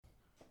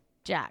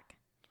Jack,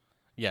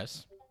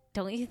 Yes.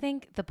 don't you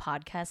think the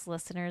podcast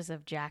listeners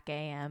of Jack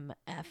AM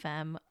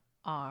FM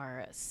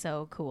are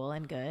so cool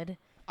and good?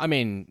 I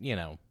mean,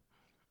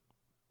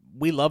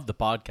 we love the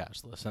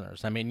podcast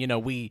listeners. I mean,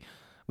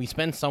 we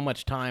spend so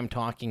much time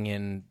talking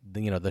in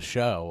the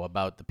show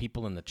about the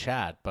people in the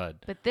chat, but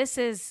this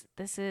is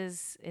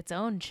its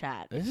own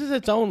chat. this is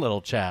its own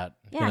little chat.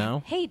 Yeah.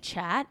 Hey,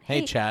 chat.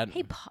 Hey, chat.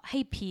 Hey,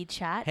 P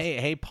chat.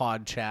 Hey,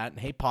 pod chat.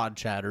 Hey, pod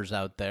chatters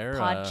out there.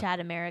 Pod Chat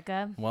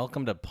America.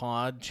 Welcome to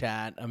Pod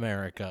Chat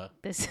America.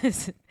 This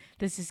is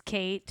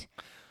Kate.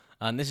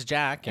 And this is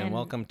Jack, and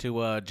welcome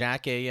to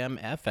Jack AM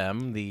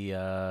FM, the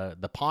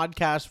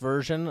podcast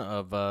version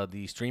of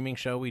the streaming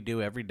show we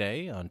do every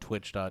day on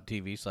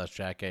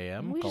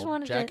twitch.tv/JackAM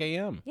called Jack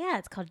AM. Yeah,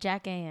 it's called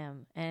Jack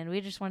AM, and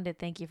we just wanted to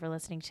thank you for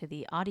listening to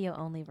the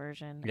audio-only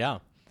version. Yeah.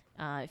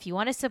 If you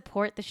want to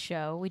support the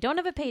show, we don't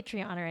have a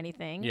Patreon or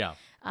anything. Yeah.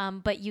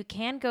 But you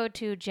can go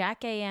to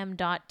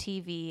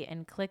jackam.tv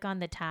and click on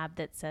the tab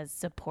that says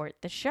support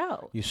the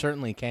show. You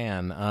certainly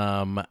can.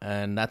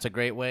 And that's a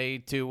great way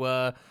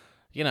to...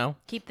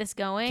 keep this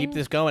going. Keep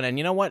this going. And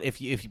you know what?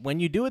 If when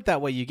you do it that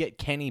way, you get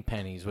Kenny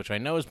pennies, which I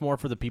know is more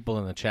for the people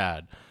in the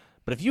chat.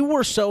 But if you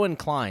were so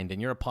inclined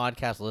and you're a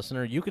podcast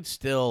listener, you could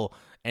still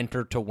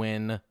enter to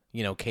win,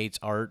 Kate's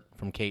art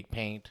from Kate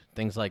Paint,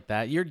 things like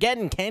that. You're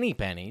getting Kenny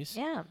pennies.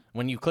 Yeah.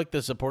 When you click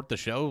the support the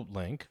show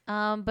link.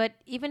 But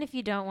even if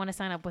you don't want to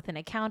sign up with an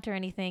account or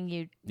anything,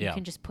 you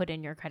can just put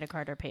in your credit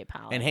card or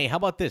PayPal. And hey, how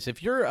about this?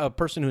 If you're a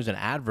person who's an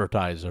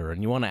advertiser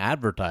and you want to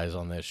advertise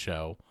on this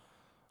show,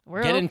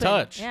 get in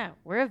touch. Yeah,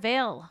 we're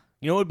avail.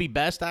 You know what would be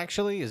best,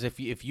 actually, is if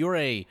you're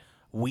a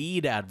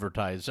weed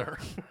advertiser.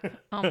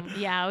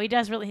 Yeah, we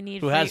desperately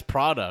need who has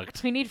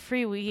product. We need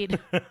free weed.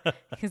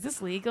 Is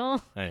this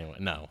legal? Anyway,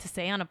 no. To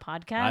say on a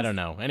podcast? I don't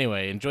know.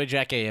 Anyway, enjoy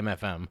Jack AM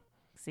FM.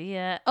 See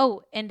ya.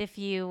 Oh, and if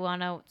you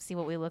want to see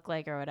what we look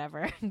like or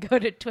whatever, go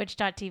to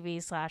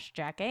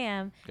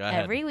twitch.tv/JackAM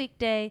every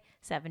weekday,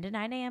 7 to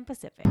 9 a.m.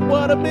 Pacific.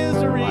 What a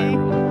misery.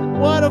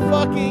 What a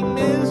fucking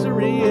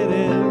misery it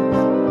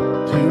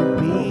is to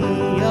be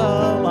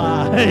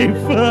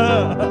alive.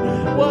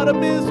 What a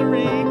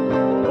misery.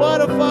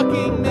 What a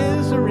fucking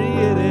misery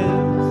it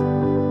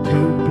is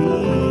to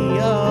be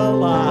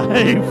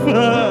alive.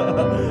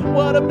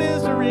 What a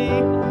misery.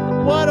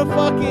 What a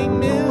fucking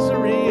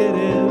misery it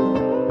is.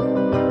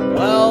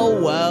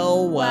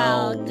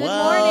 Well. Good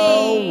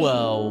morning.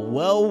 Well.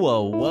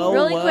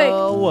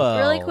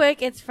 Really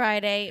quick, it's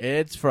Friday.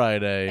 It's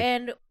Friday.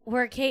 And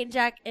we're Kate and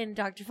Jack, and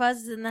Dr.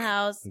 Fuzz is in the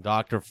house.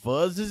 Dr.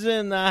 Fuzz is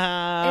in the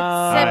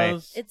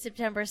house. It's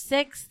September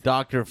 6th.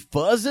 Dr.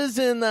 Fuzz is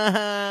in the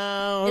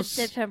house. It's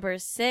September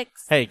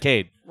 6th. Hey,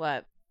 Kate.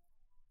 What?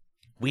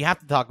 We have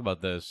to talk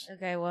about this.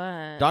 Okay,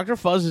 what? Dr.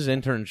 Fuzz's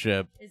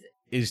internship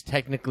is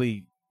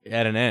technically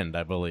at an end,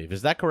 I believe.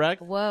 Is that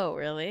correct? Whoa,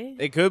 really?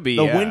 It could be.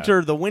 The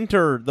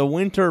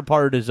winter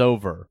part is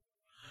over.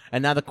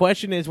 And now the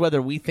question is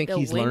whether we think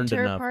he's learned enough. The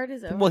winter part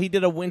is over? Well, he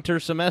did a winter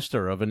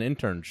semester of an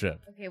internship.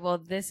 Okay, well,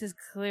 this has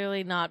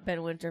clearly not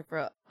been winter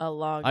for a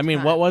long time. I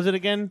mean, what was it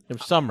again? It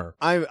was summer.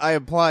 I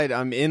applied.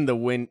 I'm in the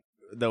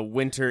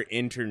winter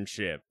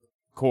internship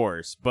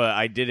course, but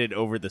I did it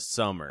over the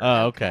summer.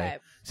 Oh, okay.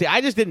 See,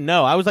 I just didn't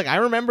know. I was like, I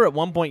remember at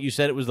one point you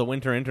said it was the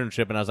winter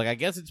internship, and I was like, I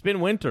guess it's been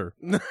winter.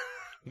 I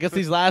guess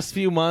these last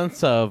few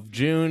months of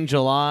June,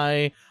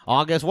 July,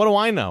 August, what do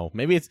I know?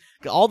 Maybe it's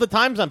all the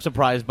times I'm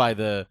surprised by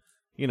the...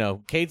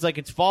 Kate's like,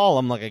 it's fall.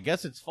 I'm like, I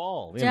guess it's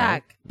fall.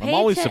 Jack, I'm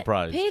always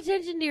surprised. Pay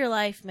attention to your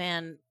life,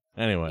 man.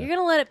 Anyway. You're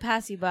going to let it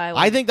pass you by.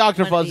 I think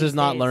Dr. Fuzz has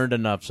not learned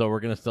enough, so we're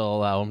going to still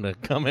allow him to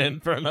come in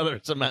for another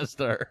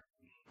semester.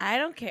 I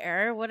don't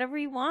care. Whatever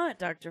you want,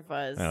 Dr.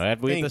 Fuzz. No,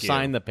 we have to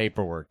sign the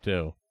paperwork,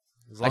 too.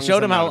 I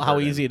showed him how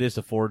easy it is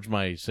to forge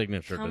my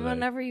signature today. Come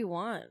whenever you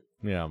want.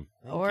 Yeah.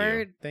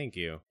 Thank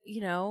you.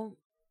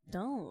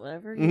 Don't.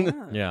 Whatever you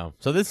want. Yeah.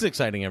 So this is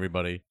exciting,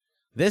 everybody.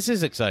 This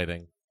is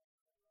exciting.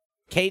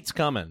 Kate's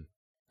coming,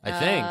 I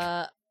think.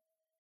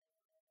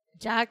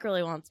 Jack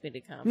really wants me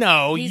to come.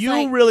 No,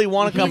 you really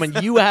want to come,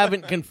 and you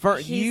haven't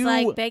confirmed. He's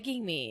like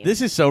begging me.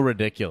 This is so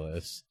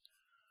ridiculous.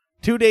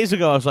 2 days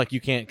ago, I was like,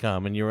 you can't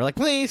come. And you were like,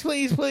 please,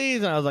 please,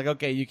 please. And I was like,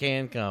 okay, you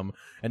can come.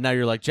 And now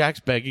you're like, Jack's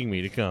begging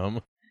me to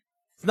come.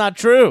 It's not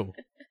true.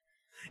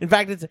 In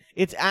fact,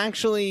 it's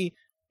actually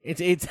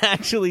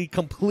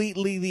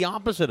completely the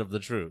opposite of the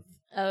truth.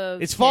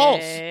 Okay. It's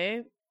false.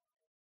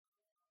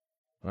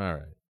 All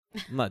right.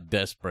 I'm not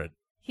desperate.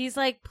 He's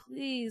like,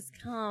 please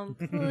come,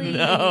 please.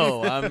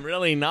 No, I'm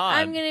really not.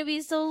 I'm going to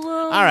be so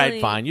lonely. All right,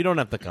 fine. You don't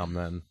have to come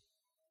then.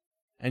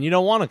 And you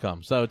don't want to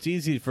come, so it's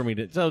easy for me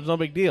to... So it's no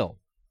big deal.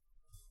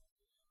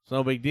 It's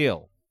no big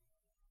deal.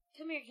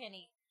 Come here,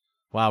 Kenny.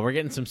 Wow, we're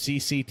getting some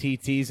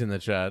CCTTs in the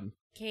chat.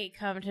 Kate,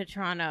 come to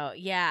Toronto.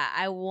 Yeah,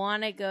 I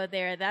want to go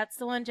there. That's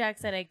the one Jack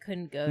said I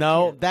couldn't go to.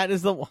 No, that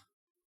is the one.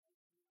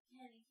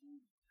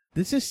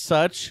 This is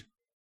such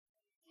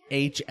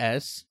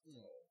HS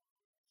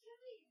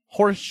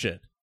horse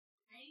shit.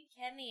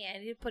 Kenny, I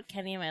need to put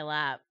Kenny in my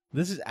lap.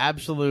 This is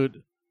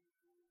absolute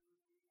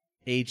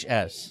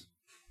HS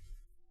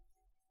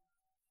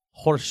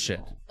horse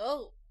shit.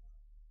 Oh.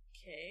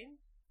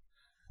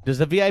 Does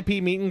the VIP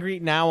meet and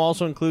greet now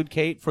also include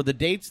Kate for the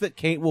dates that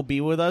Kate will be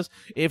with us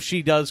if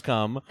she does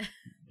come?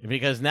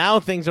 Because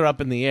now things are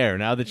up in the air.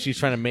 Now that she's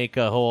trying to make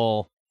a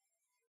whole,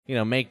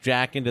 make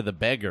Jack into the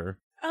beggar.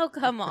 Oh,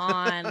 come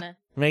on.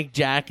 Make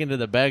Jack into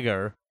the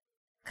beggar.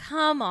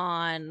 Come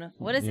on.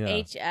 What is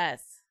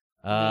HS?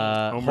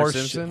 Homer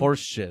Simpson? Horse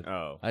shit.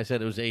 Oh. I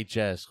said it was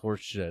HS.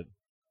 Horse shit.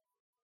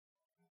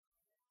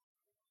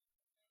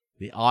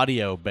 The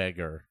audio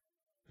beggar.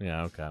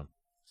 Yeah, okay.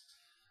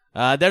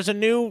 There's a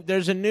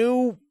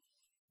new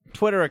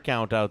Twitter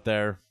account out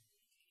there.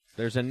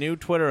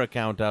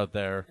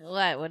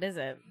 What is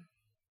it?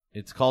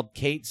 It's called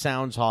Kate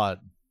Sounds Hot.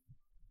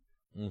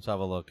 Let's have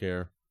a look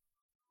here.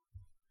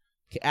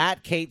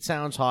 At Kate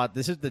Sounds Hot.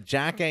 This is the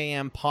Jack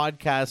AM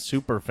podcast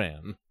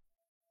superfan.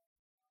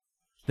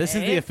 This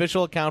is the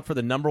official account for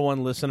the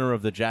 #1 listener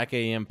of the Jack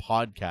AM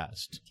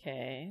podcast.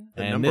 Okay.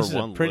 And this is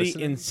a pretty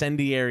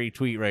incendiary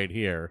tweet right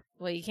here.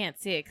 Well, you can't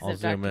see it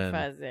because of Dr.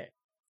 Fuzz there.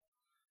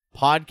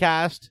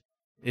 Podcast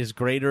is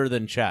greater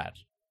than chat.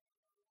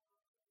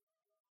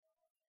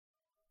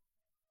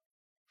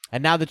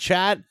 And now the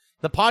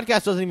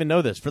podcast doesn't even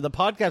know this. For the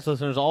podcast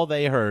listeners, all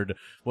they heard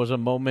was a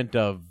moment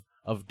of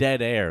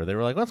dead air. They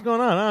were like, what's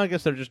going on? Oh, I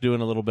guess they're just doing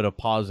a little bit of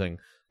pausing.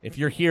 If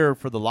you're here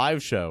for the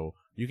live show,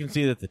 you can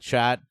see that the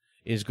chat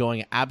is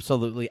going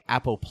absolutely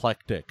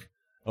apoplectic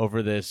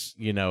over this,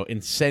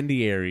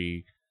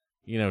 incendiary,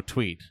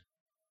 tweet.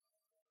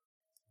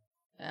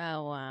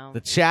 Oh, wow.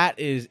 The chat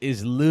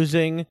is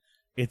losing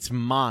its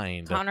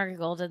mind. Connor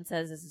Golden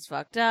says this is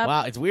fucked up.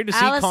 Wow, it's weird to see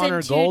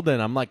Connor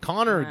Golden. I'm like,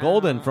 Connor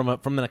Golden from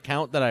an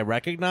account that I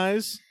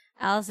recognize?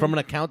 From an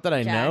account that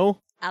I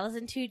know?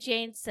 Allison 2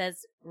 Jane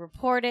says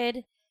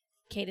reported.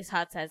 Kate is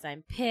Hot says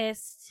I'm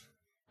pissed.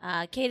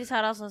 Kate is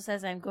Hot also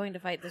says I'm going to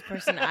fight this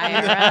person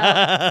IRL.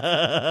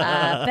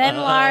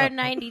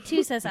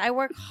 Benlar92 says I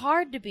work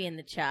hard to be in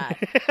the chat.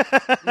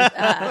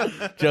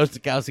 Joe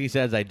Stokowski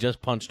says I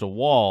just punched a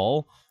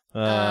wall.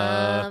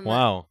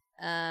 Wow.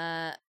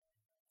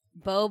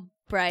 Bo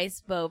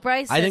Bryce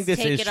I think this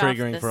is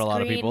triggering for a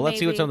lot of people. Let's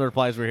see what some of the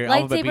replies were here.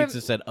 Alphabet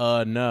Pizza said,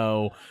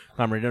 no.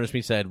 Comrade Notice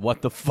Me said,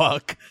 what the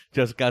fuck?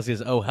 Joseph Gossi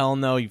says, oh, hell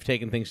no. You've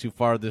taken things too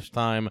far this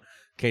time.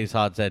 Case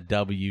Hot said,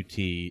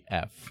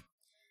 WTF.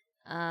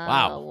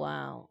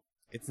 Wow.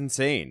 It's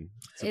insane.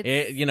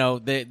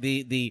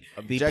 The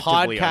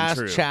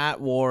podcast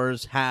chat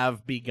wars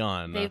have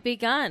begun. They've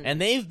begun.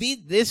 And they've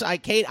beat this.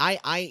 Kate,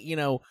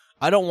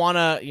 I don't want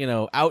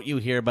to, out you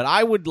here, but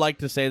I would like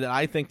to say that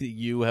I think that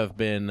you have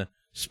been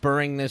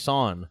spurring this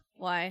on.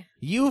 Why?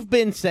 You've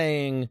been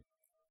saying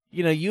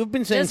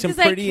some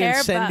pretty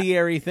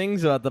incendiary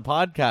things about the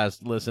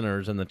podcast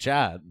listeners in the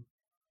chat.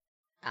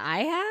 I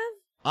have?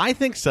 I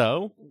think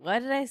so. What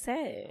did I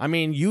say? I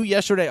mean, you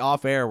yesterday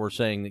off air were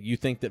saying that you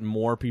think that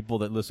more people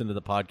that listen to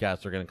the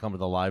podcast are going to come to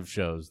the live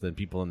shows than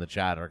people in the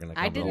chat are going to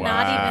come to the live shows. I did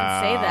not even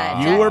say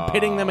that. You were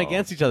pitting them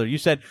against each other. You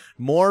said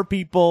more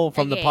people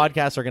from the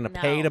podcast are going to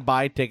pay to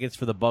buy tickets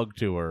for the Bug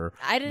Tour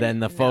than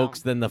the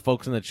folks in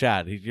the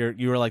chat.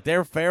 You were like,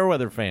 they're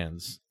Fairweather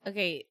fans.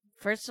 Okay.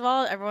 First of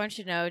all, everyone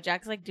should know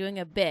Jack's like doing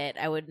a bit.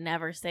 I would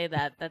never say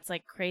that. That's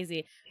like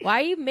crazy.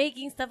 Why are you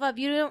making stuff up?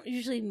 You don't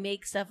usually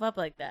make stuff up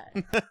like that.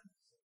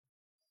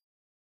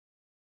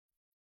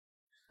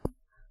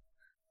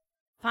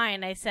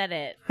 Fine, I said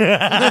it.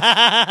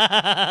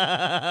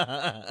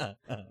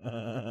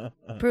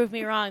 Prove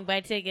me wrong.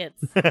 Buy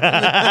tickets.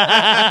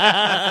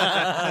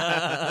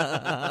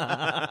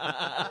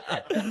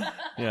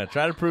 Yeah,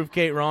 try to prove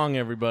Kate wrong,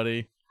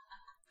 everybody.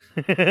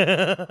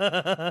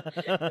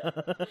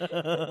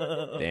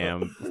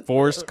 Damn.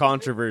 Forced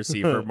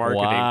controversy for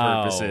marketing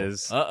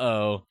purposes.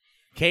 Uh-oh.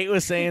 Kate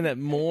was saying that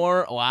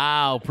more...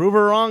 Wow. Prove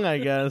her wrong, I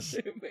guess.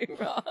 Prove me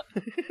wrong.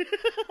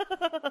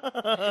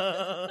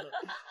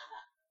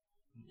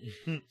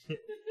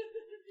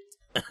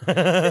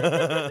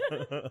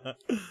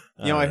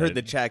 I heard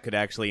the chat could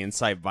actually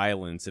incite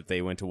violence if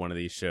they went to one of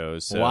these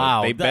shows. So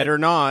wow, they better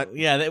not.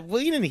 Yeah,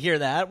 we didn't hear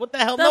that. What the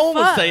hell? No one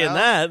was saying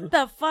that.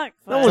 The fuck?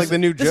 It's like the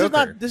new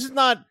Joker. This is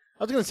not.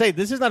 I was going to say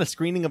this is not a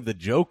screening of the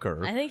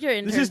Joker. I think your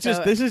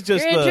internship's your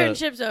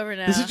internship's over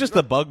now. This is just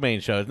the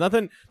Bugmain show.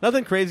 Nothing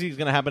crazy is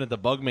going to happen at the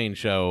Bugmain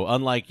show.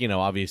 Unlike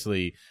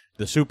obviously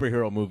the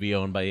superhero movie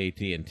owned by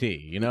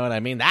AT&T. You know what I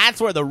mean? That's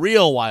where the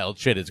real wild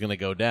shit is going to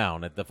go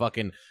down, at the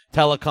fucking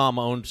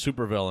Telecom-owned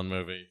supervillain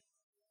movie.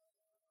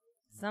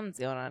 Something's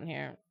going on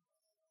here.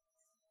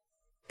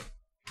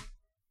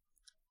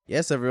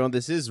 Yes, everyone,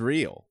 this is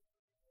real.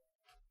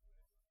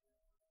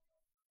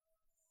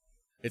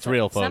 It's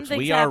real, folks.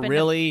 We are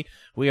really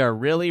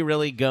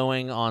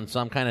going on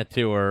some kind of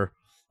tour.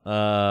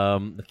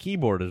 The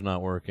keyboard is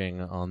not working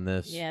on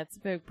this. Yeah, it's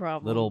a big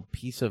problem. Little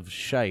piece of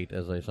shite,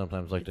 as I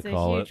sometimes like to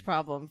call it. It's a huge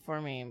problem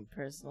for me,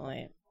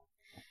 personally.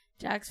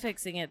 Jack's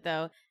fixing it,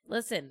 though.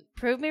 Listen,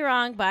 prove me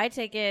wrong. Buy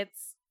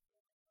tickets.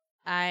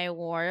 I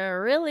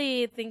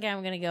really think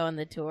I'm going to go on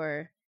the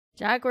tour.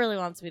 Jack really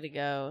wants me to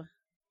go.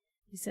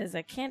 He says,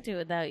 I can't do it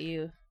without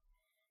you.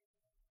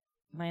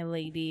 my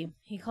lady.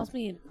 He calls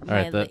me.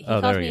 right, he there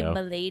calls we me go.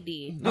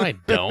 milady. No, I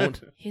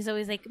don't. He's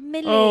always like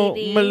milady. Oh,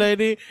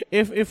 milady,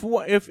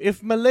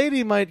 if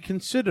milady might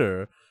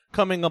consider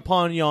coming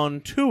upon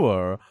yon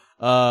tour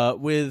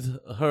with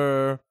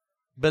her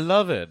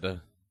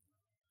beloved.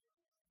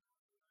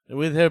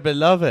 With her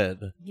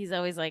beloved. He's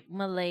always like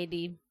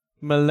milady.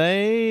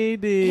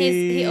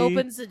 Milady. He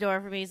opens the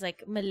door for me. He's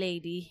like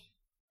milady.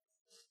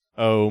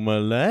 Oh,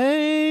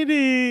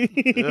 milady.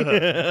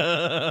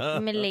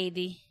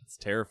 Milady. It's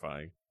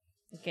terrifying.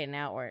 Okay,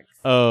 now it works.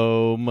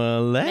 Oh,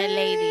 milady.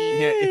 Milady.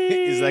 Yeah,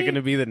 is that going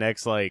to be the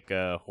next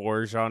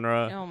horror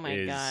genre? Oh my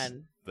Is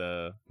God.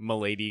 The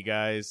milady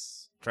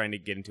guys trying to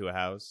get into a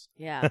house.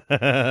 Yeah.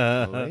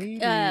 Milady.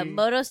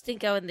 Moto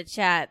Stinko in the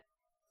chat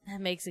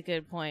makes a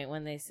good point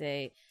when they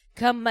say,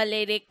 "Come, my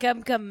lady,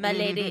 come, my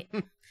lady.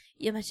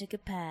 You must shake a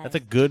pass." That's a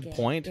good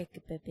point. What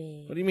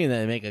What do you mean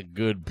they make a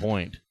good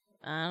point?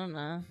 I don't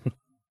know.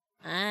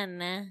 I don't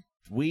know.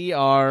 We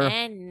are...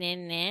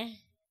 Nah.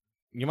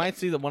 You might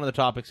see that one of the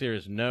topics here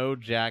is no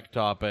Jack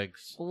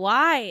topics.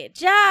 Why?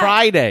 Jack!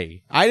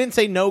 Friday. I didn't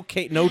say no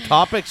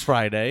topics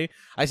Friday.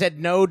 I said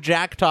no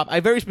Jack top.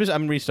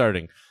 I'm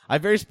restarting. I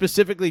very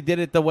specifically did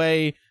it the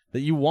way that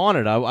you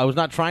wanted. I was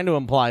not trying to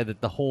imply that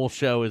the whole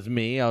show is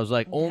me. I was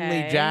like, only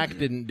Okay. Jack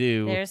didn't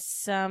do. There's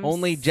some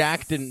Only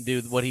Jack didn't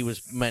do what he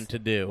was meant to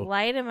do.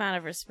 slight amount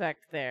of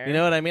respect there. You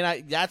know what I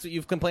mean? That's what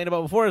you've complained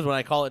about before is when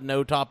I call it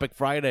No Topic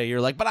Friday.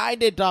 You're like, but I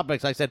did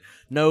topics. I said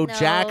no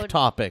Jack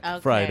Topic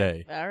Okay.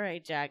 Friday. All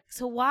right, Jack.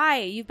 So why?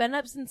 You've been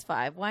up since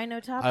 5. Why no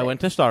topic? I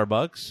went to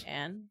Starbucks.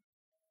 And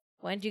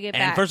when did you get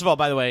And back? first of all,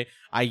 by the way,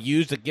 I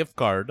used a gift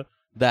card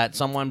that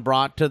someone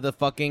brought to the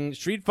fucking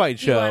Street Fight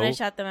Do you show. want to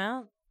shout them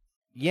out?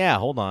 Yeah,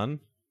 hold on.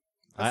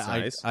 That's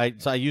nice.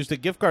 So I used a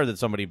gift card that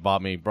somebody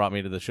brought me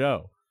to the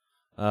show.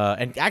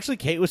 And actually,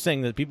 Kate was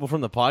saying that people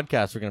from the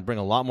podcast are going to bring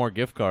a lot more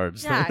gift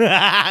cards. Jack.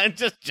 I'm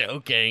just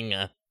joking.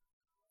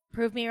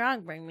 Prove me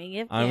wrong. Bring me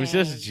a gift. I was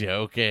just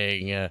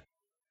joking. I'm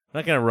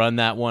not going to run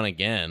that one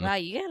again. Wow,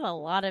 you get a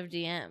lot of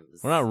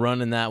DMs. We're not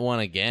running that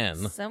one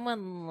again.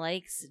 Someone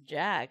likes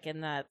Jack,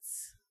 and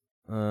that's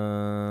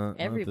Not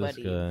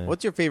Everybody. this guy.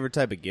 What's your favorite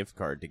type of gift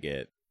card to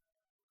get?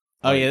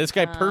 Oh yeah, this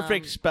guy,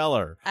 Perfect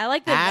Speller. I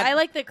like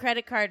the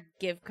credit card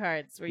gift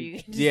cards where you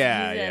can just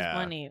Yeah, use it yeah. as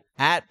money.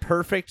 At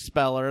Perfect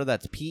Speller,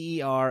 that's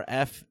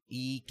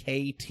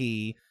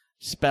PERFEKT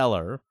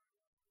Speller.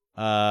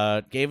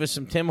 Gave us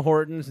some Tim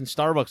Hortons and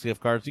Starbucks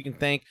gift cards. You can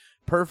thank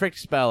Perfect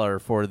Speller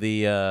for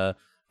the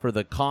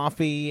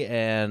coffee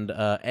and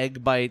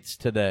egg bites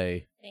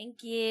today.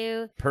 Thank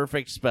you.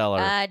 Perfect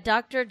Speller.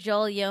 Dr.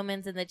 Joel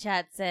Yeomans in the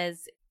chat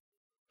says,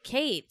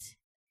 Kate,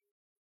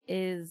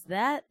 is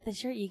that the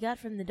shirt you got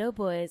from the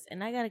Doughboys?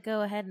 And I gotta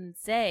go ahead and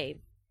say,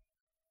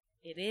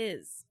 it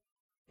is.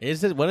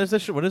 Is it? What is the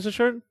shirt? What is the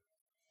shirt?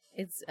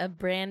 It's a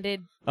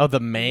branded Oh, the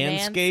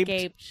Manscaped.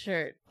 Manscaped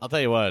shirt. I'll tell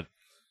you what,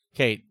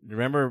 Kate.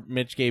 Remember,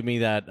 Mitch gave me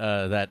that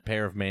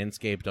pair of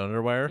Manscaped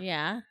underwear.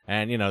 Yeah.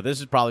 And this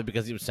is probably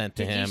because it was sent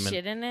to Did him. you and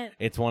shit in it?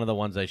 It's one of the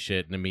ones I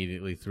shit and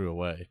immediately threw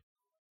away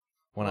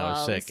when I Well, was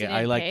at sick. least you I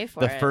didn't pay like for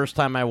the it. first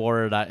time I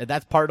wore it.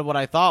 That's part of what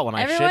I thought when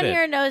Everyone I shit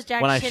here it. knows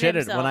Jack When I shit shit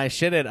himself.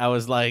 it, I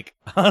was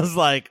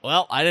like,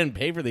 well, I didn't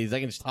pay for these. I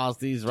can just toss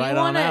these Do you right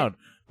on wanna- out.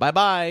 Bye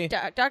bye.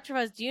 Dr.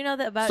 Fuzz, do you know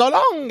that about So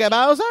long,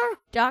 Bowser.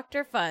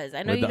 Dr. Fuzz?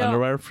 I know With you the don't.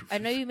 underwear. I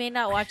know you may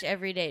not watch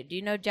every day. Do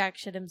you know Jack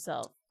shit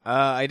himself?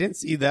 I didn't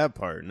see that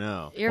part.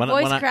 No. Your When I-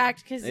 voice when I-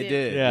 cracked because It it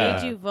did. Yeah.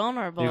 made you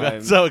vulnerable. You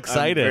got so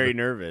excited. I'm very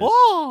nervous.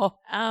 Whoa!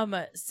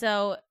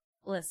 So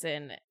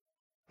listen,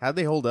 How'd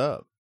they hold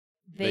up?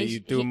 They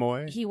threw he, him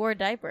away? He wore a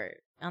diaper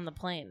on the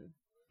plane.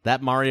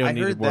 That Mario I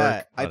needed heard work.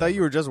 that. I thought Whatever.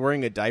 you were just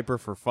wearing a diaper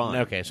for fun.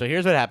 Okay, so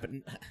here's what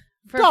happened.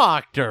 For-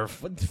 Doctor,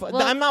 Well,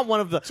 I'm not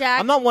one of the. Jack-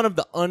 I'm not one of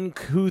the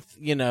uncouth,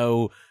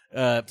 be-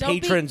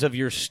 patrons of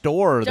your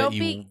store that Don't you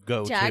be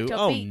go Jack. to. Don't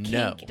Oh be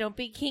no, kink. Don't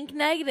be kink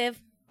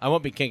negative. I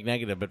won't be kink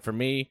negative, but for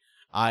me,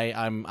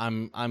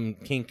 I'm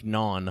kink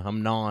non.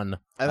 I'm non.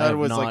 I thought it have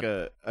was not- like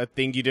a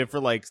thing you did for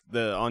like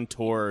the on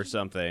tour or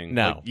something.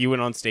 No. Like, you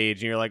went on stage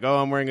and you're like, oh,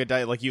 I'm wearing a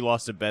diaper. Like you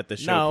lost a bet the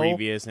show No.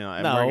 previous. And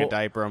I'm No. wearing a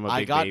diaper. I'm a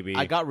big baby.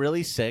 I got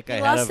really sick. He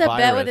I lost had a a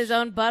bet with virus. his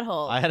own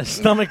butthole. I had a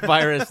stomach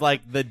virus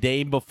like the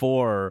day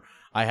before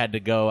I had to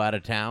go out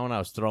of town. I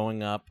was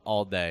throwing up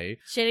all day.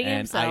 Shitting and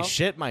himself. I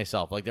shit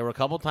myself. Like there were a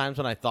couple times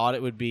when I thought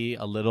it would be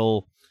a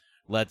little,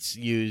 let's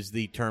use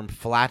the term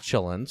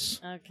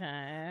flatulence,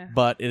 Okay.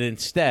 but it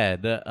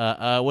instead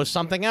was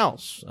something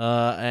else.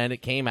 And it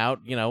came out,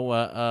 in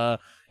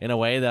a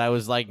way that I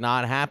was like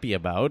not happy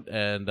about.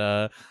 And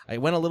I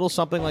went a little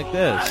something like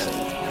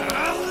this.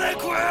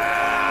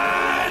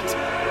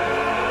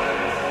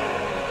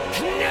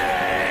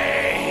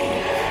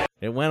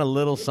 It went a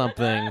little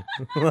something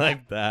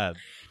like that.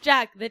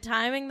 Jack, the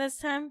timing this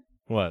time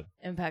What?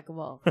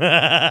 impeccable.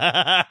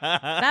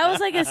 That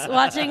was like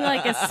watching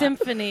like a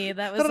symphony.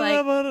 That was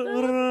like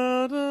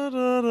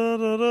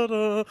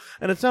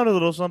and it sounded a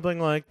little something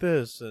like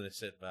this. And I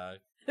sit back.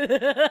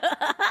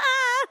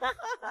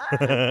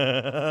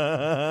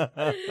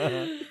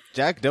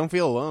 Jack, don't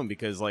feel alone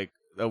because like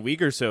a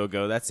week or so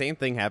ago, that same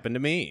thing happened to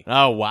me.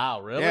 Oh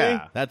wow, really?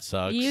 Yeah. That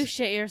sucks. You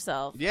shit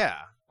yourself. Yeah.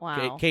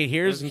 Wow. Kate,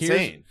 here's It was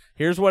insane.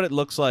 here's what it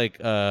looks like.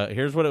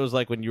 Here's what it was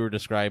like when you were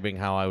describing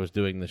how I was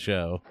doing the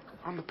show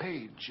On the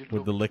page, it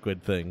with the looked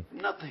liquid thing.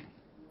 nothing.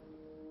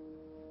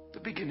 The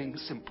beginning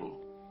simple,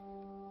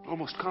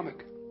 almost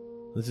comic.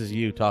 This is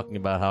you talking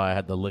about how I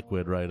had the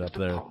liquid right up Just a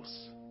there.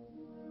 pulse.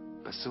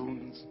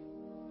 Bassoons,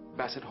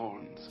 basset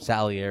horns,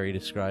 Salieri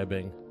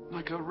describing.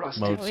 like a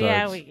rusty Mozart.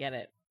 Yeah, we get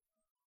it.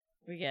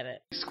 We get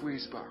it.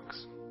 squeeze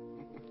box.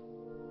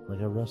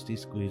 Like a rusty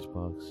squeeze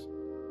box.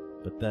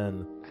 But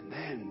then, And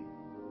then,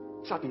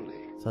 suddenly,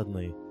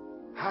 suddenly,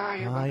 high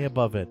high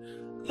above above it,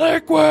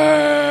 liquid!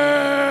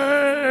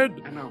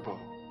 an oboe.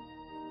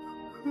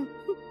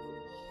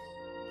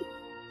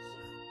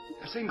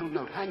 A single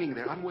note hanging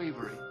there,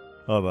 unwavering.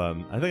 Hold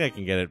on. I think I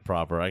can get it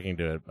proper. I can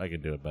do it. I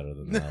can do it better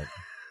than that.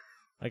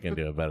 I can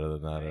do it better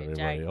than that, All right,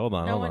 everybody. Jack, Hold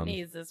on, no hold one on.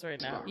 needs this right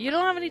now. You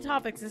don't have any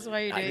topics. This is why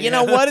you're doing You it.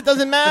 know what? It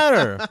doesn't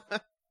matter.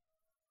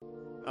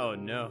 Oh,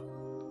 no.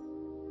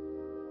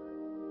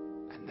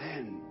 And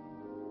then,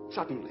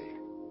 suddenly,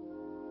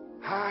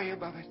 high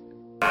above it,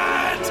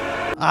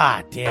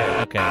 Ah, damn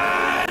it. Okay.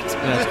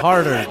 That's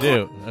harder to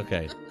do.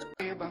 Okay.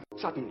 high above it,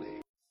 suddenly,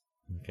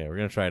 Okay, we're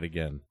going to try it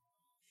again.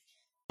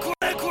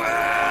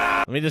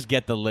 Let me just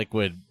get the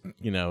liquid,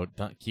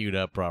 queued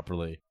up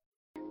properly.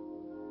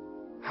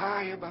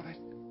 high above it,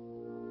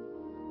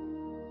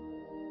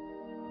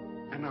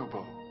 an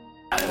oboe.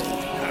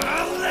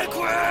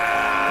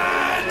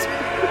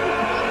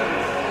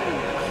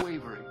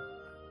 Unwavering.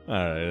 All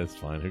right, that's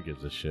fine. Who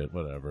gives a shit?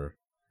 Whatever.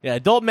 Yeah,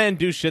 adult men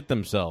do shit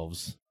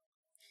themselves.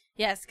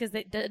 Yes, because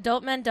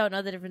adult men don't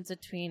know the difference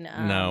between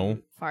No.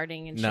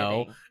 farting and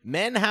No. shitting.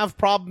 Men have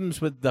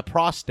problems with the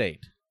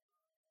prostate.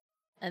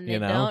 And they You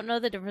know? don't know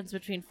the difference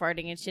between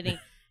farting and shitting.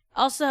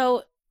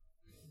 Also,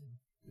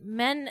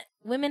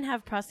 women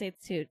have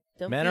prostates too.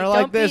 Men are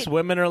like this,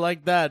 women are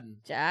like that.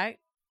 Jack,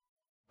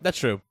 That's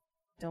true.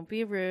 don't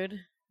be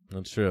rude.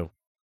 That's true.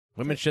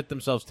 Women shit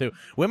themselves too.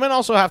 Women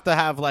also have to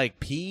have like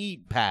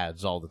pee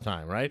pads all the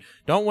time, right?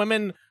 Don't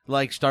women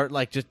like start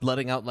like just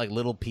letting out like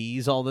little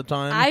pees all the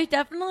time? I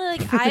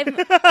definitely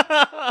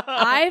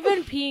I've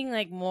been peeing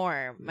like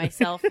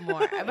myself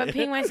more. I've been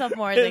peeing myself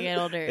more as I get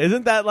older.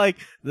 Isn't that like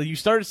you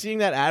start seeing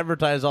that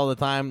advertised all the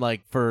time,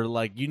 like for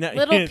like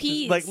Little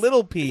peas. like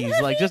little peas,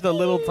 like just a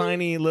little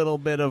tiny little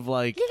bit of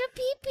like Little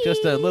pee-pees.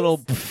 just a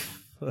little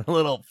a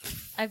little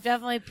I've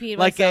definitely peed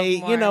like myself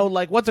a more.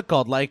 like what's it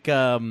called, like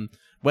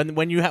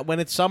when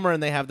it's summer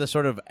and they have the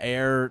sort of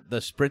air, the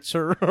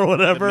spritzer or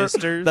whatever,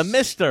 misters? the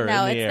mister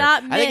No, in the it's air.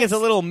 not I think it's a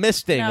mist. little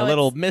misting, No, a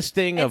little it's-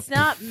 misting It's of.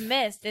 not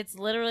mist. It's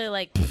literally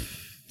like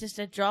just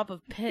a drop of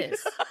piss.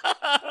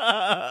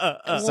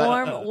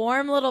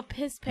 warm little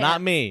piss pan.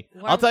 Not me.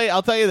 Warm- I'll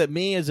tell you that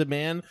me as a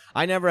man,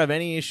 I never have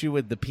any issue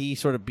with the pee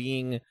sort of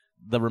being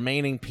the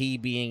remaining pee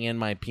being in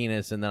my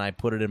penis, and then I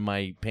put it in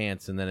my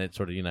pants, and then it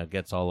sort of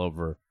gets all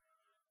over.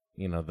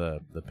 The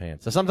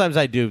pants. So sometimes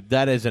I do.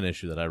 That is an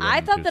issue that I run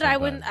I thought into that I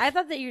sometimes. wouldn't. I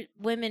thought that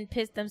women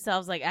pissed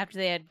themselves like after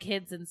they had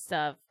kids and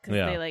stuff because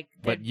Yeah, they like.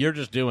 but you're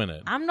just doing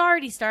it. I'm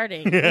already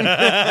starting.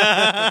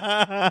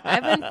 I've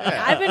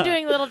been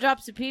doing little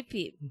drops of pee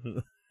pee.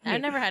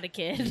 I've never had a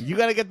kid. You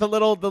gotta get the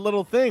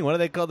little thing. What do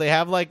they call? They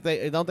have like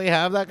don't they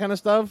have that kind of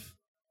stuff?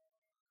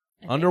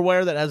 I think-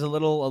 Underwear that has a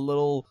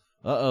little.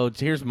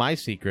 Here's my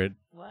secret.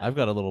 What? I've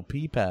got a little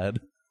pee pad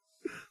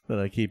that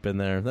I keep in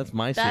there. That's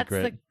my That's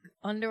secret. the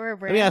underwear Let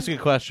brand. me ask you a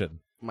question.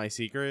 My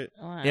secret?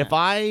 Wow. If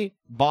I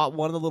bought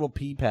one of the little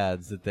pee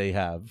pads that they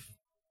have,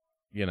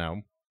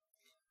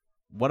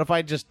 what if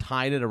I just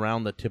tied it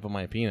around the tip of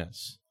my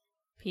penis?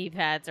 pee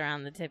pads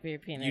around the tip of your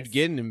penis. You'd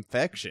get an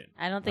infection.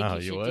 I don't think Oh, you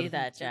you should would? do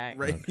that, Jack.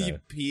 Right? Okay. You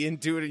pee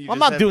into it and you I'm just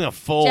not have, doing a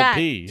full Jack,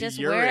 pee. just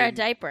wear a Urine.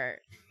 diaper.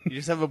 You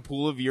just have a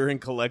pool of urine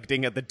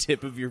collecting at the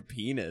tip of your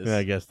penis. Yeah,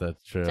 I guess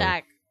that's true.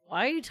 Jack,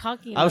 why are you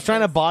talking? I was about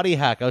trying to this? body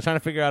hack. I was trying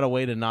to figure out a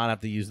way to not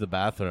have to use the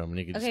bathroom, and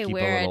you could Okay, just keep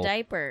wear a little.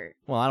 diaper,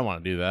 Well, I don't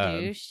want to do that.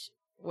 douche.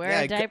 Wear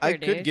Yeah, a diaper, I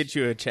douche. could get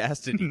you a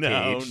chastity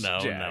cage.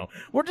 Jack. no.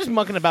 We're just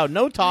mucking about.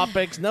 No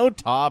topics. No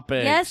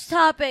topics. Yes,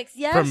 topics.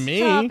 Yes, From me?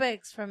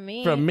 topics from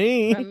me. From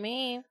me. From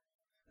me.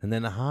 And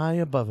then high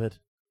above it,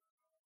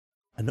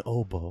 an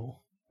oboe.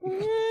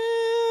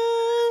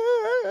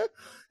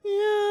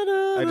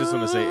 I just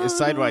want to say,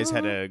 Sidewise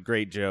had a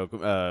great joke.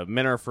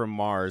 Men are from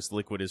Mars,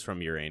 liquid is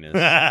from Uranus.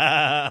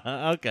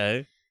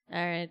 Okay.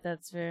 All right,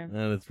 that's fair.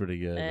 That's pretty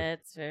good.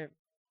 That's fair.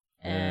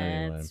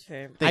 Anyway. That's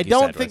fair. Thank I you,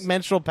 don't Sidewise. think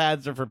menstrual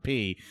pads are for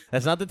pee.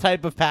 That's not the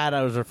type of pad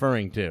I was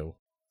referring to.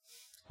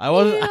 I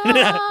wasn't.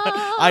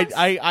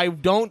 I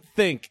don't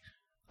think.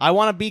 I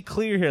want to be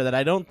clear here that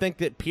I don't think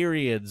that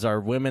periods are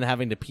women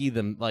having to pee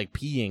them like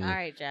peeing. All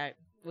right, Jack.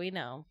 We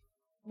know.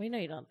 We know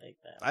you don't think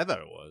that. I thought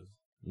it was.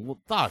 Well,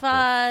 doctor.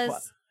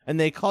 Fuzz. And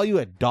they call you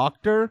a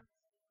doctor?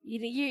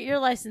 Your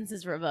license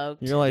is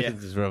revoked. Your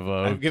license is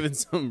revoked. I've given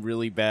some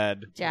really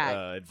bad Jack.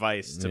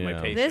 advice to my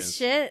Yeah. patients. This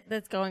shit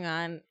that's going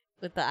on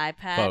with the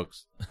iPad.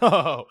 folks.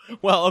 Oh,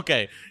 well,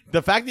 okay.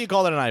 The fact that you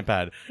call it an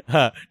iPad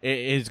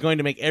is going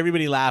to make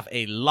everybody laugh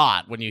a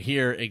lot when you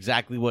hear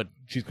exactly what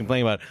she's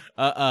complaining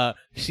about.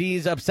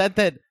 She's upset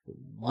that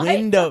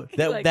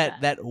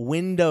that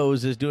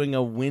Windows is doing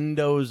a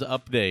Windows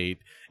update,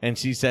 and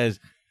she says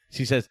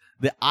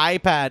the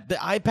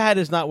iPad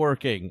is not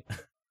working.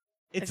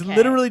 It's Okay.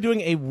 literally doing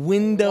a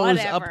Windows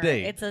Whatever.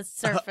 update. It's a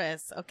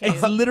Surface. Okay.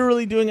 It's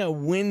literally doing a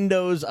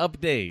Windows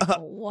update.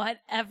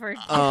 Whatever.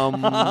 It's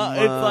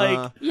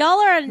like Y'all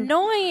are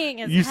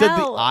annoying as you said the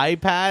hell.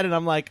 iPad, and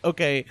I'm like,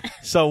 okay,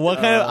 so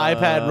what kind of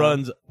iPad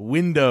runs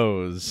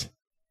Windows?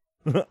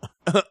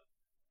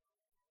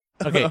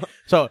 Okay,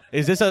 so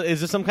is this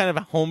some kind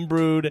of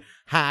homebrewed,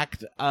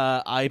 hacked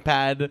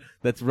iPad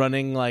that's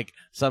running like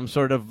some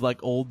sort of like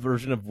old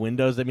version of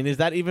Windows? I mean, is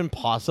that even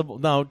possible?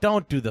 No,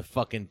 don't do the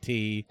fucking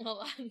T. Hold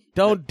on.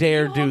 Don't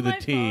dare You do hold the my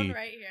T. phone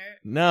right here.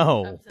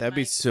 No. Up to That'd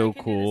be mic so I can do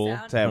the cool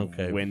sound. to have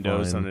Okay,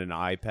 Windows fine. on an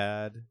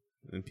iPad.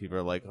 And people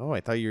are like, oh,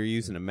 I thought you were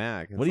using a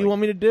Mac. It's What do you like,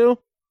 want me to do?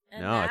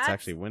 And No, it's that's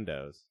actually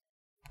Windows.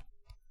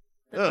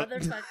 the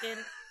motherfucking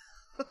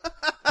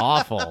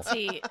Awful.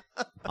 T.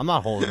 I'm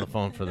not holding the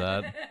phone for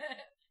that.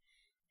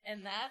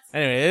 And that's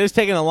Anyway, it is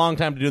taking a long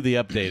time to do the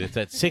update. It's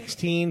at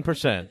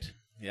 16%.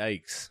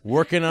 Yikes.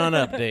 Working on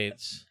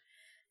updates.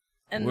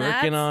 and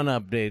Working that's, on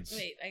updates.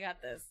 Wait, I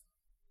got this.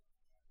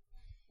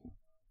 I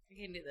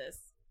can do this.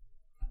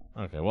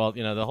 Okay, well,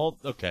 the whole...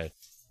 Okay,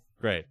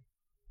 great.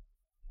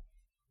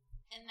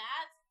 And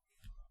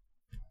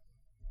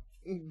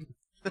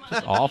that's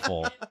It's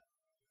awful. Where's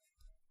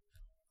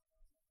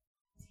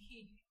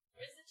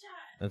the chat?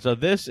 And so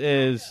this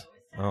is...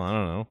 Oh, I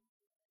don't know.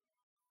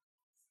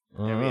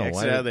 I Yeah, don't we know.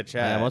 exited out of the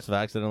chat. I must have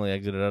accidentally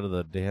exited out of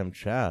the damn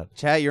chat.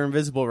 Chat, you're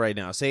invisible right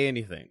now. Say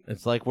anything.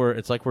 It's like we're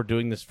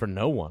doing this for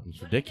no one.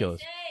 It's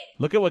ridiculous.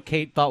 Look at what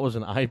Kate thought was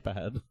an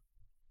iPad.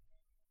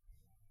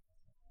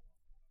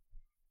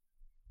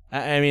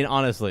 I mean,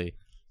 honestly.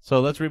 So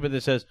let's read what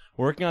this says.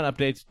 Working on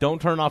updates.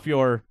 Don't turn off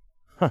your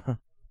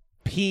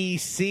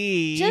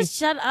PC. Just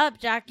shut up,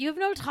 Jack. You have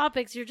no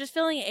topics. You're just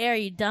filling air,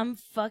 you dumb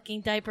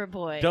fucking diaper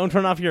boy. Don't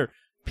turn off your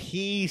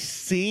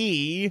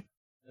PC.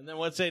 And then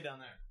what's it down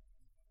there?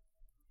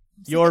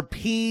 Your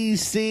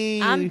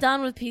PC. I'm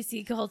done with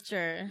PC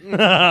culture.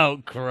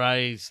 Oh,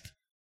 Christ.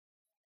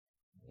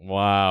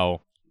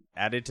 Wow.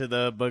 Add it to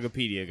the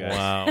Bugopedia, guys.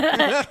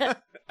 Wow.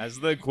 As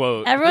the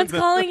quote. Everyone's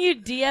calling you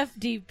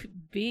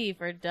DFDB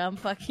for dumb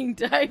fucking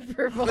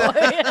diaper boy.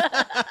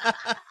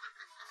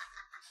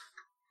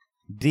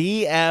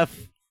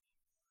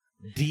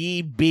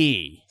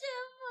 DFDB.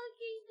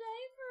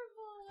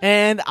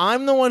 And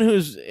I'm the one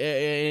who's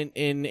I'm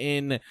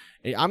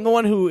the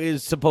one who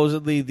is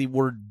supposedly the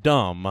word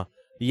dumb,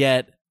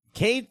 yet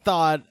Kate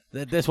thought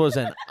that this was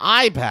an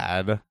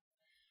iPad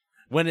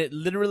when it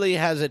literally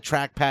has a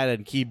trackpad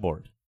and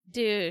keyboard.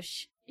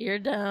 Douche. You're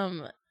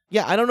dumb.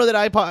 Yeah, I don't know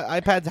that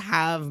iPads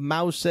have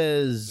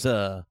mouses.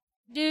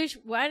 Douche,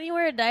 why don't you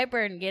wear a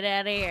diaper and get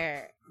out of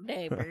here?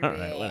 Diaper All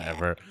right,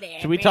 whatever. Diaper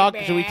Should we talk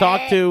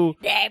to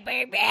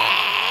Diaper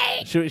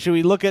should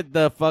we look at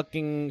the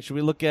fucking should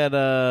we look at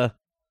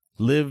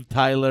Liv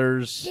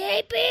Tyler's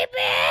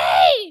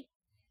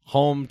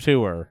home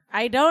tour?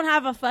 I don't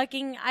have a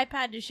fucking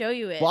iPad to show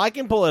you it. Well, I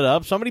can pull it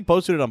up. Somebody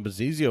posted it on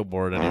Bazizio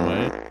board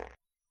anyway.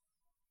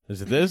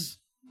 Is it this?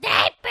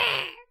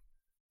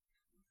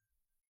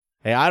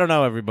 Hey, I don't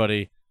know,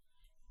 everybody.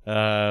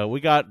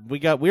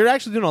 We're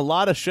actually doing a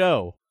lot of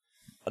show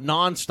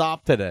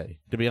non-stop today,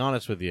 to be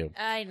honest with you.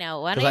 I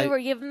know. Why 'Cause don't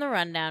you give them the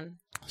rundown?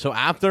 So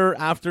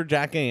after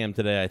Jack AM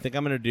today, I think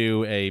I'm going to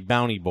do a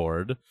bounty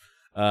board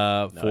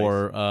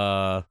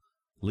for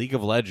League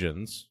of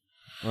Legends.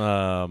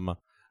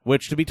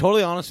 Which, to be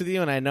totally honest with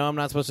you, and I know I'm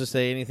not supposed to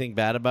say anything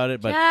bad about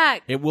it, but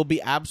Jack! it will be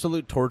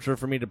absolute torture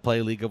for me to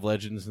play League of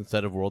Legends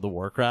instead of World of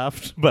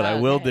Warcraft, but I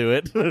will Okay. do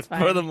it for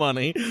fine. the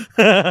money.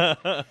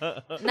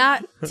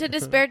 Not to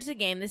disparage the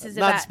game. This is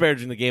Not about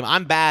disparaging the game.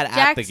 I'm bad at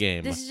Jack's, the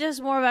game. This is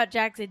just more about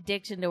Jack's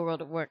addiction to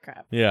World of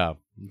Warcraft. Yeah.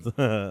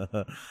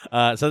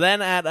 So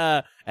then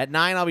at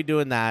 9 I'll be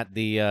doing that,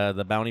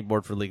 the bounty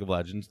board for League of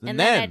Legends. And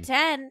then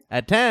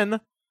at 10,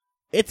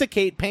 it's a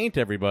Kate Paint,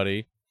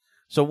 everybody.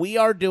 So we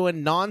are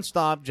doing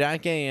nonstop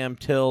Jack AM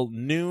till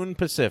noon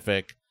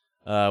Pacific.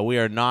 We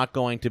are not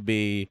going to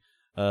be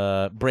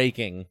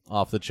breaking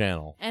off the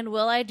channel. And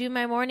will I do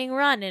my morning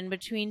run in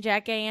between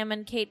Jack AM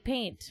and Kate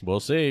Paint? We'll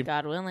see.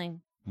 God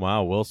willing.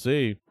 Wow, we'll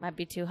see. Might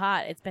be too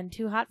hot. It's been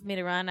too hot for me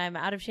to run. I'm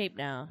out of shape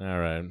now. All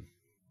right.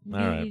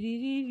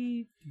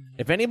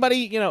 If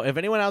anybody, if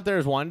anyone out there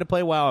is wanting to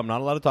play WoW, I'm not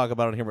allowed to talk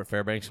about it here, but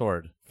Fairbanks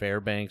Horde.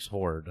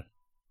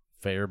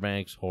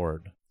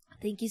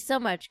 Thank you so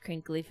much,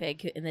 Crinkly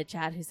Fig, in the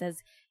chat, who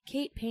says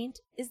Kate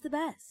Paint is the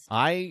best.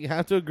 I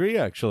have to agree,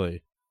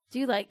 actually. Do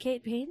you like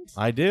Kate Paint?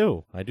 I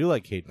do. I do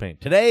like Kate Paint.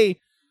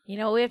 Today, You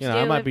know what we have to do?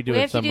 I might be doing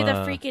we have to do some, the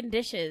freaking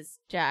dishes,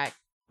 Jack.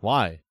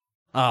 why?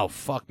 Oh,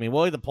 fuck me.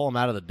 We'll either pull them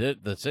out of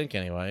the sink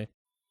anyway.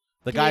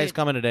 The Dude. guy is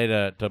coming today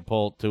to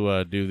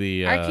do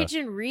the... Our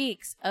kitchen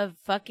reeks of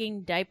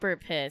fucking diaper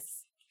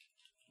piss.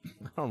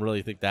 I don't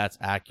really think that's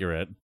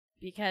accurate.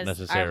 because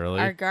necessarily.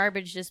 our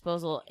garbage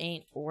disposal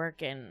ain't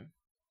working,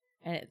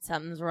 and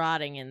something's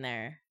rotting in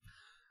there.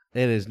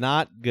 It is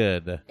not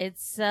good.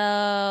 It's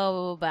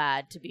so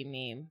bad to be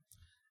me.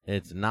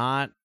 It's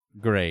not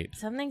great.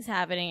 Something's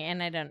happening,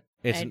 and I don't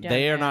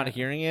They are not know.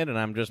 hearing it, and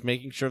I'm just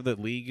making sure that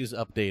League is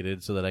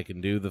updated so that I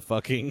can do the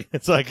fucking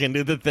so I can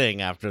do the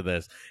thing after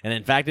this. And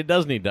in fact, it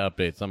does need to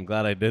update, so I'm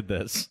glad I did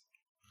this.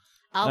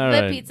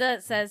 Alphabet right. Pizza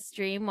says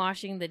stream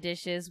washing the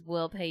dishes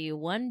will pay you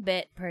 1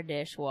 bit per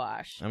dish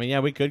wash. I mean,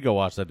 yeah, we could go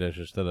wash the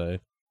dishes today.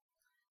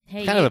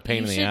 Hey, kind of a pain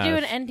in the You should do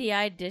ass. an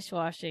NDI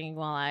dishwashing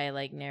while I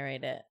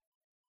narrate it.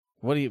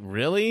 What do you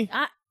really?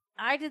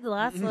 I did the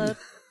last load.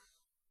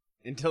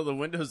 Until the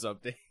Windows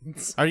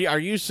updates. Are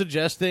you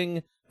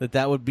suggesting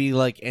that would be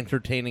like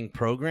entertaining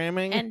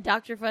programming? And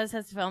Dr. Fuzz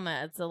has to film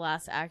it. It's the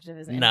last act of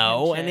his internship.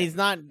 No, and he's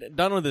not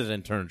done with his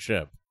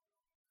internship.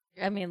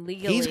 I mean,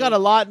 legally. He's got a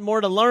lot more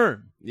to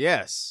learn.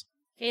 Yes.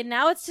 Okay,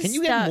 now it's just Can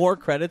you stuck. get more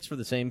credits for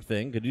the same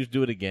thing? Could you just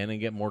do it again and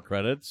get more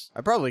credits?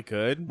 I probably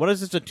could. What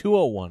is this, a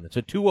 201? It's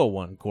a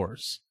 201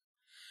 course.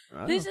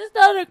 This is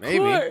not a Maybe.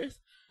 course.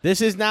 This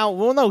is now,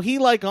 well, no,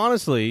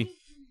 honestly,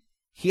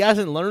 he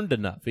hasn't learned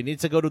enough. He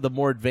needs to go to the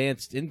more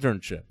advanced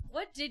internship.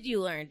 What did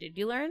you learn? Did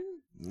you learn?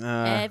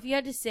 If you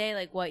had to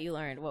say what you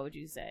learned, what would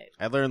you say?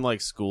 I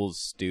learned school's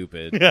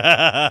stupid.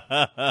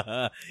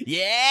 Yeah!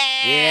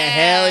 Yeah,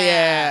 hell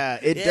yeah.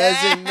 It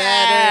doesn't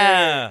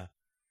matter.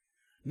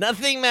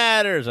 Nothing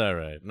matters. All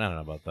right. I don't know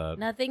about that.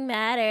 Nothing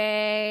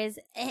matters.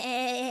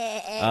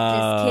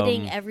 Just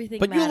kidding. Everything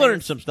But matters. you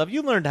learned some stuff.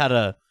 You learned how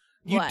to,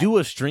 you What? do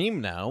a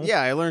stream now.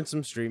 Yeah, I learned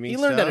some streaming He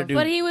stuff. learned how to do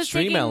But he was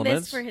stream taking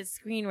elements. this for his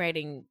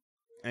screenwriting.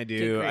 I do.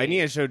 degree. I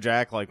need to show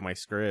Jack my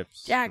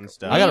scripts Jack, and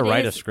stuff. I gotta read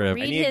write his- a script.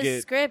 Read I need to his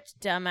get- script,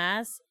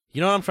 dumbass.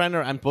 You know what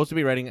I'm supposed to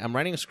be writing? I'm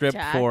writing a script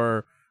Jack?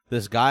 for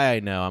this guy I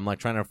know. I'm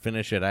trying to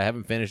finish it. I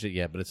haven't finished it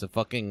yet, but it's a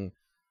fucking,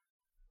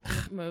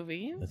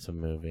 Movie. it's a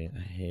movie. I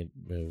hate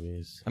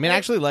movies. I mean, I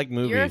actually like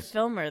movies. You're a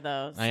filmer,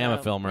 though. I am a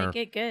so filmer. Make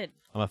it good.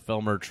 I'm a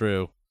filmer,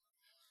 true.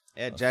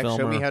 Yeah, Jack, show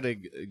filmer. me how to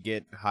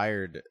get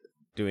hired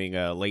doing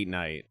a late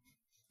night.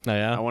 Oh,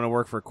 yeah? I want to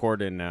work for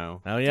Corden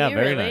now. Oh, yeah, Do you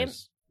very really?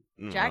 nice.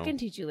 Jack can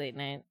teach you late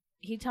night.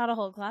 He taught a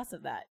whole class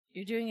of that.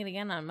 You're doing it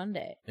again on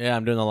Monday. Yeah,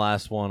 I'm doing the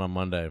last one on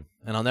Monday,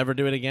 and I'll never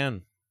do it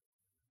again.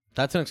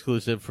 That's an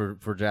exclusive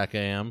for Jack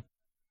AM.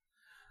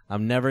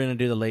 I'm never going to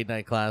do the late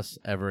night class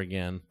ever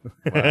again.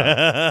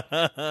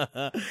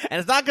 And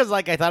it's not because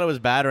I thought it was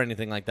bad or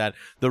anything like that.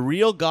 The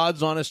real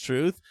God's honest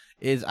truth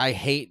is I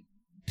hate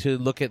to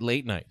look at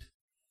late night.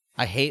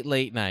 I hate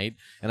late night,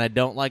 and I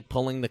don't like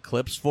pulling the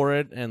clips for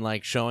it and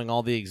showing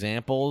all the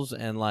examples.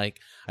 And I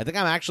think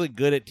I'm actually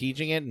good at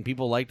teaching it, and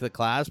people liked the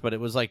class, but it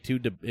was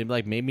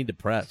it made me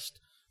depressed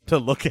to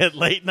look at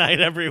late night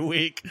every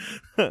week.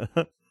 All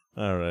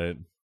right.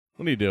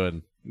 What are you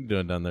doing? What are you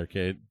doing down there,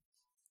 Kate?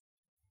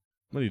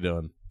 What are you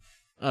doing?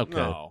 Okay.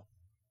 No.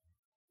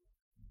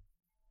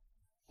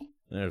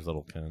 There's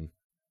little Ken.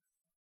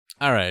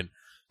 All right.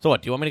 So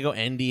what? Do you want me to go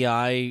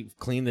NDI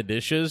clean the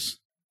dishes?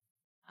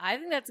 I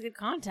think that's good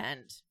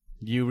content.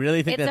 You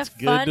really think It's that's a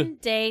good? fun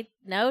day,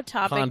 no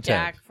topic content?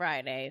 Jack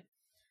Friday.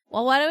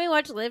 Well, why don't we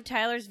watch Liv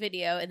Tyler's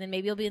video, and then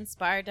maybe you'll be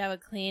inspired to have a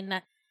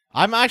clean...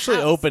 I'm actually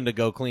house. open to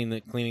go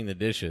cleaning the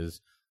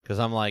dishes because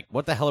I'm like,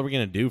 what the hell are we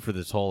gonna do for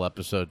this whole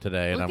episode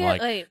today? And Look I'm at-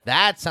 like, wait.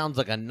 that sounds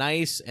like a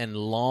nice and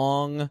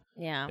long.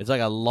 Yeah. It's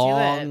like a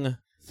long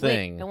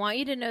thing. Wait, I want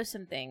you to know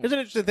something. Here's an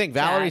interesting thing.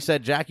 Valerie Jack.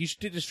 said, Jack, you should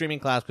do the streaming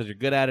class because you're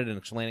good at it and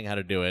explaining how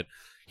to do it.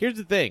 Here's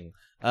the thing.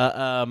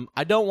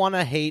 I don't want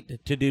to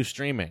hate to do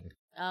streaming.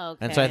 Oh,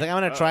 okay. And so I think I'm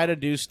going to try to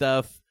do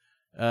stuff.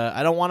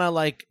 I don't want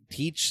to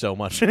teach so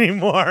much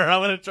anymore.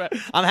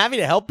 I'm happy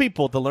to help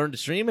people to learn to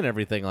stream and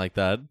everything like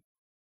that.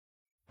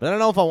 But I don't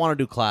know if I want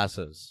to do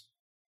classes.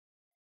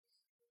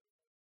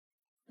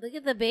 Look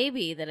at the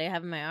baby that I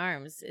have in my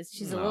arms.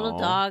 She's a little No.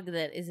 dog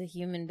that is a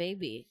human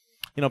baby.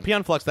 You know,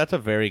 Peon Flux, that's a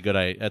very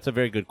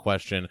good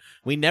question.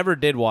 We never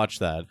did watch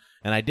that.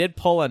 And I did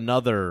pull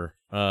another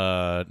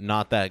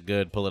not that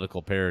good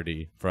political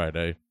parody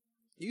Friday.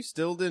 You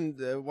still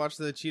didn't watch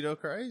the Cheeto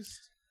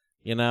Christ?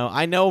 You know,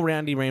 I know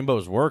Randy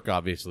Rainbow's work,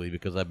 obviously,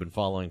 because I've been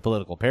following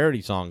political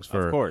parody songs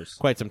for Of course.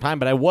 quite some time,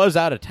 but I was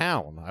out of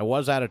town.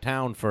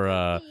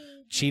 For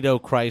Cheeto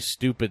Christ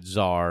Stupid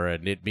Czar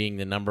and it being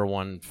the number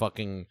one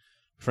fucking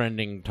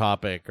trending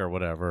topic or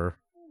whatever.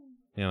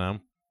 You know?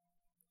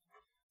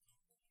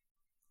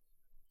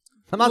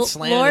 I'm not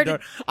slamming Lord- the door.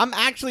 I'm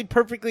actually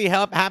perfectly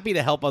happy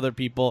to help other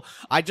people.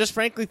 I just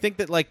frankly think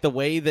that the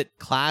way that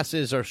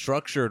classes are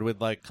structured with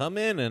come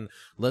in and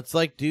let's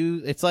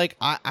do it's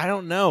I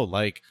don't know,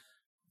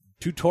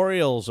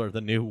 tutorials are the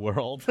new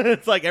world.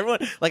 It's everyone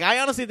I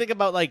honestly think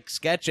about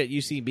sketch at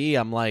UCB.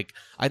 I'm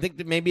I think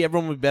that maybe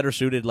everyone would be better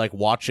suited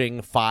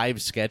watching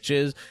 5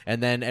 sketches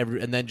and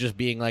then just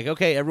being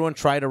okay, everyone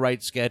try to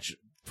write sketch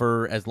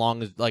for as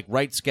long as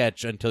write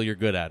sketch until you're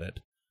good at it.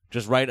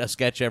 Just write a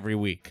sketch every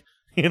week.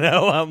 You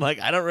know, I'm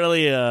I don't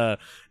really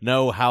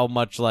know how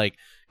much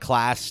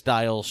class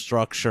style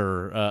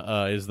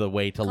structure is the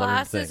way to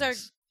learn things.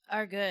 Classes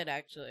are good,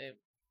 actually.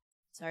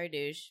 Sorry,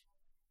 douche.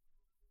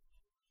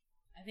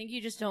 I think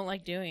you just don't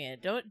like doing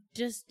it. Don't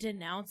just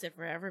denounce it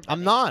for everybody.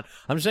 I'm not.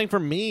 I'm saying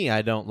for me,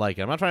 I don't like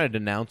it. I'm not trying to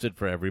denounce it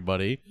for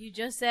everybody. You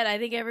just said I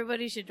think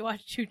everybody should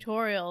watch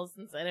tutorials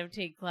instead of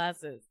take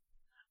classes.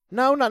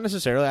 No, not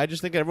necessarily. I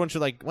just think everyone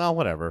should well,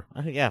 whatever.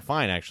 Yeah,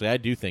 fine, actually. I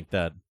do think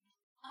that.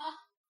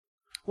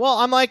 Well,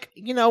 I'm like,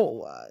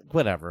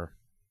 whatever.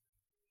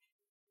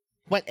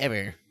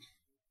 Whatever.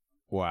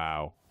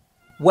 Wow.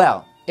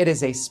 Well, it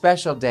is a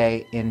special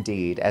day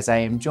indeed, as I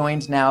am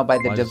joined now by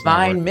the Why is this not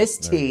divine working? Miss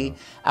There we T, go.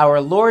 our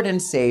Lord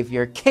and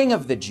Savior, King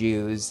of the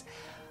Jews.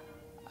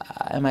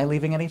 Am I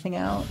leaving anything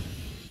out?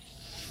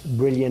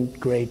 Brilliant,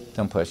 great.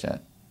 Don't push it.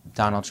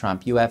 Donald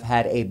Trump, you have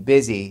had a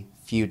busy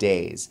few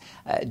days.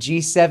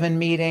 G7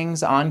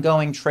 meetings,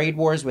 ongoing trade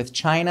wars with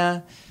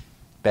China,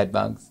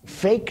 bedbugs.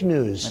 Fake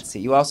news. Let's see.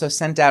 You also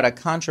sent out a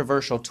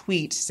controversial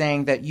tweet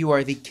saying that you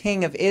are the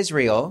King of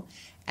Israel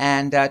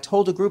and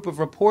told a group of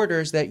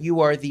reporters that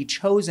you are the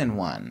chosen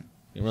one.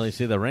 You really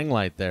see the ring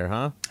light there,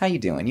 huh? How you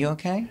doing? You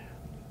okay?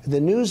 The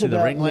news See the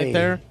about ring light me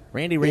there?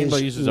 Randy Rainbow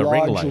is uses a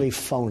ring largely light.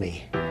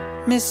 phony.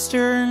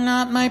 Mr.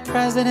 Not My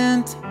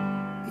President,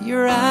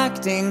 you're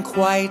acting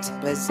quite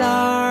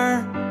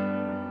bizarre.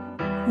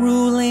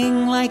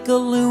 Ruling like a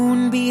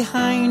loon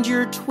behind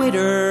your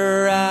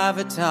Twitter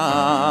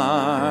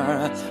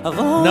avatar. Of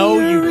all No,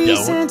 your you don't.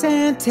 recent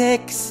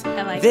antics,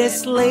 I like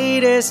this it.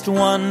 latest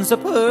one's a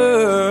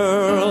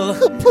pearl.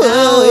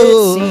 Now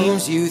it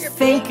seems you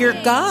think you're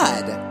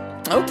God.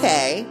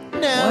 Okay,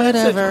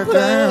 whatever,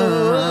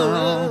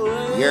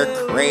 girl. Your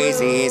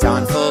crazy's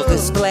on full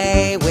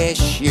display.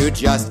 Wish you'd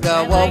just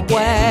go I like it.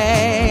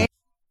 away.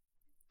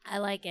 I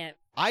like it.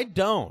 I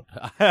don't.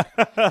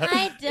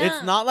 I don't.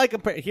 It's not like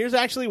here's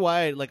actually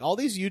why, all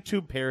these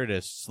YouTube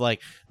parodists,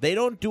 they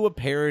don't do a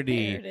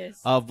parody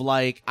Parodists. of,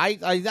 I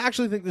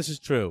actually think this is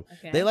true.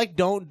 Okay. They,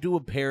 don't do a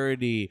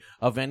parody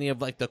of any of,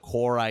 the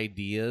core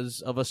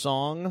ideas of a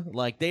song.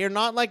 They are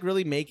not,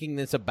 really making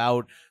this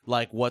about,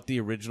 what the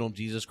original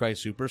Jesus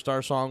Christ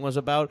Superstar song was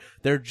about.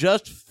 They're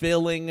just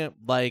filling,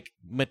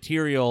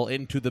 material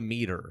into the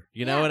meter.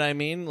 You know Yeah. what I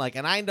mean?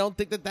 And I don't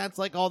think that that's,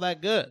 all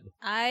that good.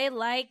 I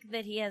like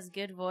that he has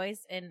good voice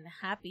and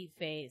happy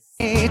face.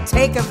 Hey,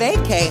 take a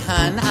vacay,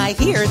 hun. I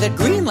hear that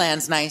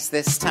Greenland's nice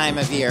this time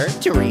of year.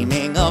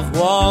 Dreaming of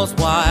walls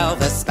while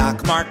the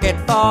stock market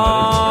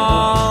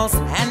falls.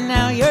 And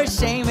now you're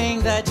shaming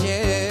the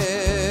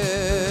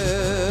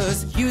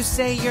Jews. You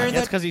say you're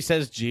That's the because he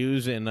says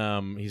Jews in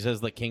he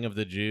says the King of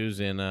the Jews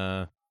in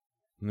the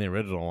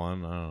original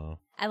one. I don't know.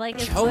 I like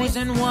his voice.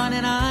 chosen one,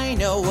 and I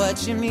know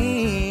what you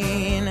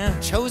mean.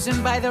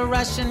 Chosen by the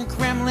Russian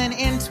Kremlin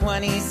in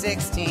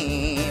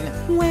 2016.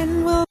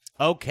 When will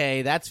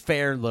Okay, that's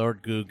fair,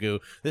 Lord Gugu.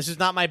 This is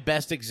not my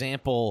best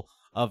example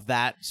of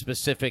that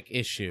specific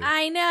issue.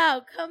 I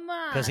know. Come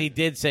on. Because he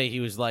did say he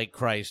was like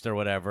Christ or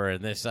whatever,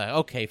 and this,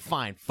 okay,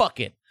 fine, fuck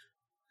it.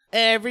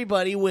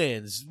 Everybody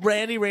wins.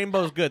 Randy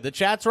Rainbow's good. The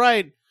chat's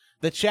right.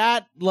 The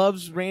chat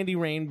loves Randy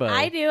Rainbow.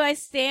 I do. I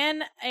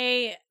stand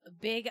a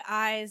big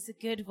eyes,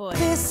 good voice.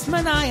 this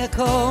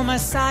maniacal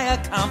messiah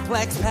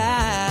complex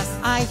pass?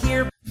 I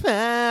hear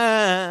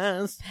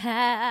Fast.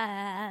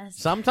 Pass.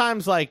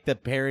 Sometimes, the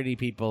parody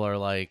people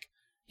are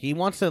he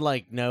wants to,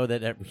 know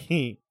that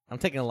I'm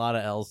taking a lot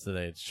of L's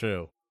today. It's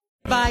true.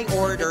 by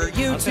order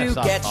you I'm gonna to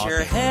stop get talking.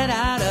 your head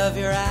out of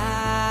your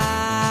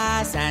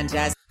ass and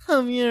just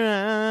Of your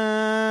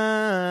eye.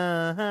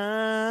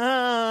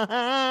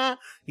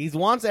 He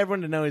wants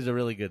everyone to know he's a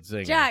really good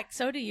singer. Jack,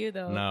 so do you,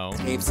 though. No.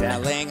 keep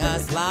selling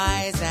us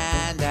lies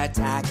and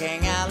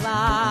attacking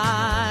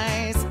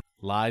allies.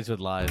 Lies with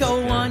lies. Go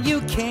okay. on,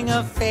 you king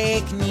of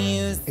fake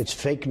news. It's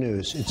fake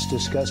news. It's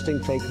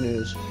disgusting fake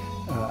news.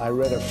 I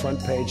read a front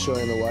page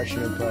story in the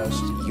Washington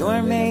Post.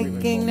 You're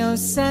making no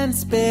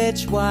sense,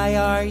 bitch. Why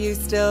are you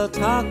still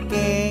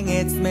talking?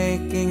 It's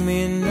making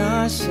me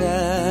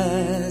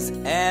nauseous.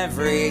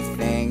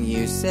 Everything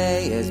you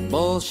say is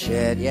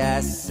bullshit.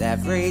 Yes,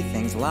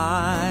 everything's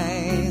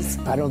lies.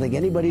 I don't think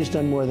anybody's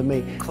done more than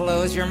me.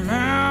 Close your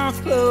mouth,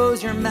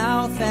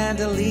 and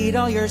delete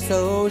all your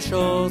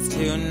socials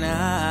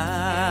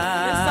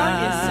tonight. This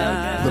song is so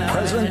good. The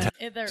president-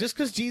 Just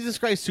because Jesus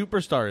Christ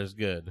Superstar is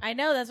good. I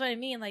know, that's what I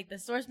mean. The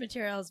source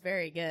material is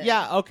very good.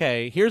 Yeah,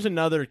 okay. Here's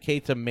another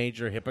Kate's a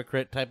major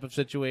hypocrite type of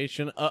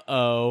situation.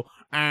 Uh-oh.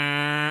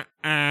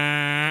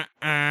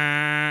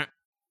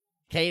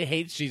 Kate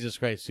hates Jesus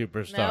Christ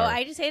Superstar. No,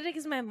 I just hate it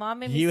because my mom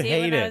made me You see it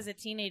hate when it. I was a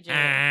teenager.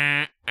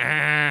 Now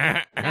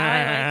I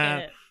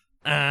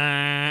like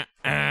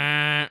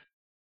it.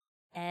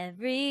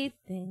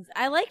 Everything's.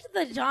 I liked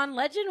the John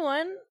Legend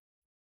one.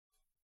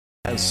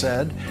 Has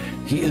said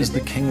he is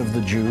the King of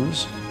the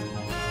Jews,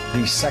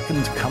 the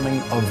second coming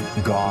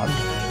of God,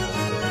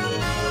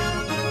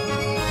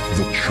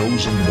 the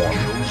chosen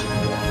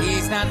one.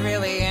 He's not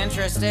really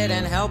interested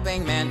in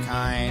helping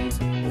mankind.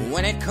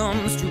 When it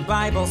comes to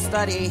Bible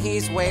study,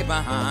 he's way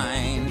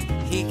behind.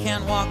 He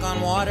can't walk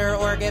on water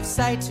or give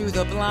sight to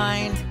the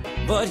blind,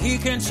 but he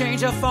can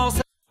change a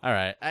false... All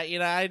right.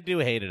 I do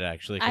hate it,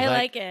 actually. I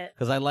like it.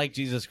 Because I like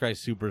Jesus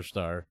Christ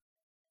Superstar.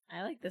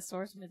 I like the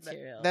source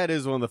material. That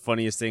is one of the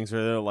funniest things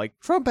where they're like,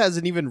 Trump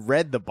hasn't even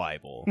read the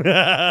Bible.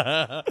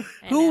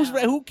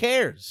 Who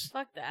cares?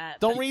 Fuck that.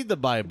 Don't read the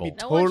Bible. It'd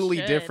be No one totally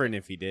should. different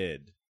if he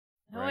did.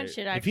 No one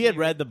should actually. If he had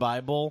read the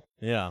Bible,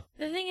 yeah.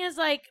 The thing is,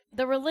 like,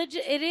 the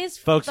religion, it is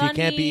Folks, funny. we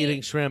can't be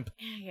eating shrimp.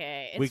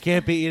 Okay. We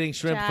can't be eating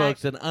shrimp, Jack.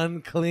 folks. An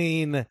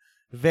unclean,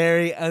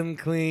 very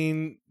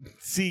unclean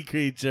sea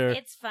creature.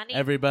 It's funny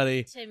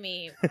Everybody. to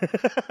me.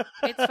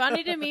 It's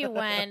funny to me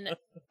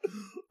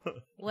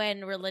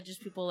when religious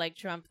people like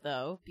Trump,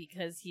 though,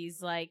 because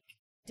he's, like,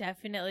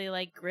 definitely,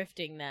 like,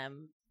 grifting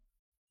them.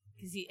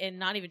 And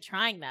not even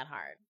trying that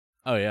hard,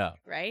 Oh, yeah.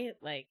 right?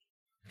 Like,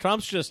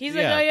 Trump's just, he's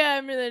yeah. like, oh, yeah,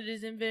 I'm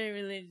religious. I'm very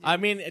religious. I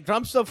mean,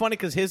 Trump's so funny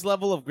because his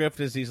level of grift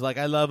is he's like,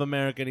 I love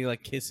America, and he,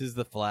 like, kisses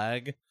the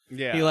flag.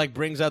 Yeah. He, like,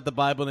 brings out the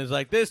Bible, and he's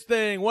like, this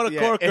thing, what a Yeah,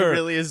 corker. it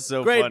really is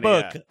so Great funny,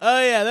 book. yeah.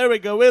 Oh, yeah, there we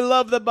go. We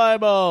love the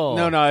Bible.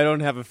 No, I don't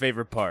have a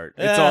favorite part.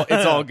 It's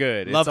all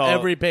good. Love it's all,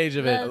 every page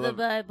of it. Love the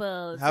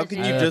Bible. How Such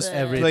can a you love just good-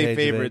 every play page of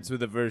it. favorites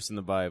with a verse in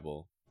the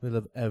Bible? We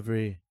love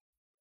every.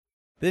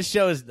 This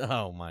show is.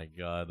 Oh my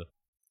god.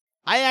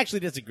 I actually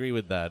disagree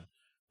with that.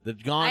 The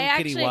Gone I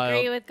Kitty actually Wild.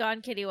 agree with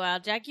Gone Kitty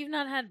Wild. Jack, you've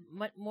not had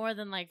more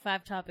than like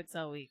 5 topics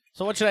all week.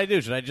 So what should I do?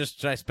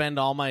 Should I spend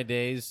all my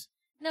days?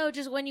 No,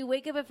 just when you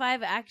wake up at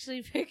 5,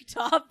 actually pick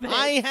topics.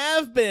 I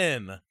have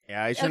been.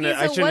 Yeah, I Okay, shouldn't.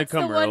 so I shouldn't have what's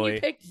come the one early. you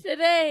picked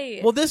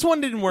today? Well, this one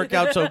didn't work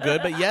out so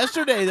good, but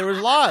yesterday there was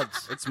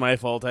lots. It's my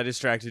fault. I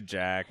distracted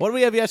Jack. What did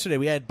we have yesterday?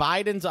 We had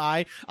Biden's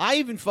eye. I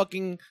even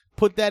fucking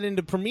put that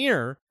into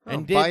Premiere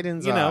and did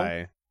Biden's you know.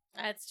 eye.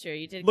 That's true.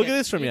 You did. Look good. at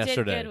this from you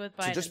yesterday. Did good with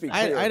Biden. So just be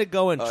I clear, had to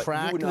go and you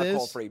track would not this.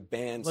 call for a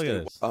banned Look at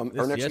state. this. Our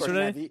This next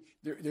yesterday?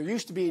 question, there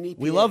used to be an EPA.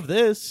 We love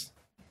this.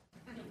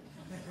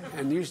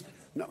 And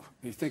no,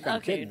 you think I'm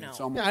Okay, kidding? no. It's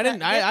almost, Yeah, I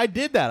didn't. I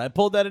did that. I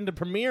pulled that into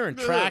Premiere and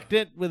tracked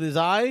it with his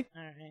eye.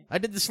 All right. I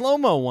did the slow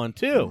mo one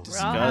too. We're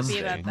all happy Disgusting.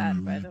 about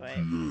that, by the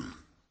way.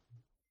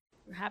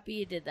 We're happy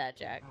you did that,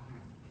 Jack.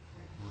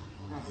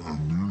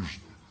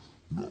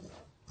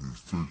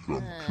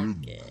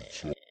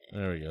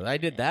 There we go. I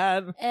did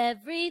that.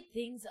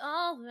 Everything's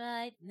all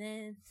right.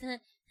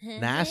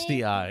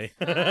 Nasty eye.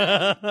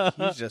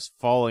 He's just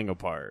falling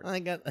apart.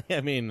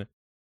 I mean,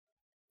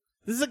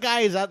 this is a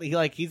guy who's out.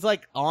 He's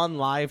like on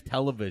live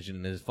television,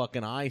 and his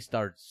fucking eye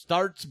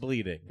starts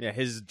bleeding. Yeah,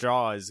 his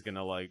jaw is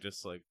gonna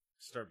just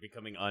start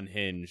becoming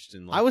unhinged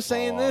and. Like, I was fall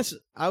saying off. this.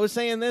 I was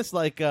saying this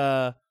like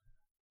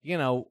you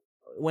know,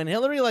 when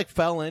Hillary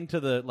fell into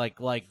the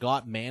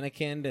got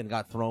mannequined and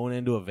got thrown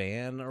into a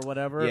van or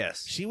whatever.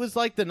 Yes. She was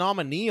the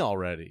nominee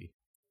already.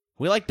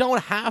 We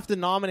don't have to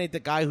nominate the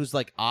guy whose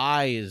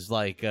eye is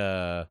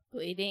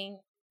Bleeding.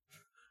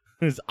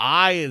 his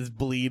eye is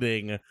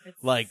bleeding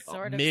It's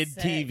sort of mid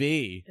sick.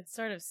 TV. It's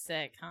sort of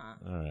sick, huh?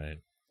 All right.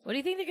 What do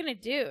you think they're gonna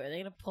do? Are they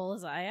gonna pull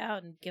his eye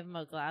out and give him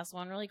a glass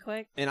one really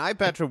quick? An eye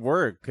patch would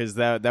work because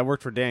that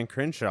worked for Dan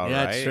Crenshaw,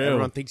 Yeah, right? it's true.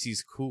 Everyone thinks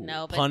he's cool.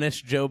 No, but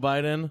Punish Joe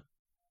Biden.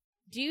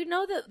 do you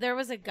know that there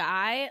was a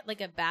guy,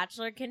 like a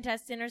Bachelor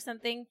contestant or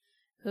something,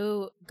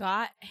 who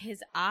got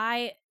his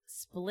eye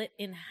split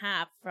in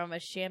half from a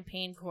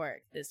champagne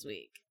cork this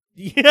week?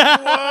 Yeah.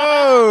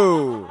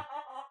 Whoa!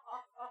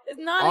 It's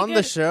not On a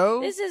the good,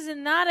 show? This is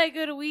not a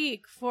good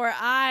week for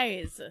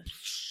eyes.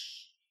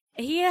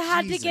 He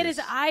had to get his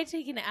Jesus. eye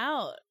taken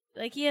out.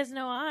 He has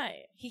no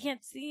eye. He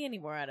can't see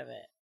anymore out of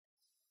it.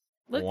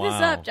 Look this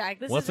Wow. up, Jack.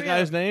 This What's is the real.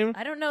 guy's name?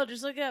 I don't know.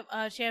 Just look up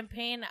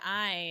champagne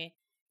eye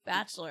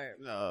Bachelor.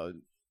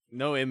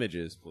 No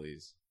images,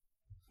 please.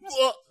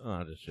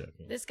 Oh, just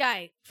joking. This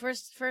guy,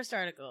 first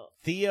article.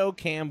 Theo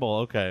Campbell.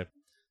 Okay.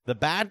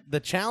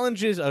 The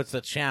challenge is it's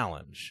a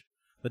challenge.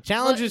 The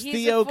challenge Well, is he's a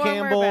Theo former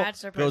Campbell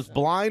Bachelor goes person.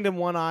 blind in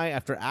one eye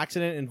after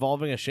accident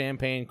involving a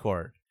champagne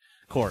cork.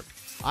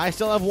 I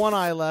still have one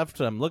eye left.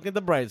 I'm looking at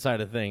the bright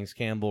side of things,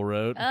 Campbell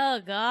wrote.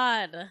 Oh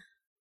God,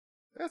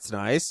 That's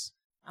nice.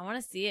 I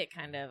want to see it.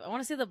 Kind of. I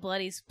want to see the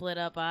bloody split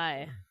up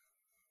eye.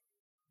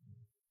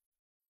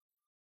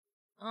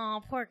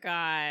 Oh, poor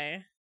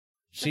guy.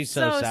 She's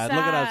That's so so sad.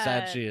 Look at how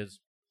sad. sad she is.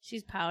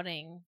 She's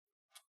pouting.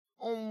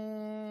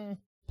 Poor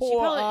she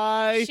probably,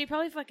 eye. She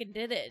probably fucking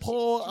did it.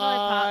 Poor she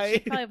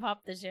eye. probably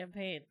popped the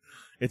champagne.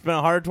 It's been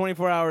a hard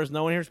 24 hours.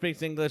 No one here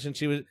speaks English, and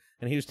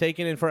he was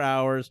taken in for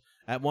hours.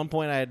 At one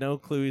point, I had no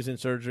clue he's in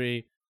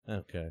surgery.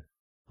 Okay.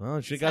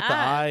 Well, she got the Sad.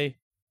 eye.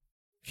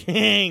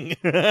 King.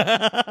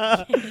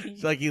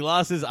 It's like he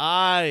lost his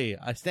eye.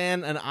 I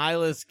stand an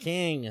eyeless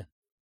king.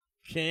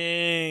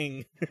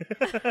 King.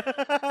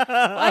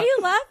 Why are you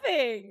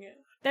laughing?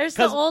 There's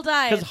the old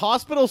eye. Because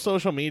hospital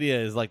social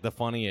media is the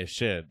funniest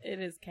shit. It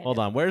is kind Hold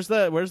of. on. Where's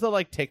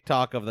the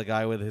TikTok of the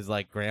guy with his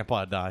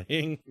grandpa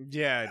dying?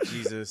 Yeah,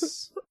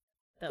 Jesus.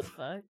 The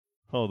fuck?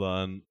 Hold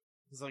on.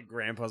 It's like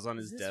grandpa's on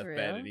his Is this deathbed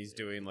real? and he's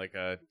doing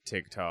a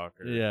TikTok.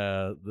 Or...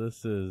 Yeah,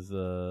 this is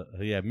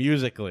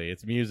Musically.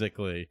 It's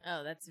Musically.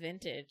 Oh, that's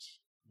vintage.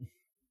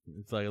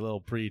 It's like a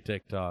little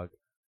pre-TikTok.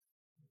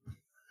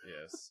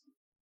 Yes.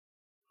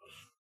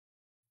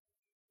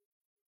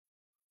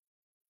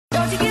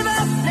 Don't you give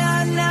up,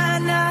 nah, nah,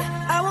 nah.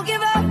 I won't give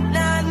up,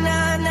 nah,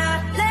 nah,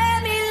 nah.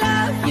 Let me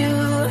love you.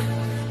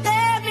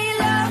 Let me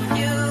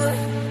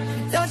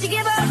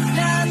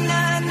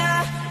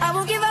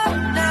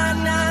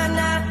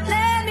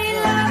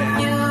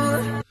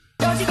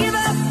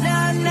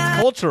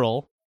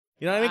cultural.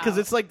 You know what I mean? Because Wow.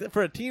 it's like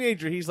for a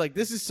teenager, he's like,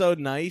 "This is so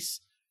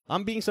nice.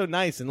 I'm being so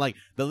nice," and like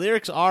the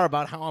lyrics are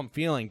about how I'm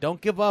feeling.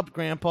 Don't give up,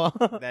 Grandpa.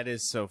 That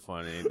is so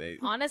funny.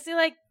 Honestly,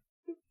 like,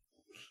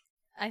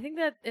 I think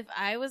that if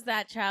I was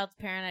that child's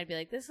parent, I'd be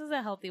like, this is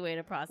a healthy way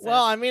to process.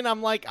 Well, I mean,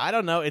 I'm like, I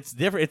don't know. It's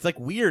different. It's like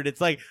weird.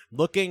 It's like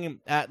looking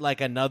at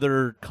like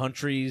another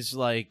country's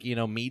like,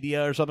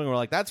 media or something. We're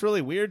like, that's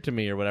really weird to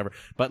me or whatever.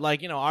 But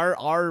like,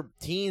 our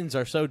teens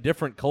are so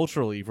different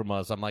culturally from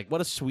us. I'm like,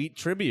 what a sweet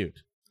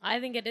tribute. I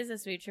think it is a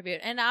sweet tribute.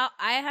 And I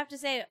have to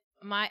say,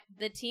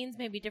 the teens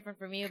may be different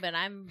from you, but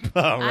I'm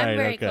Oh, I'm right,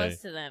 very okay.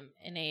 close to them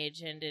in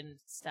age and in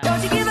stuff.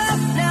 Don't you give up,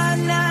 nah,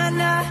 nah,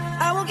 nah.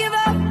 I won't give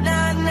up,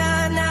 nah,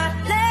 nah, nah.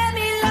 Let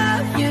me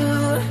love you.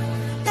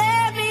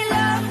 Let me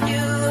love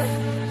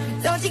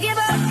you. Don't you give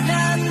up,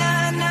 nah,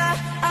 nah, nah.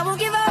 I won't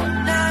give up,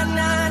 nah,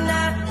 nah,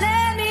 nah.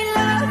 Let me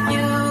love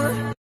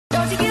you.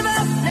 Don't you give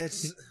up.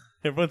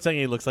 Everyone's saying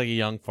he looks like a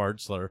young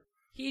fart slur.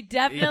 He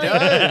definitely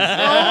does.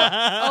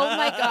 Oh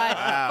my God.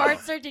 Wow.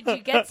 Fartzer, did you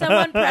get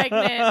someone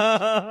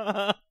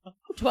pregnant?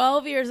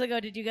 12 years ago,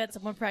 did you get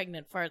someone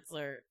pregnant,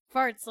 Fartzer?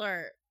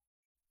 Fartzer.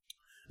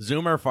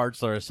 Zoomer fart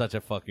slur is such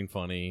a fucking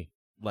funny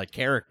like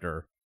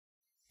character.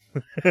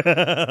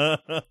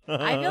 I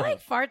feel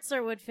like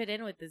Fartzer would fit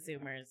in with the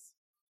Zoomers.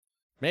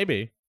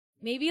 Maybe.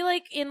 Maybe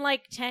like in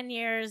like 10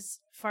 years,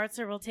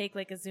 Fartzer will take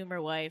like a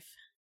Zoomer wife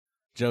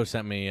Joe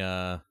sent me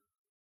a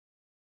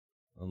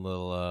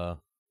little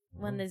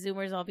when the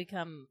Zoomers all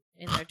become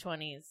in their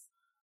 20s.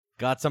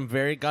 got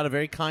a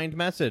very kind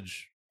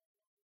message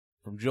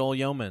from Joel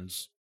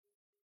Yeomans.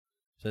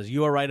 Says,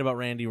 "You are right about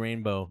Randy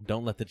Rainbow.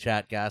 Don't let the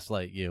chat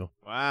gaslight you."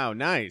 Wow,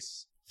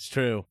 nice. It's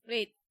true.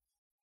 Wait.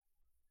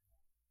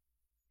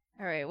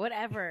 All right,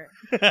 whatever.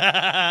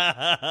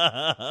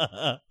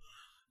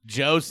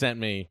 Joe sent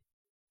me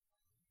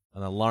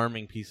an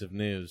alarming piece of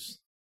news.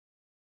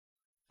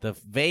 The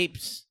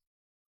vapes.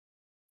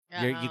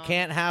 You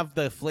can't have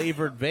the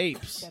flavored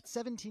vapes. That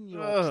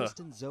 17-year-old Ugh.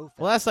 Tristan Zofak.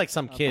 Well, that's like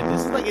some kid.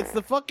 This is like,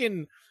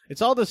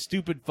 it's all the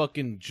stupid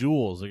fucking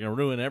jewels. They're going to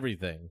ruin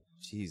everything.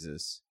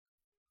 Jesus.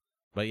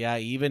 But yeah,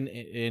 even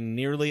in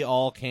nearly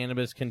all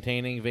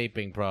cannabis-containing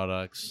vaping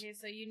products, Okay,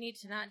 so you need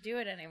to not do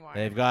it anymore.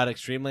 they've got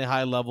extremely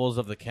high levels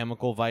of the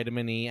chemical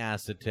vitamin E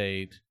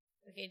acetate.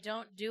 Okay,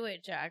 don't do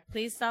it, Jack.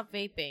 Please stop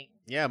vaping.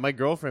 Yeah, my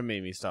girlfriend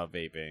made me stop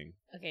vaping.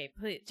 Okay,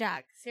 please,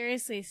 Jack.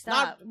 Seriously,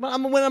 stop.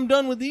 When I'm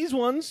done with these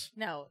ones.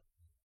 No,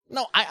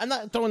 No, I'm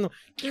not throwing them.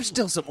 There's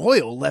still some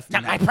oil left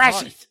in My that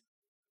precious.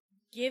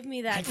 give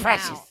me that My now.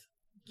 precious.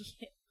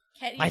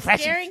 Ken, My you're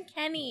precious. scaring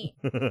Kenny.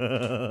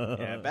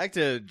 Yeah, back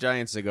to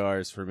giant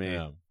cigars for me.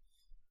 Yeah.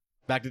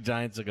 Back to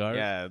giant cigars.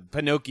 Yeah,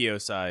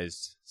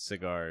 Pinocchio-sized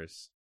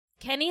cigars.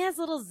 Kenny has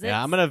little zips.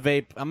 Yeah, I'm gonna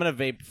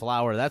vape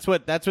flour. That's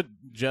what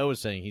Joe was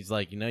saying. He's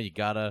like, you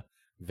gotta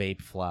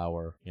vape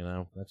flour.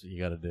 That's what you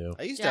gotta do.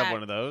 I used to Jack. have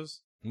one of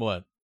those.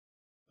 What?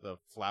 The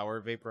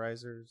flower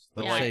vaporizers.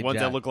 The Yeah. like Say ones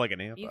Jack. that look like an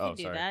amp. You Oh, can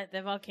do sorry. that.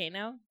 The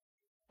volcano.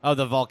 Oh,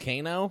 the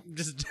volcano.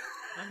 Just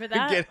Remember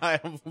that? get high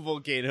on a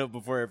volcano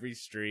before every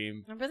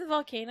stream. Remember the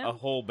volcano? A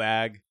whole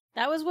bag.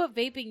 That was what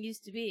vaping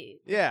used to be.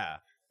 Yeah.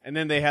 And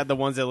then they had the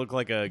ones that look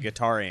like a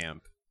guitar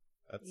amp.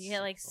 That's You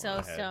get like all so I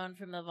had. stoned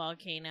from the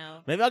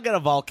volcano. Maybe I'll get a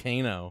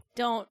volcano.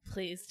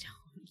 Please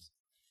don't.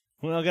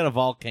 Well, I'll get a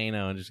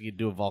volcano and just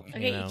do a Okay,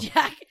 volcano.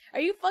 Jack, are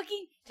you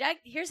fucking Jack?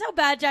 Here's how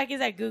bad Jack is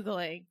at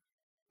googling.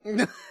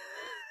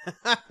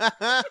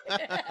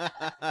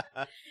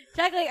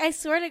 Jack, like I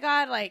swear to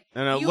God, like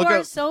No, you look are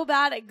up- so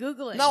bad at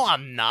googling. No,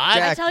 I'm not. I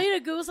Jack- tell you to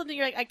Google something,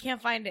 you're like, I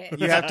can't find it.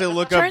 You have to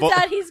look up. Turns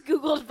out he's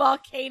Googled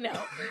volcano.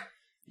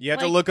 You have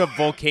to like- look up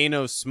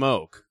volcano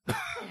smoke.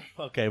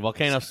 Okay,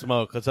 volcano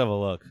smoke. Let's have a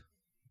look.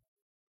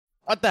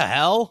 What the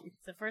hell?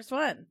 It's the first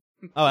one.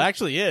 Oh, it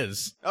actually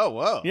is. Oh,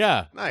 whoa.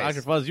 Yeah. Nice.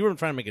 Dr. Fuzz, you weren't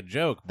trying to make a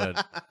joke,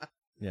 but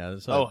yeah.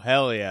 Oh,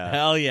 hell yeah.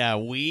 hell yeah.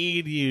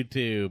 Weed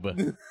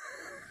YouTube.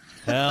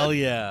 Hell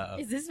yeah.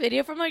 Is this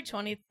video from like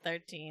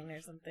 2013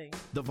 or something?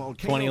 The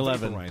Volcano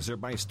 2011. Vaporizer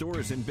by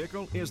Stores in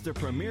Bickel is the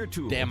premier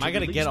tool. Damn, to I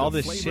gotta release get all the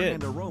this flavor shit.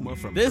 and aroma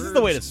from This is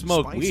the way to herbs,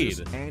 smoke spices,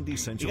 weed. and You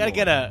essential gotta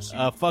get oils.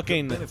 a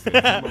fucking Benefit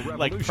from a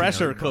like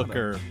pressure revolutionary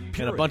cooker product,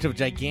 and a bunch of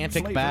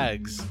gigantic flavor,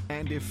 bags.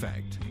 and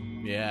effect.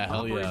 Yeah,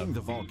 hell yeah. Operating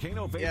the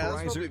Volcano Yeah,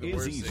 that's probably Vaporizer the is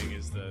worst easy. thing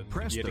is the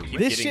Press you have to the- keep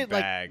This getting shit,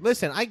 bags. like,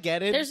 listen, I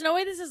get it. There's no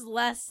way this is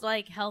less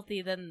like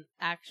healthy than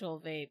actual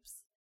vapes.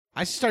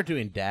 I should start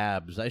doing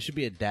dabs. I should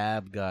be a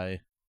dab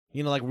guy.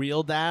 Like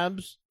real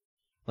dabs.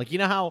 Like, you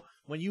know how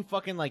when you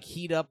fucking like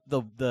heat up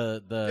the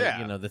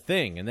Yeah. the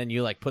thing, and then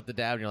you like put the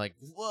dab, and you're like,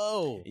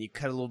 whoa, And you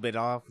cut a little bit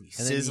off, and you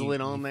and then sizzle you-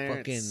 it on you there.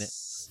 fucking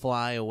It's-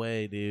 fly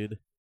away, dude.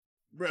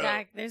 Bro.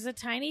 Jack, there's a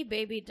tiny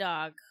baby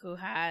dog who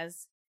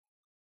has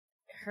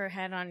her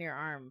head on your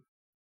arm.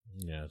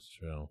 Yeah, it's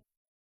true.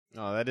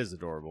 Oh, that is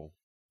adorable.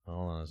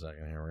 Hold on a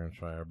second here. We're gonna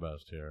try our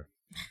best here.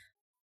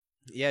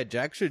 Yeah,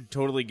 Jack should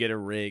totally get a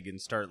rig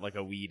and start like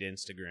a weed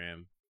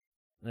Instagram.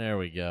 There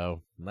we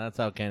go. That's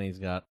how Kenny's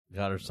got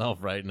herself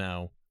right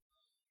now.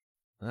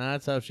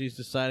 That's how she's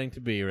deciding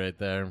to be right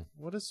there.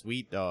 What a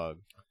sweet dog.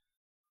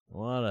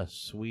 What a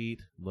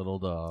sweet little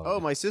dog. Oh,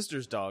 my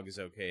sister's dog is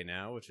okay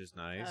now, which is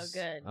nice. Oh,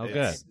 good. Oh,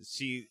 good.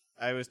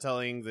 I was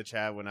telling the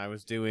chat when I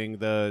was doing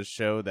the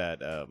show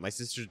that my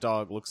sister's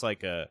dog looks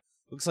like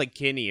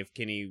Kenny if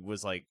Kenny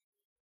was like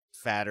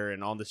fatter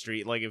and on the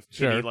street, like if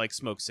Kenny like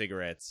smoked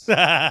cigarettes. Oh,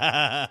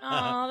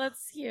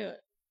 that's cute.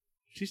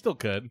 She still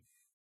could.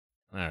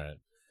 All right.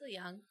 Still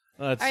young.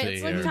 Let's All see right,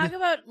 so here. let's talk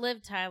about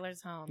Liv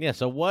Tyler's home. Yeah,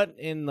 so what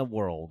in the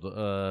world?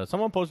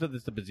 Someone posted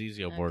this to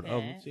Bezizio board. Oh,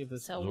 Okay. let's see if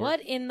this So is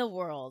what in the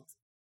world?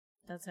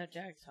 That's how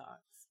Jack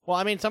talks. Well,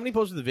 I mean, somebody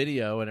posted the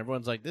video, and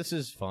everyone's like, this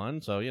is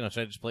fun. So,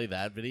 should I just play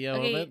that video of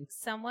Okay, it?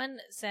 someone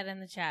said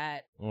in the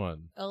chat, What?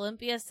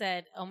 Olympia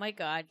said, "Oh my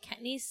God,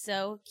 Kenny's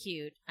so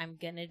cute. I'm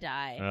gonna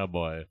die." Oh,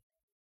 boy.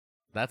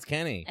 That's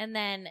Kenny. And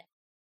then,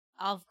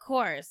 of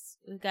course,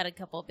 we've got a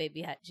couple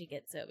baby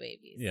Hachiketsu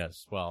babies.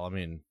 Yes, well, I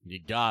mean, you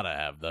gotta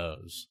have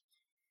those.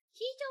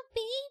 She's a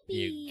baby.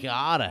 You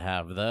gotta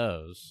have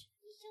those.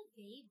 She's a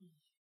baby.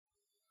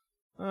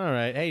 All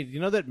right. Hey, you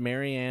know that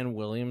Marianne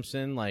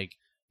Williamson,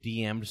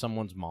 DM'd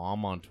someone's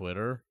mom on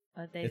Twitter?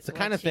 It's the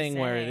kind of thing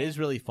where it is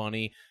really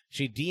funny.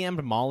 She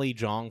DM'd Molly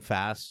Jong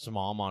Fast's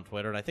mom on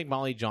Twitter, and I think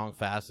Molly Jong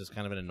Fast is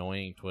kind of an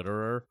annoying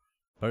Twitterer.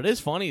 But it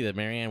is funny that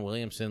Marianne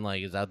Williamson,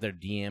 is out there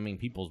DMing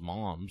people's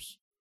moms.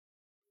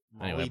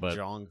 Molly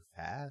Jong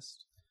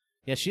Fast?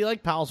 Yeah, she,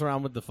 pals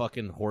around with the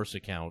fucking horse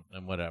account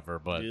and whatever,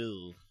 but...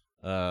 Ew.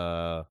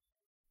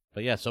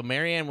 But yeah, so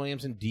Marianne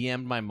Williamson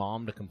DM'd my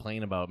mom to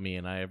complain about me,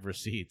 and I have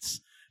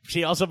receipts.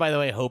 She also, by the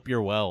way, hope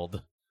you're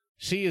welled.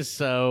 She is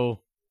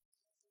so...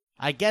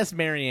 I guess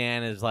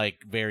Marianne is,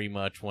 very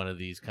much one of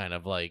these kind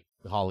of,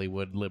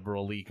 Hollywood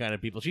liberal-y kind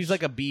of people. She's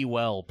like a be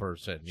well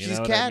person. You She's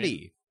know what catty. I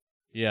mean?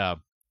 Yeah.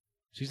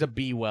 She's a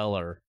be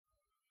weller.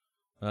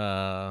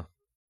 Sorry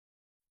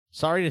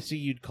to see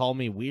you'd call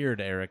me weird,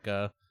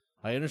 Erica.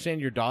 I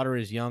understand your daughter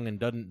is young and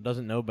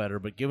doesn't know better,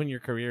 but given your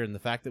career and the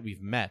fact that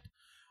we've met,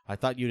 I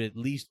thought you'd at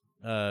least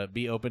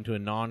be open to a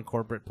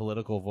non-corporate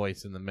political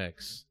voice in the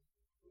mix.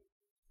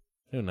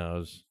 Who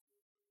knows?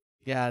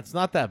 Yeah, it's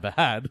not that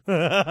bad.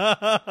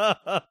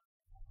 I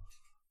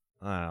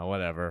don't know,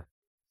 whatever.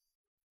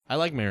 I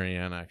like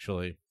Marianne,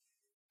 actually.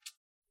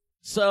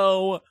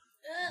 So,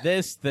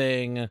 this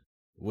thing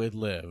with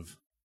Liv.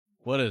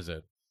 What is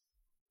it?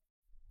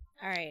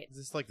 All right, Is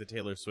this like the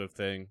Taylor Swift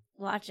thing?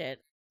 watch it.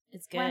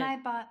 It's good. When I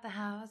bought the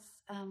house,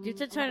 you have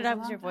to turn it up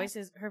because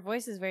her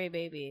voice is very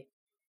baby.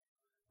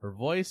 Her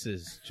voice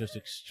is just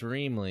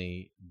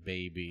extremely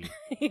baby.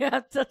 You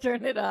have to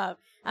turn it up.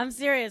 I'm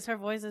serious. Her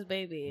voice is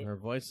baby. Her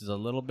voice is a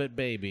little bit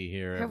baby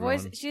here, Her everyone.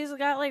 voice, she's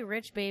got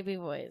rich baby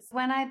voice.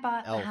 When I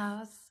bought Elf. the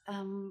house,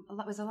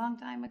 it was a long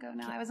time ago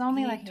now. I was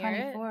only Can you hear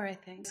it? 24, I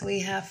think. We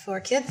have 4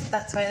 kids.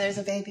 That's why there's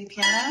a baby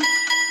piano.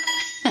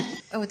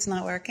 Oh, it's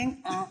not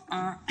working.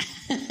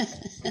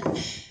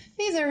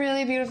 These are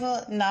really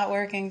beautiful, not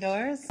working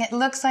doors. It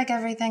looks like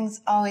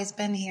everything's always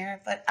been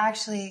here, but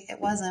actually it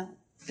wasn't.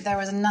 There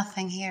was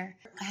nothing here.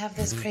 I have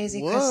this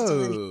crazy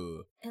crystal in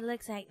Whoa. It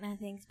looks like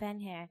nothing's been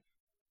here.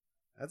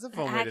 That's a But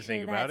fun way to actually,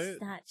 think about that's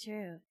it. not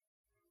true.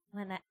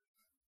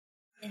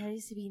 There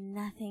used to be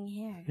nothing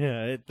here.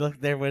 Yeah,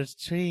 there was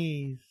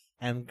trees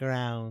and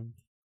ground.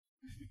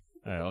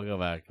 All right, I'll go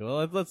back.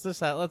 Well, let's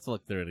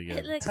look through it again.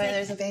 It looks That's why like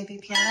there's a baby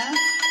piano.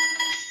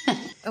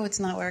 Oh, it's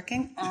not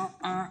working.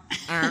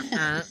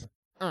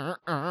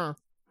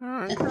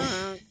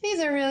 These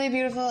are really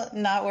beautiful,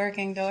 not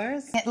working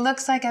doors. It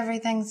looks like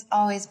everything's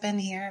always been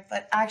here,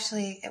 but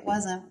actually it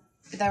wasn't.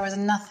 There was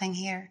nothing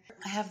here.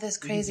 I have this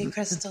crazy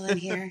crystal in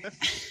here.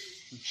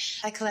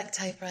 I collect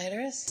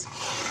typewriters.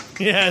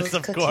 Yes,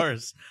 of Cookie.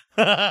 course.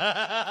 What?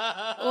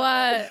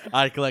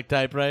 I collect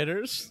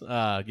typewriters.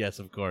 Yes,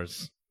 of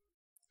course.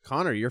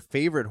 Connor, your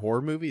favorite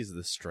horror movie is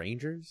The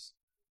Strangers?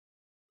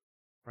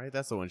 Right?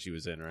 That's the one she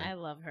was in, right? I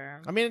love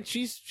her. I mean,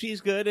 she's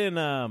good in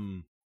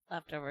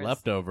Leftovers.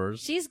 Leftovers.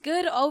 She's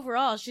good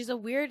overall. She's a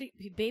weird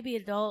baby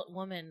adult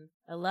woman.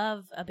 I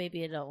love a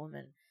baby adult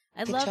woman.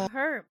 I Good love job.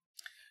 her.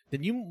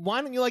 Then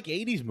why don't you like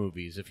 80s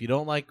movies if you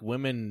don't like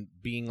women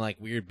being like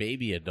weird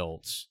baby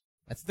adults?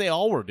 That's what they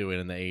all were doing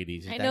in the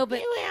 80s. I know,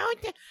 but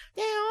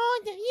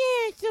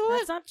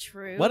that's not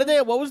true. What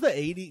was the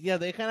 80s? Yeah,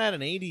 they kind of had an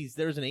 80s.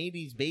 There was an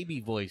 80s baby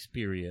voice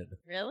period.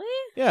 Really?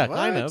 Yeah, What?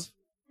 kind of.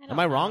 don't Am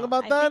I wrong know.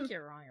 about I that? think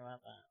you're wrong about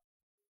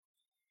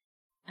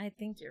that. I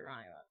think you're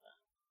wrong about that.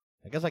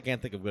 I guess I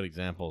can't think of good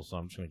examples, so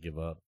I'm just going to give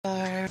up.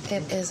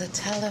 It is a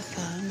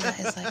telephone that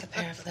is like a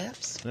pair of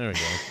lips. There we go.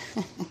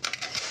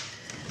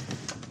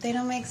 They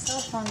don't make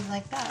cell phones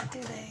like that, do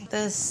they?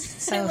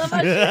 This I love,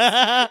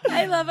 sofa.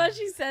 I love how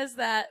she says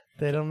that.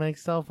 They don't make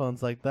cell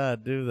phones like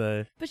that, do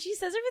they? But she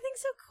says everything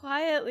so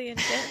quietly and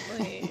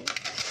gently.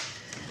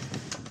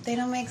 They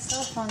don't make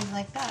cell phones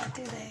like that,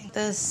 do they?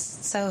 This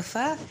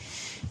sofa,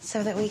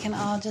 so that we can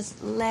all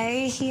just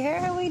lay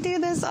here. We do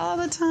this all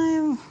the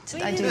time.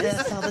 I do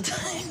this all the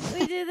time.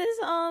 We do this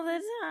all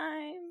the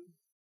time.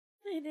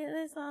 We do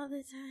this all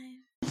the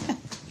time.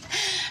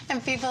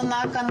 And people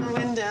knock on the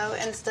window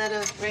instead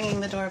of ringing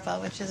the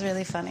doorbell, which is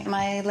really funny.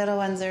 My little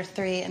ones are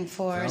 3 and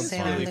 4, Sounds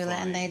Sailor and really Lula,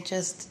 funny. and they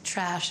just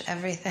trash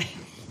everything.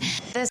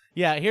 This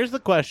Yeah, here's the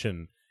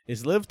question.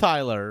 Is Liv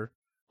Tyler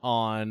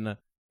on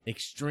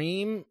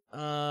extreme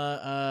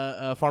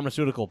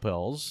pharmaceutical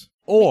pills,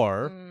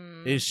 or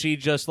is she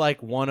just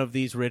like one of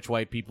these rich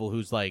white people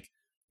who's like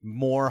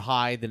more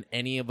high than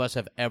any of us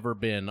have ever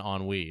been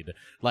on weed?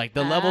 Like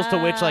the levels to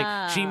which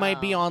like she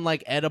might be on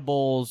like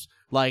edibles,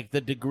 like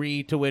the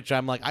degree to which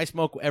I'm like, I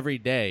smoke every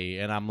day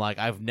and I'm like,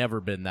 I've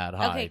never been that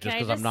high Okay, just can I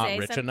because I'm just not say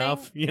rich something?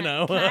 enough, you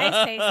know? Can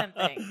I say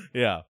something?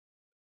 Yeah.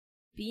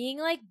 Being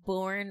like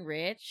born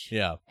rich,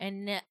 Yeah.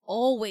 and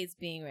always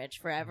being rich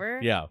forever,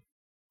 Yeah.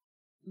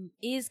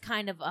 is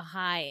kind of a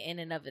high in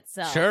and of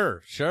itself.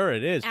 Sure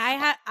it is.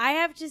 I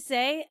have to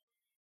say,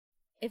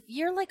 if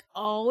you're like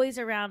always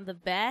around the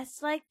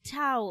best like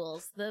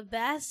towels, the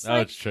best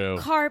like it's true.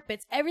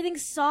 carpets,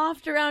 everything's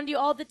soft around you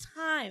all the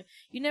time.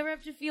 You never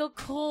have to feel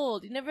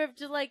cold. You never have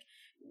to like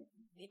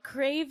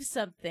crave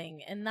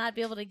something and not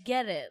be able to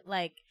get it.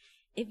 Like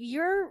if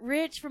you're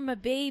rich from a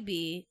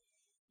baby,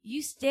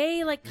 you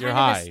stay like kind You're of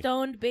high. a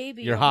stoned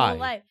baby You're your high. whole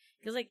life.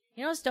 Because like,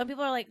 you know, stoned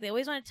people are like, they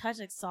always want to touch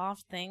like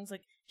soft things.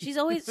 Like she's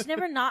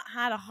never not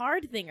had a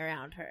hard thing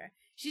around her.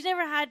 She's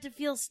never had to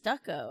feel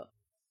stucco.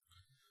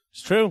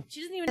 It's true.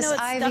 She doesn't even This know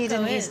what ivy stucco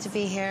didn't is. used to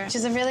be here, which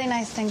is a really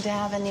nice thing to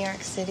have in New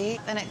York City.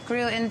 And it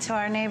grew into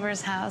our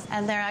neighbor's house,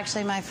 and they're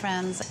actually my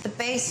friends. The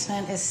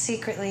basement is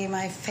secretly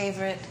my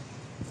favorite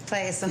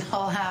place in the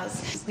whole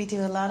house. We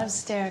do a lot of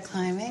stair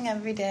climbing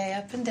every day,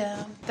 up and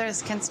down.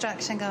 There's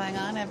construction going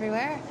on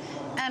everywhere,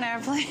 and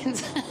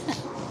airplanes.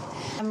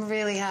 I'm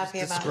really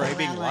happy about my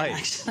describing landline,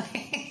 life.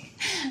 actually.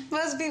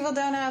 Most people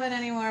don't have it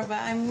anymore, but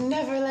I'm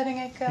never letting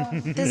it go.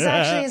 This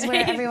actually is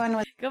where everyone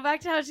was Go back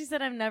to how she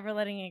said, I'm never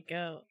letting it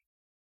go.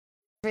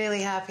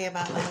 really happy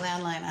about my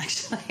landline,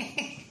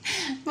 actually.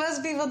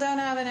 Most people don't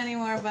have it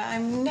anymore, but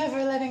I'm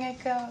never letting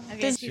it go.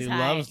 Okay, She she's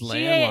high. loves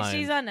landlines.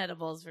 She's on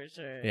edibles for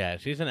sure. Yeah,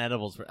 she's an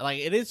edibles. Like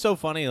it is so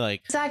funny.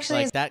 Like It's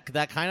actually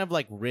that kind of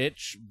like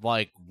rich,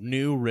 like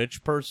new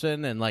rich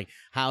person, and like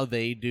how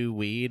they do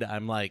weed.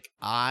 I'm like,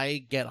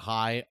 I get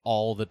high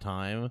all the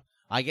time.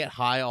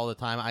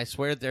 I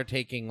swear they're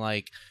taking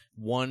like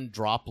one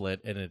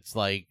droplet, and it's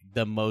like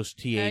the most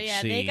THC. Oh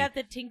yeah, they got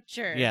the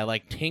tincture. Yeah,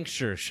 like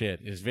tincture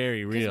shit is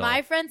very Because real.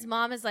 my friend's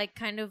mom is like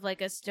kind of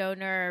like a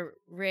stoner,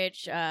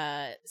 rich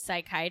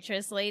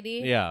psychiatrist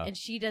lady. Yeah. And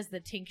she does the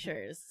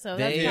tinctures. So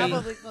They that's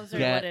probably closer to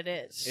get what it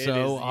is.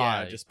 so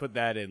high. Yeah, just put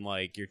that in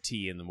like your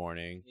tea in the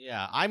morning.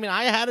 Yeah, I mean,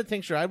 I had a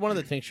tincture. I had one of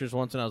the tinctures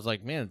once, and I was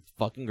like, man, it's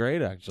fucking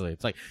great, actually.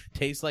 It's like,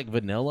 tastes like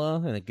vanilla,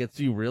 and it gets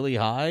you really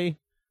high.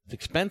 It's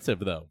expensive,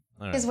 though.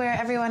 All right. is where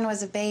everyone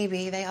was a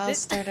baby. They all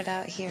started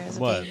out here as a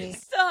What? baby.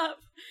 Stop.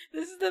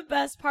 This is the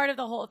best part of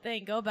the whole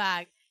thing. Go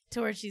back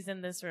to where she's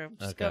in this room.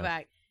 Just go Okay.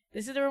 back.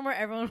 This is the room where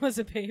everyone was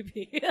a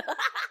baby.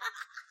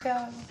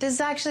 Go. This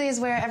actually is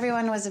where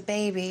everyone was a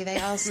baby. They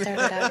all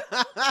started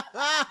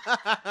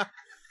out.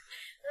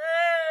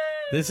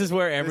 This is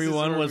where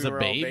everyone where was we a were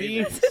all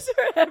baby? This is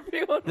where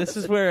everyone This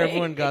was is a where baby.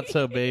 everyone got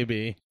so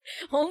baby.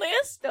 Only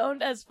a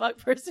stoned as fuck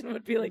person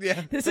would be like,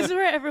 this is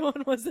where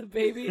everyone was a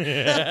baby.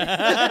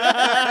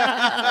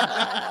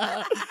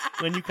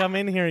 When you come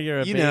in here,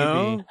 you're a You baby.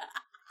 know.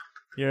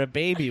 You're a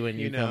baby when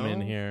you, You come in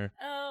know. here.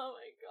 Oh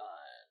my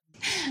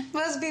god.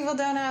 Most people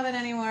don't have it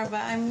anymore,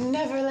 but I'm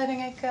never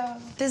letting it go.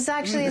 This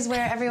actually is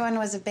where everyone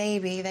was a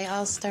baby. They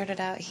all started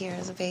out here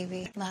as a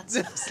baby. Lots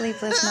of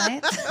sleepless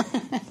nights.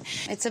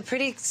 It's a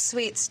pretty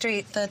sweet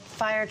street. The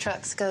fire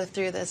trucks go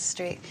through this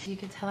street. You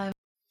can tell I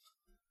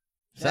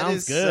That Sounds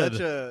is good.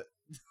 Such a.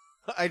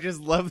 I just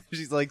love that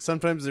she's like,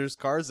 sometimes there's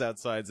cars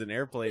outside and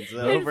airplanes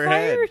And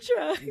overhead. fire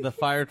truck. The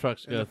fire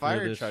trucks And go the fire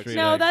through this trucks. street.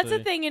 No, that's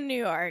actually. a thing in New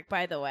York,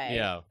 by the way.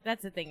 Yeah.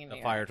 That's a thing in New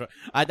The York. fire truck.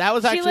 That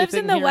was She actually lives a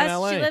thing in the here West. in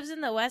LA. She lives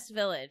in the West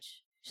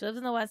Village. She lives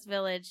in the West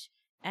Village,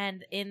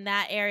 and in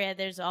that area,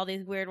 there's all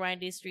these weird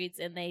windy streets,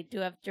 and they do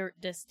have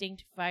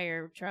distinct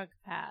fire truck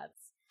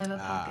paths. have a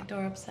pocket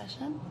door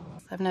obsession.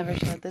 I've never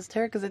showed this to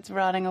her because it's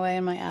rotting away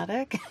in my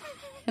attic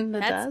in the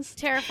That's dust.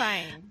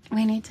 terrifying.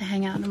 We need to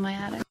hang out in my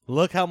attic.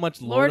 Look how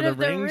much Lord of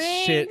the Rings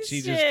shit she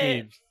just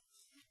shit. keeps.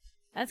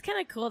 That's kind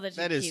of cool that she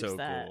That is keeps so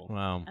that. cool.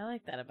 Wow. I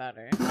like that about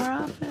her. More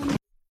often.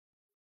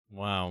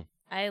 Wow.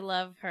 I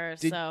love her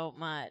Did- so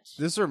much.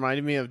 This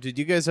reminded me of. Did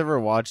you guys ever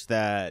watch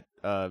that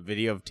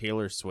video of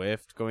Taylor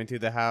Swift going through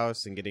the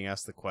house and getting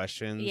asked the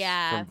questions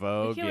Yeah. from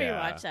Vogue? We can Yeah.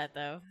 rewatch that,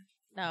 though.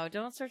 No,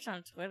 don't search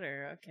on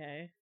Twitter.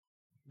 Okay.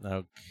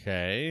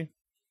 Okay.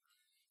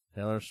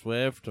 Taylor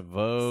Swift,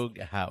 Vogue,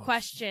 House.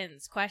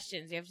 Questions.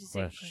 You have to say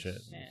Questions.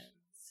 questions.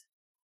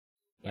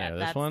 Yeah, Yeah, this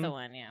that's one? the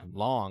one, yeah.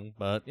 Long,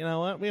 but you know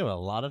what? We have a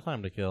lot of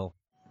time to kill.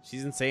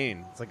 She's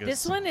insane. It's like a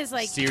This one is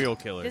like serial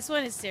killer. This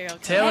one is serial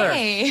killer. Taylor.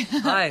 Hey.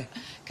 Hi.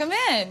 Come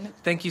in.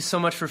 Thank you so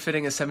much for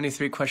fitting a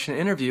 73-question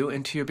interview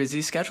into your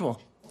busy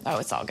schedule. Oh,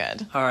 it's all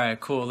good. All right,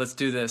 cool. Let's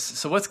do this.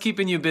 So what's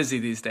keeping you busy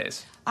these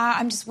days?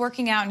 I'm just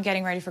working out and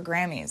getting ready for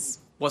Grammys.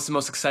 What's the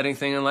most exciting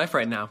thing in life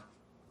right now?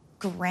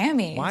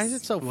 Grammys? Why is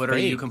it so What fake? are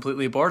you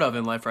completely bored of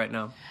in life right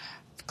now?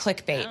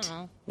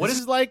 Clickbait.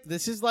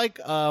 This is like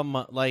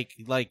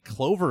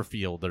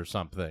Cloverfield or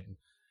something.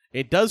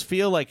 It does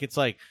feel like it's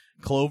like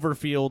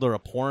Cloverfield or a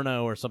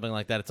porno or something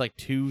like that. It's like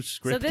too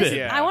scripted. So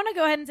this, I want to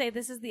go ahead and say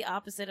this is the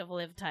opposite of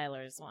Liv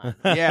Tyler's one.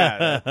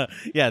 Yeah.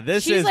 Yeah,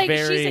 this she's is like,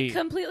 very... She's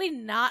completely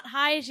not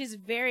high. She's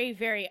very,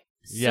 very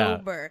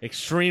sober.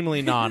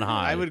 Extremely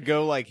non-high. I would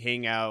go like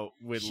hang out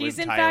with She's Liv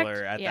in Tyler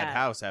fact- at yeah. that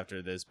house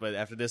after this, but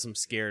after this I'm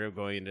scared of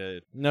going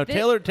to No, This-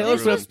 Taylor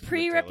This was Swift...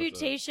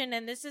 pre-Reputation,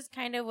 and this is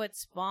kind of what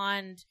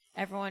spawned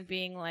everyone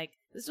being like,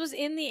 this was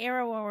in the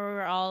era where we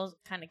were all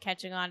kind of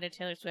catching on to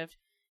Taylor Swift.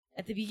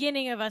 At the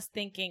beginning of us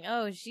thinking,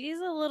 oh, she's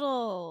a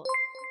little...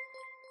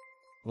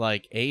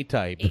 Like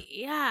A-type.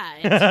 Yeah.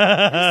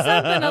 There's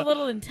something a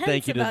little intense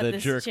Thank you to about the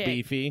this jerk chick.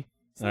 beefy.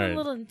 Something All right. a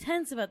little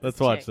intense about this Let's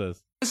watch chick.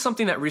 this. This is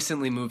something that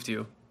recently moved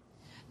you.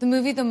 The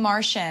movie The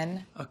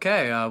Martian.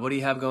 Okay, what do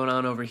you have going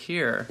on over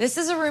here? This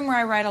is a room where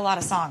I write a lot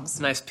of songs.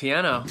 Nice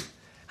piano.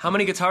 How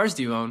many guitars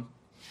do you own?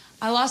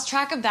 I lost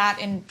track of that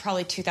in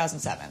probably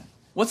 2007.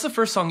 What's the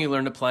first song you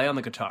learned to play on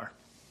the guitar?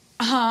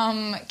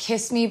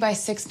 Kiss Me by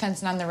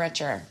Sixpence None the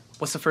Richer.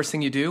 What's the first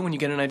thing you do when you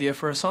get an idea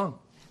for a song?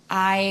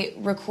 I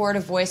record a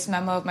voice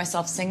memo of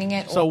myself singing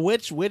it. So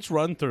which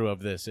run through of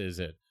this is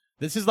it?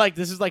 This is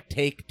like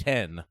take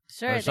 10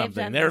 Sure, or they've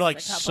something. done They're this like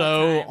a couple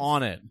so times.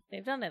 on it.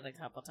 They've done it a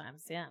couple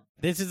times, yeah.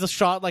 This is a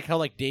shot like how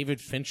like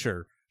David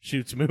Fincher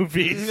shoots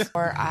movies.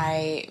 Or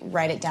I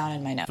write it down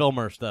in my notes.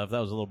 Filmer stuff. That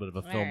was a little bit of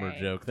a filmer right.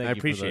 joke. Thank I you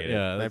appreciate for it. that.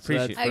 Yeah, I that's-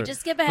 appreciate that's it. for- Just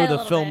skip ahead for a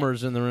the little bit.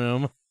 filmers in the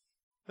room.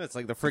 That's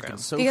like the freaking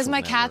social Because my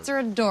network. cats are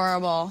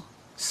adorable.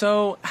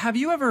 So, have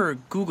you ever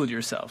Googled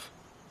yourself?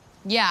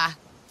 Yeah.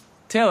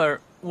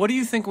 Taylor, what do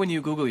you think when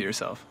you Google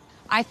yourself?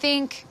 I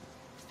think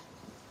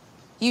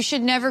you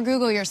should never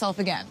Google yourself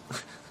again.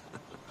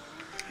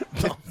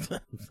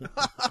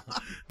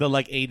 The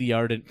like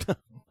ADR didn't.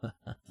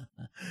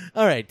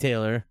 All right,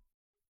 Taylor.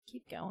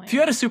 Keep going. If you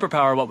had a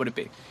superpower, what would it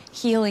be?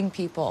 Healing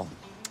people.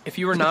 If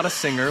you were not a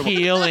singer,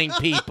 Healing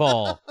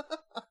people.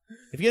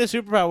 If you had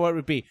a superpower, what would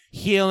it be?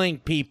 Healing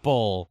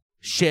people.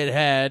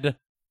 Shithead.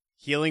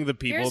 Healing the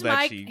people Here's that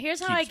my, she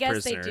here's how I keeps guess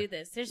prisoner. they do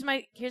this.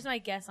 Here's my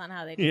guess on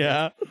how they do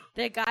Yeah. this.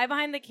 The guy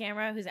behind the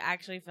camera who's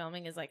actually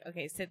filming is like,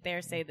 okay, sit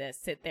there, say this.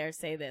 Sit there,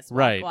 say this. Walk,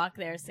 Right. Walk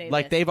there, say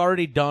Like this. they've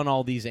already done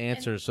all these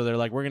answers, so they're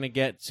like, we're gonna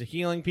get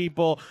healing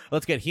people.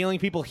 Let's get healing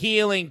people.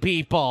 Healing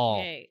people.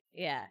 Okay,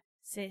 yeah.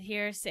 Sit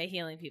here, say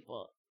healing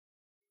people.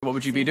 what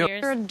would you be doing?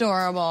 Here's- You're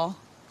adorable.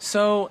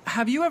 So,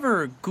 have you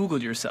ever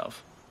Googled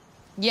yourself?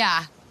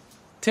 Yeah.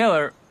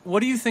 Taylor, what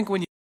do you think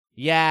when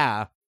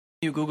Yeah.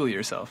 you Google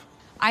yourself?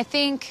 I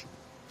think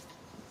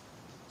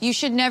you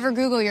should never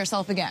Google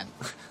yourself again.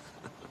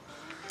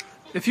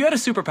 If you had a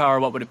superpower,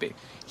 what would it be?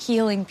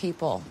 Healing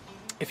people.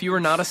 If you were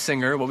not a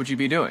singer, what would you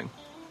be doing?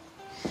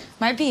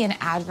 Might be in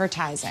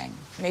advertising.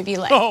 Maybe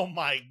like Oh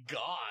my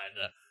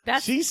god.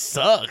 That's She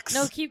sucks.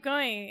 no. Keep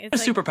going. A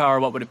It's like, superpower,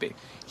 what would it be?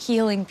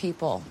 healing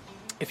people.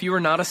 If you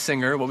were not a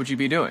singer, what would you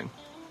be doing?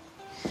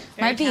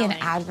 very Might be in telling.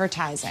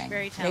 advertising.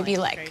 Very telling. Maybe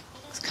like Very-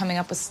 coming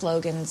up with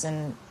slogans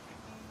and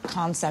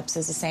concepts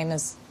is the same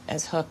as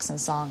hooks and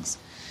songs.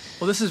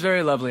 Well, this is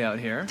very lovely out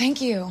here.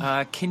 Thank you.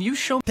 Can you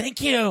show me? Thank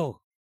you.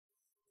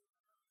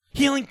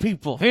 Healing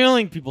people.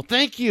 Healing people.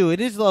 Thank you. It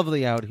is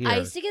lovely out here. I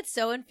used to get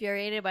so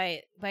infuriated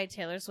by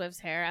Taylor Swift's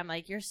hair. I'm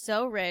like, you're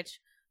so rich.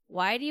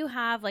 Why do you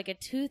have like a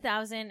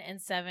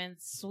 2007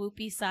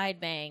 swoopy side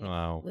bang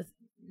Wow. with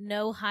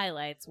no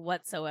highlights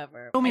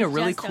whatsoever? Show me I a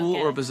really just don't cool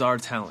get or it. bizarre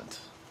talent.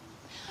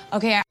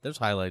 Okay, There's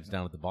highlights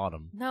down at the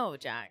bottom. No,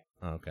 Jack.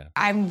 Okay.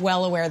 I'm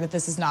well aware that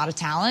this is not a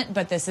talent,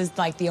 but this is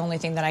like the only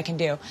thing that I can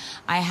do.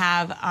 I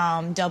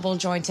have double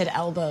jointed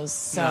elbows,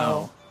 so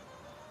No.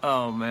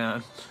 Oh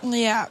man.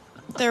 yeah,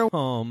 they're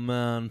Oh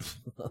man.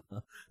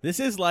 This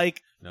is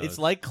like No, it's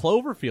like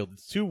Cloverfield.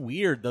 It's too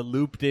weird. The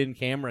looped in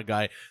camera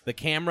guy. The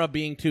camera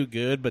being too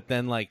good, but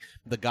then like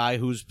the guy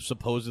who's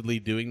supposedly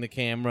doing the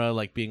camera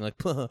like being like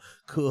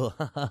cool.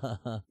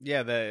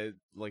 Yeah, that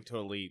like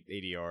totally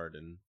ADR'd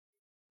and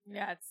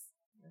Yeah, it's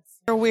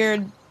they're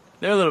weird.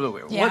 They're a little bit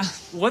weird. Yeah.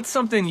 What's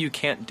something you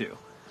can't do?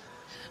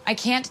 I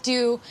can't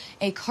do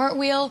a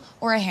cartwheel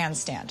or a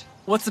handstand.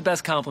 What's the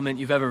best compliment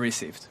you've ever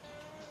received?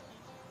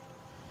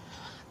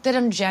 That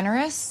I'm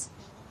generous.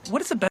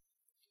 What is the best?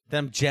 That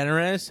I'm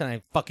generous and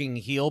I fucking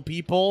heal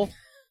people.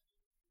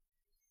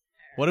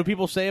 What do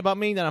people say about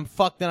me? That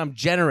I'm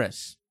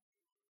generous.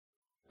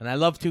 And I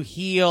love to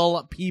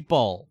heal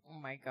people. oh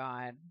my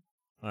god.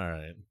 All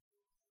right.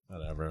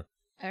 Whatever.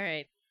 All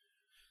right,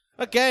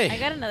 Okay. I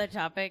got another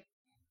topic.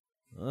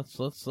 Let's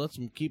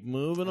keep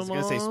moving I was them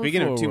gonna say, on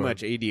speaking of too forward.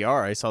 much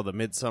ADR, I saw the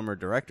Midsummer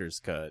Director's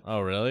Cut.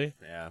 Oh, really?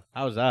 Yeah,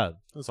 How was that?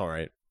 it was all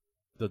right.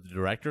 The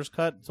director's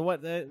cut? So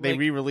what? They like,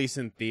 re-released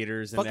in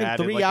theaters and fucking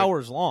added 3 like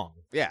hours long.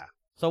 Yeah,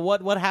 So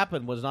what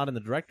happened was not in the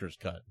director's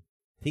cut.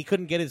 He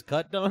couldn't get his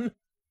cut done.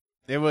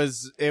 it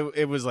was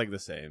like the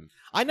same.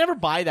 I never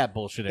buy that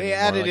bullshit They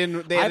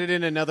anymore. added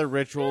in another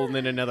ritual and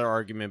then another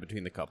argument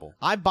between the couple.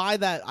 I buy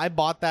that. I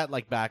bought that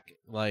like back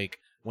like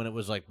when it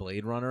was like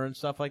Blade Runner and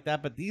stuff like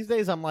that. But these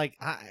days I'm like,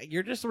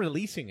 you're just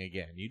releasing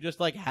again. You just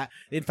like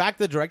in fact,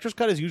 the director's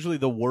cut is usually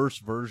the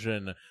worst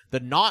version.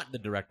 Not the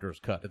director's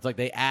cut. It's like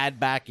they add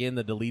back in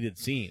the deleted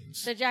scenes.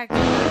 So Jack, do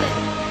you know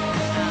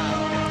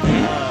that,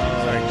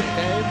 Okay.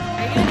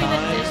 Are you gonna do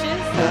the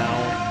dishes? Now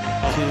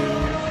to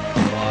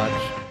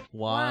watch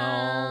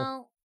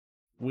while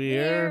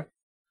we're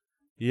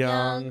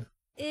young.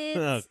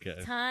 It's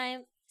Okay.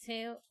 time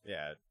to.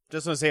 Yeah.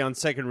 Just want to say on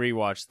second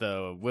rewatch,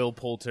 the Will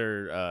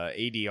Poulter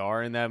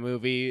ADR in that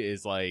movie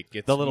is like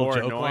it's The little more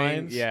joke annoying.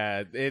 lines?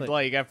 Yeah, it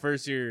like at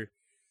first you're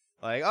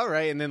like all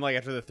right, and then like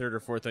after the third or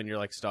fourth one, you're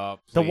like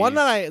stop. The one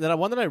please. that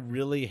I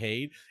really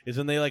hate is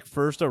when they like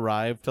first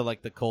arrive to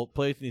like the cult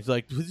place and he's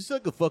like, "Is this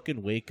like a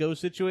fucking Waco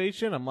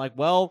situation?" I'm like,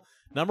 well,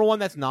 number one,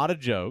 that's not a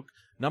joke.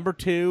 Number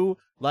two,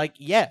 like,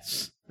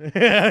 yes.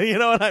 You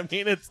know what I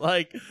mean? It's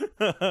like,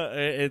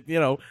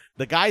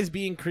 the guy's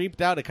being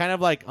creeped out. It kind of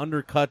like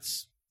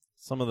undercuts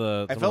some of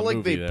the. I felt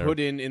like they put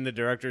in the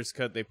director's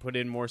cut. They put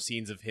in more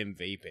scenes of him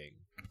vaping,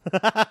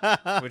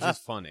 which is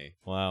funny.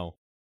 Wow.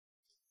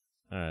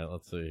 All right,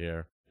 let's see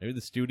here. Maybe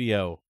the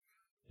studio.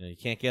 You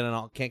can't get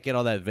all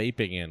that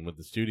vaping in with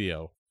the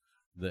studio.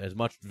 As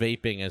much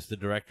vaping as the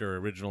director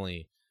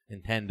originally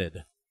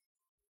intended.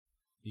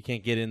 You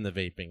can't get in the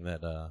vaping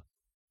that. All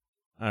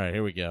right,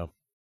 here we go.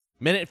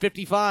 Minute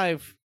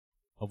 55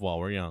 of While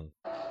We're Young.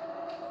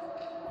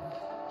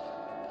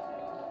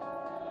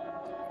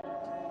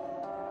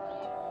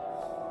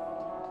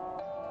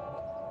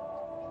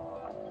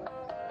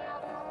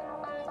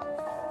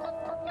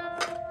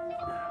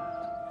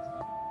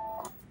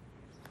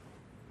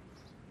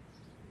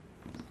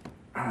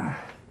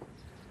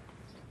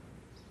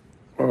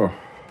 Oh. I'm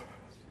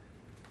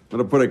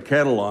gonna put a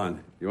kettle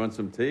on. You want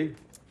some tea?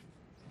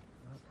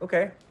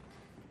 Okay.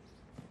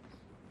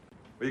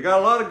 Well, you got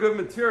a lot of good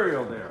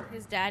material there.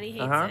 His daddy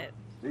hates it.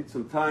 Need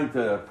some time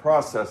to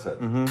process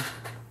it. Mm-hmm.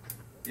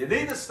 You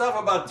need the stuff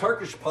about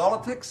Turkish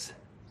politics?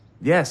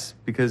 Yes,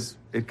 because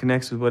it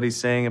connects with what he's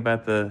saying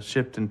about the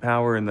shift in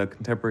power in the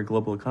contemporary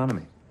global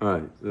economy.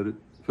 Right. It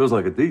feels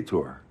like a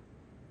detour.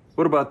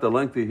 What about the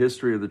lengthy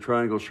history of the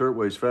Triangle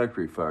Shirtwaist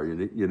factory fire?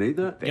 You need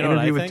that? The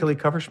interview with Tilly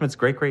Coverschmidt's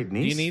great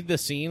niece. Do you need the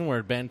scene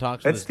where Ben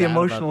talks to That's his the dad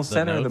emotional about the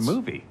center of the notes?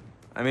 movie.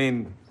 I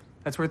mean,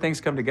 that's where things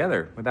come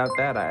together. Without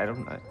that, I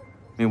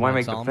mean, why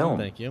make the Solomon, film?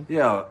 thank you.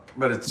 Yeah,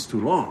 but it's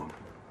too long.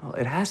 Well,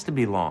 it has to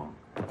be long.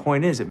 The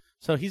point is,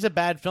 So he's a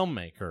bad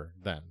filmmaker,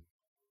 then.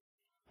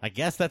 I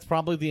guess that's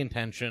probably the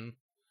intention.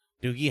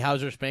 Doogie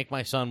Howser Spank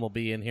My Son will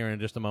be in here in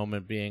just a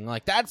moment being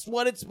like, that's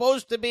what it's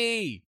supposed to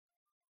be!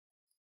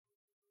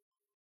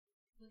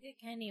 Look at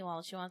Kenny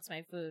while she wants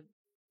my food.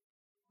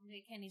 Look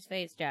at Kenny's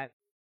face, Jack.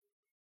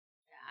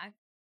 Jack?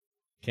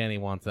 Kenny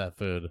wants that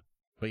food.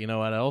 But you know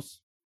what else?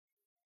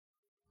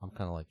 I'm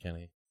kind of like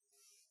Kenny.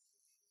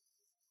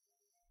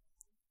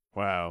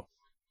 Wow.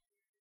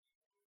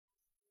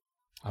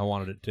 I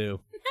wanted it too.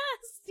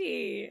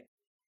 Nasty.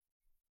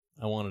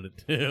 I wanted it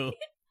too.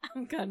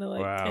 I'm kind of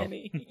like Wow.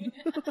 Kenny.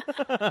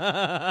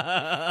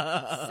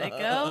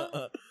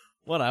 Sicko.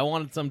 What? I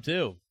wanted some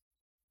too.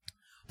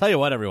 Tell you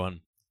what,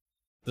 everyone.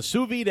 The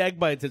sous vide egg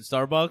bites at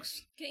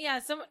Starbucks. Can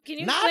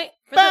you Not explain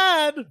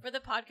bad. for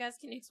the podcast?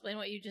 Can you explain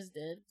what you just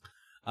did?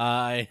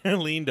 I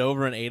leaned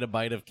over and ate a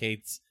bite of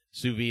Kate's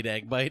sous vide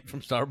egg bite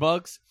from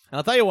Starbucks. And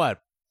I'll tell you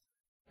what.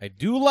 I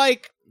do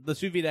like the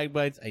sous vide egg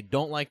bites. I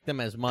don't like them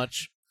as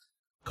much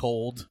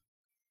cold.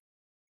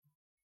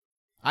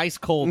 Ice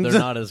cold, they're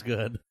not as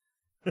good.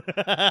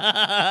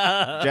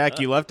 Jack,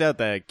 you left out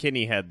that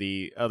Kenny had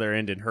the other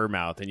end in her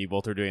mouth, and you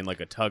both are doing like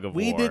a tug of war.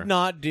 We did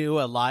not do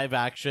a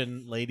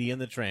live-action Lady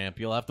and the Tramp.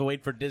 You'll have to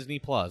wait for Disney+.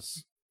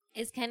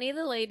 Is Kenny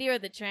the lady or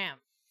the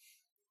tramp?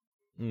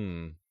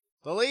 The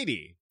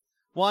lady.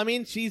 Well, I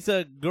mean, she's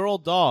a girl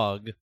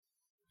dog.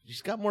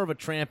 She's got more of a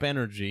tramp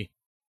energy.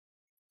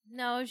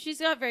 No, she's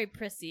got very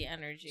prissy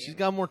energy. She's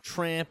got more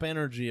tramp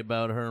energy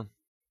about her.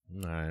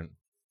 All right.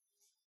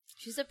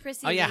 She's a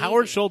prissy. Oh, yeah, lady.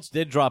 Howard Schultz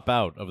did drop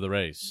out of the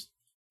race.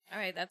 All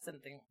right, that's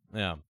something.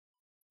 Yeah.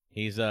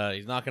 He's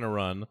not going to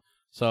run.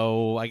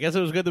 So I guess it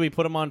was good that we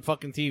put him on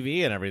fucking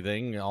TV and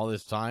everything all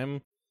this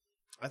time.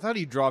 I thought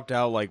he dropped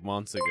out like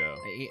months ago.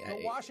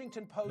 The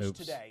Washington Post Oops.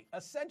 today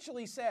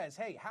essentially says,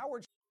 hey,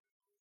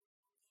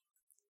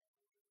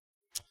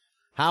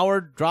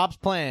 Howard drops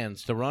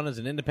plans to run as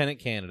an independent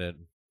candidate.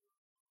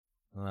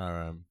 All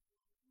right.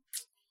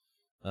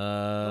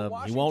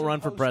 He won't run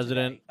for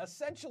president.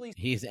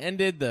 He's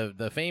ended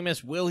the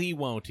famous will he,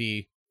 won't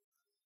he.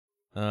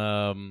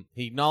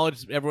 He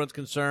acknowledged everyone's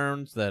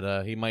concerns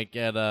that he might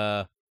get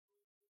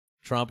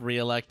Trump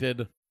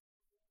reelected.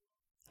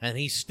 And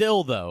he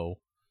still, though,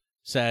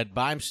 said,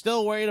 but I'm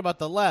still worried about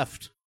the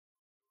left.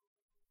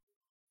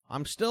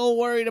 I'm still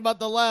worried about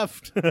the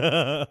left.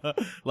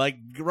 Like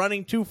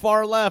running too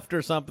far left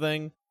or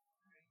something.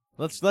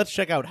 Let's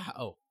check out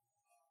how.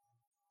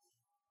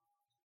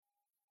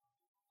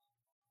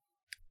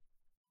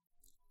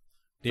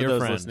 Dear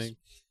friends,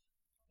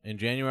 in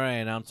January I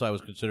announced I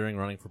was considering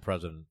running for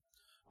president.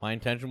 My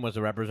intention was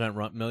to represent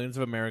millions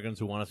of Americans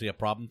who want to see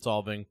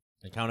problem-solving,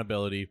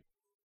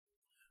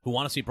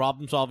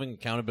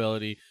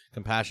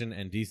 compassion,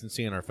 and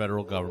decency in our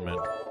federal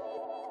government.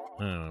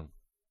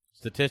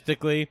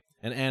 Statistically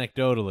and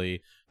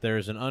anecdotally, there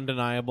is an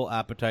undeniable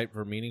appetite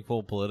for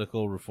meaningful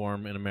political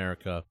reform in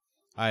America.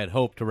 I had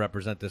hoped to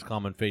represent this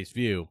common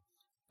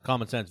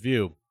sense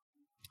view,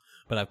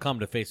 but I've come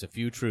to face a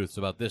few truths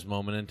about this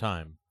moment in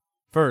time.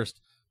 First,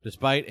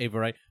 despite a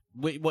variety...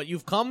 What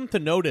you've come to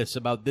notice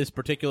about this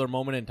particular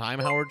moment in time,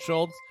 Howard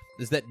Schultz,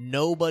 is that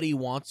nobody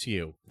wants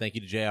you. Thank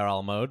you to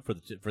JRL Mode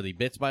for the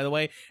bits, by the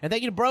way. And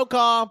thank you to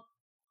Brokaw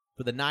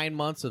for the 9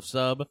 months of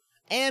sub.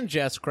 And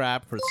Jess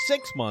Crap for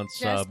 6 months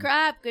sub. Jess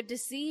Crap, good to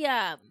see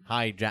ya.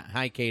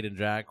 Hi, Kate and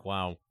Jack.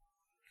 Wow.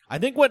 I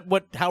think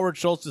what Howard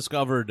Schultz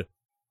discovered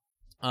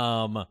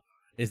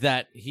is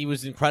that he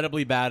was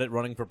incredibly bad at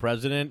running for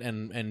president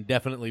and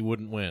definitely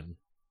wouldn't win.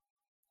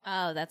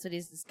 Oh, that's what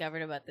he's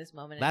discovered about this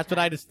moment That's in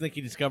time. what I just think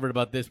he discovered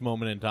about this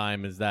moment in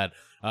time is that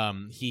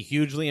he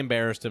hugely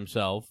embarrassed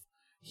himself.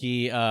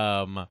 He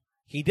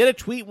did a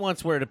tweet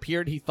once where it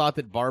appeared he thought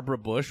that Barbara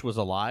Bush was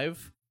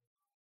alive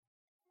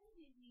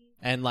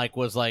and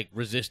was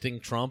resisting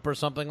Trump or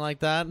something like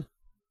that.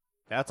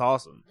 That's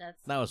awesome.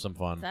 That was some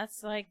fun.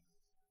 That's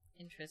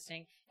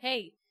interesting.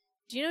 Hey,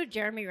 do you know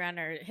Jeremy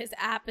Renner? His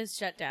app is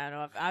shut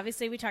down.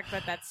 Obviously, we talked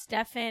about that.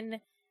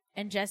 Stefan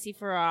and Jesse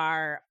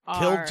Farrar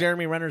killed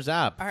Jeremy Renner's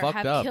app. Fucked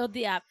have up. Killed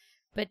the app.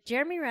 But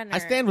Jeremy Renner... I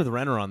stand with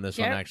Renner on this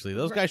one, actually.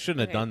 Those guys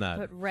shouldn't have done that.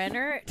 But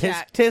Renner...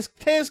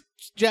 Tisk,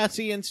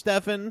 Jesse and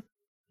Stefan.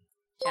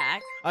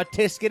 Jack. A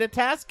tisket, a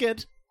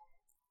tasket.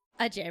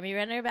 A Jeremy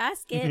Renner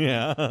basket.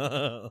 Yeah.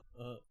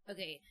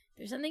 Okay,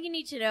 there's something you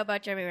need to know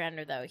about Jeremy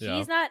Renner, though. Yeah.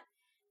 He's not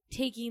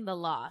taking the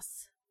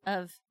loss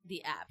of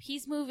the app.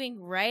 He's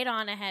moving right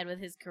on ahead with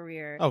his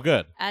career. Oh,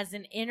 good. As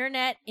an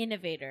internet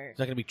innovator. Is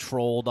that going to be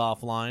trolled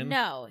offline?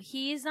 No,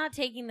 he's not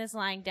taking this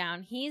lying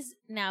down. He's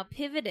now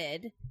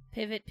pivoted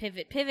to...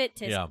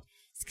 Yeah.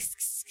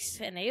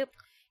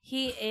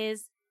 He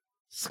is...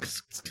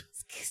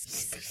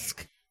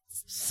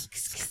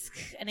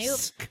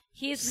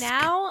 He's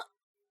now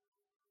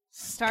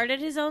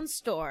started his own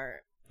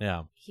store.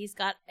 Yeah. He's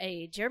got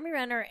a Jeremy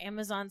Renner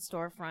Amazon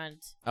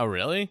storefront. Oh,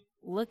 really?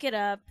 Look it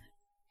up.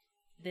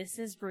 This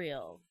is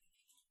real.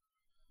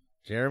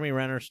 Jeremy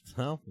Renner.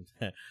 Well,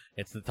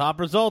 it's the top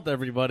result,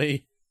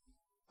 everybody.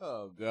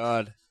 Oh,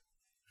 God.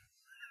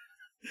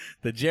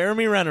 The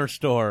Jeremy Renner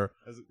store.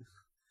 I was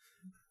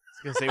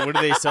going to say, what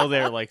do they sell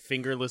there?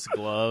 Fingerless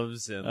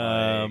gloves?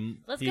 And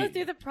Let's go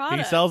through the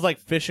product. He sells,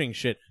 fishing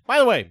shit. By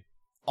the way,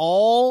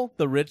 all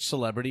the rich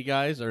celebrity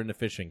guys are into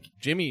fishing.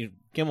 Jimmy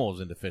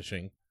Kimmel's into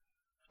fishing.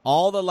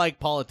 All the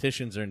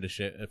politicians are into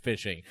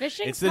fishing.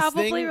 Fishing's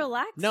probably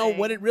relaxing. No,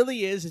 what it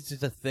really is, it's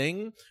just a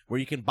thing where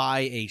you can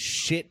buy a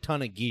shit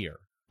ton of gear.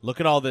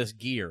 Look at all this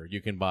gear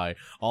you can buy.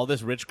 All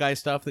this rich guy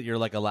stuff that you're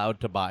allowed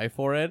to buy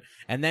for it.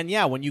 And then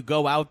when you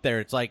go out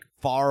there, it's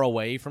far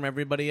away from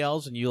everybody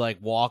else and you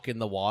walk in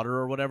the water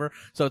or whatever.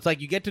 So it's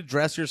you get to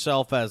dress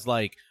yourself as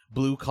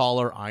blue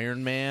collar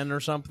Iron Man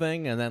or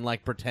something and then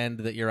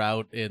pretend that you're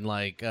out in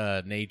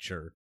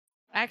nature.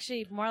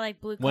 Actually, more like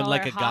blue collar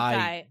when a Hawkeye.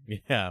 guy,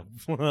 yeah.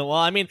 Well,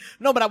 I mean,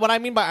 no, but what I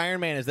mean by Iron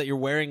Man is that you're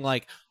wearing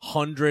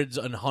hundreds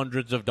and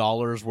hundreds of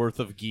dollars worth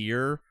of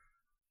gear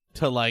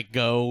to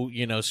go,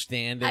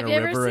 stand in a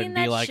river and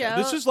be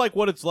this is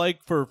what it's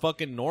like for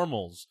fucking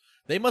normals.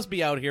 They must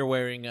be out here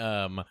wearing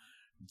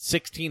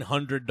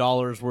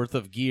 $1,600 worth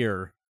of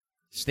gear,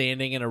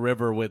 standing in a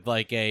river with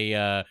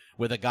a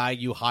guy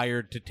you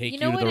hired to take you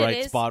to the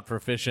right spot for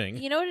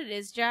fishing. You know what it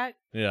is, Jack?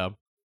 Yeah.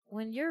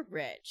 When you're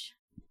rich,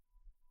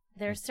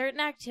 there are certain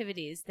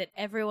activities that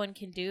everyone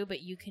can do,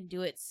 but you can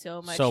do it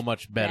so much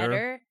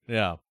better.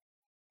 Yeah.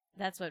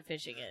 That's what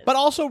fishing is. But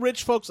also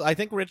rich folks, I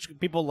think rich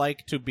people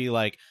like to be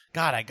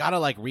God, I gotta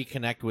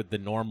reconnect with the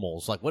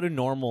normals. What do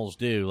normals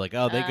do? They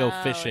go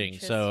fishing.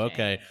 So,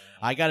 okay,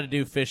 I gotta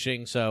do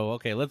fishing. So,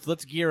 okay,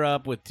 let's gear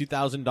up with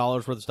 $2,000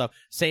 worth of stuff.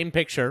 Same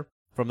picture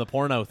from the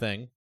porno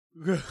thing.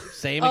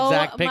 Same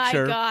exact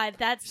picture. Oh my God,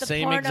 that's the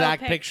same porno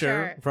exact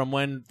picture from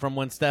when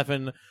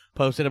Stefan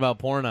posted about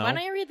porno. Why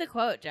don't you read the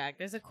quote, Jack?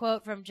 There's a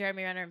quote from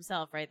Jeremy Renner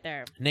himself right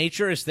there.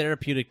 Nature is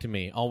therapeutic to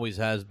me, always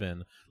has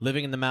been.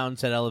 Living in the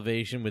mountains at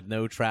elevation with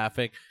no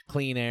traffic,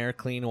 clean air,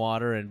 clean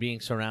water, and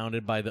being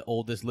surrounded by the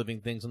oldest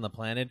living things on the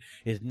planet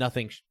is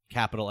nothing,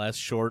 capital S,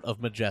 short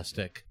of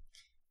majestic.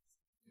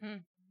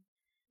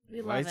 We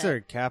love Why is it. there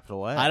a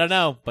capital S? I don't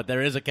know, but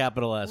there is a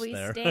capital S We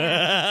there.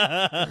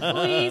 stand.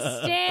 We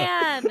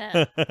stand.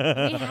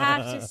 We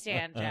have to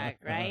stand, Jack,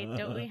 right?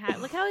 Don't we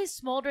have? Look how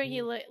smoldering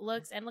he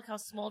looks, and look how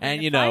smoldering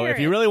And the fire if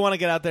you is. really want to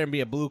get out there and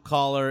be a blue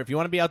collar, if you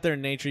want to be out there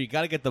in nature, you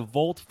got to get the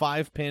Volt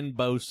 5-pin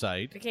bow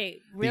sight.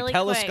 Okay, really the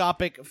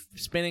telescopic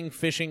spinning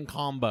fishing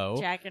combo.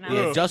 Jack and I the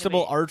listen to adjustable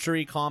me.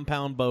 archery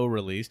compound bow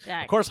release.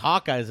 Jack. Of course,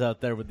 Hawkeye's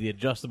out there with the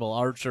adjustable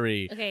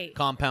archery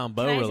compound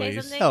bow Can I say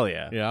release. something? Hell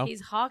yeah. Yeah.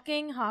 He's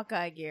hawking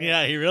Hawkeye gear.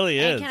 Yeah, he really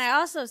is. And can I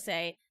also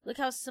say, look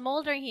how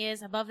smoldering he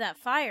is above that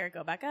fire.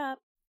 Go back up.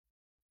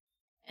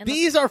 And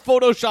These are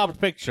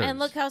photoshopped pictures. And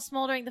look how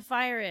smoldering the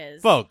fire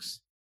is. Folks,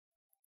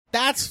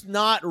 That's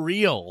not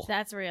real.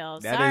 That's real.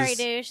 That Sorry, is-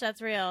 douche.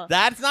 That's real.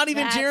 That's not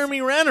even That's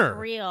Jeremy Renner.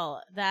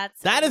 Real. That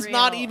is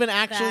not real. even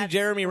actually That's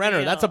Jeremy Renner.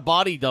 real. That's a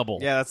body double.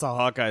 Yeah, that's a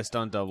Hawkeye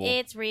stunt double.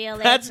 It's real.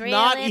 That's it's real,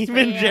 not it's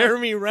even real.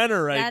 Jeremy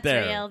Renner right That's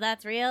there. real.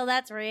 That's real.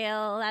 That's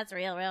real. That's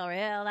real.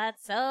 Real.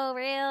 That's so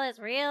real. It's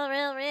real.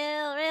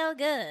 Real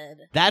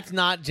good. That's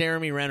not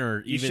Jeremy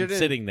Renner You even shouldn't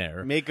sitting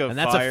there. Make a and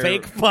that's fire. a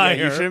fake fire.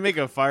 Yeah, you shouldn't make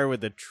a fire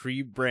with a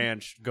tree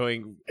branch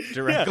going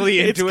directly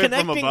into it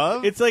from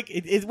above. It's like,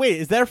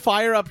 wait, is there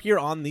fire up here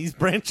on these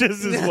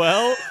branches as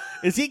well?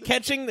 Is he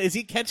catching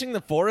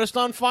the forest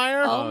on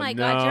fire? Oh my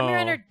God! no. Jeremy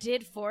Renner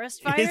did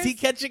forest fires.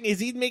 Is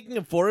he making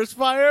a forest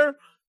fire?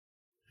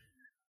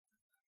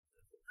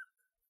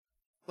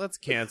 Let's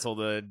cancel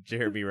the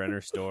Jeremy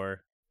Renner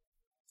store.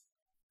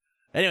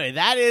 Anyway,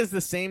 that is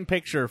the same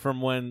picture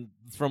from when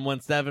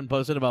Steven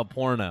posted about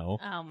porno.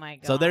 Oh my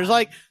God! So there's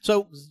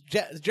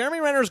Jeremy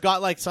Renner's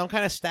got like some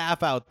kind of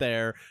staff out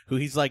there who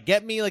he's like,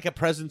 get me like a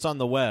presence on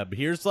the web.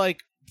 Here's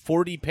like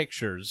 40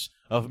 pictures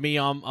of me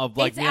on on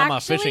a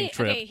fishing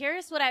trip. Okay,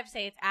 here's what I have to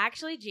say. It's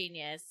actually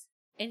genius,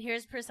 and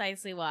here's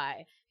precisely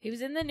why. He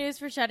was in the news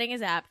for shutting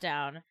his app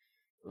down,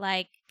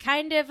 like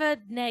kind of a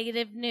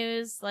negative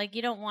news. Like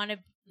you don't want to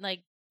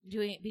like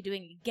be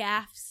doing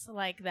gaffes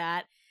like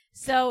that.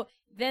 So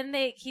then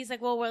he's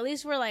like, well, at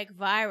least we're like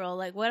viral.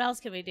 Like what else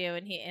can we do?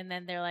 And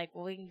then they're like,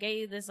 well, we can get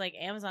you this like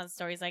Amazon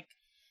store. He's like,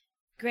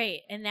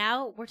 great. And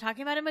now we're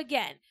talking about him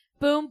again.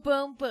 Boom,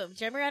 boom, boom.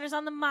 Jeremy Renner's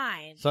on the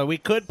mind. So we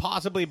could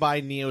possibly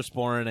buy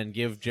Neosporin and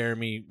give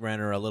Jeremy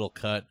Renner a little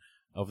cut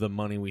of the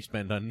money we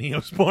spend on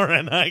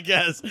Neosporin, I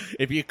guess.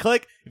 If you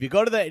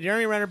go to the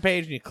Jeremy Renner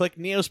page and you click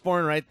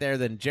Neosporin right there,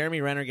 then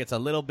Jeremy Renner gets a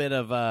little bit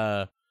of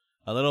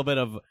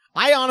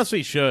I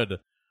honestly should.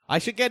 I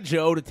should get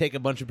Joe to take a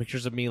bunch of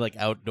pictures of me like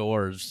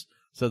outdoors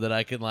so that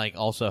I can like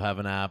also have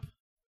an app.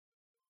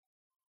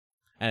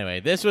 Anyway,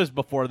 this was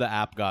before the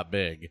app got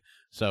big.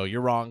 So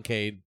you're wrong,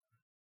 Cade.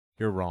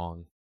 You're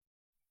wrong.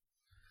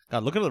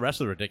 God, look at the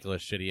rest of the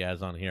ridiculous shit he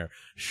has on here.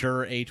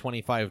 Shure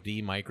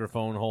A25D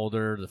microphone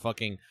holder, the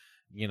fucking,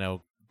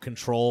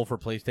 control for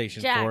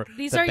PlayStation Jack, 4.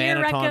 these the are your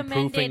Banneton recommended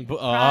proofing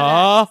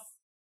products.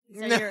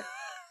 These are your...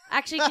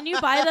 Actually, can you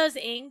buy those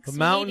inks? The We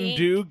Mountain need ink.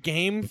 Dew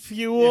Game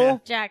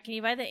Fuel. Jack, can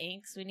you buy the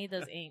inks? We need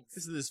those inks.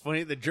 Isn't this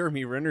funny? The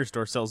Jeremy Renner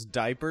store sells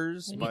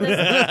diapers. We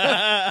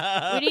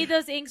need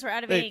those inks. We're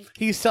out of ink.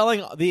 He's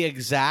selling the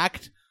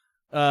exact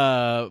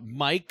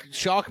mic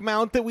shock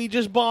mount that we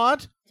just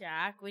bought.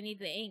 Jack, we need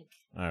the ink.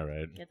 All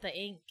right. Get the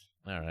ink.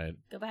 All right.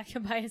 Go back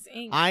and buy us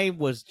ink. I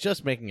was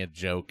just making a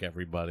joke,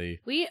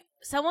 everybody.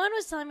 Someone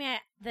was telling me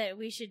that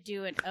we should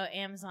do an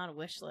Amazon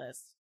wish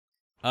list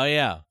Oh,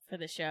 yeah. for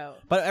the show.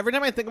 But every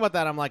time I think about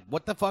that, I'm like,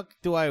 what the fuck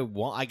do I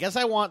want? I guess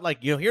I want,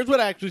 here's what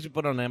I actually should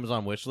put on an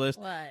Amazon wish list.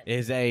 What?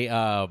 Is a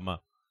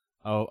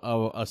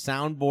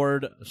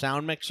soundboard,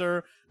 sound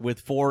mixer with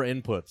 4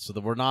 inputs so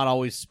that we're not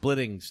always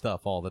splitting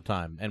stuff all the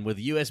time. And with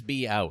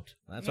USB out.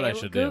 That's what I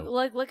should do.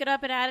 Look it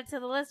up and add it to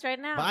the list right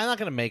now. But I'm not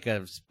going to make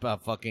a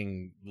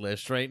fucking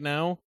list right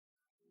now.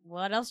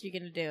 What else are you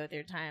going to do with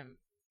your time?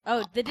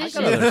 Oh, the dishes.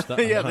 I got other stuff.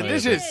 Yeah, the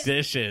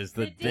dishes.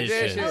 The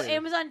dishes. Oh,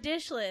 Amazon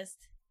dish list.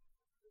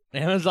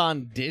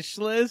 Amazon dish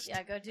list?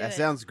 Yeah, go do That it.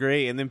 sounds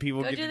great. And then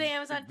people Go get do the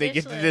Amazon they dish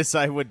get to list.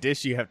 decide what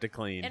dish you have to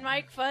clean. And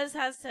Mike Fuzz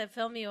has to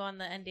film you on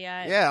the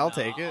NDI. Yeah, I'll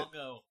take it.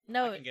 Go.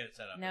 No, I can get it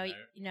set up no, in there.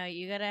 no,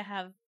 you gotta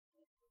have.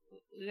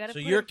 We gotta. So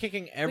put you're him-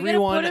 kicking we gotta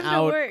everyone put him to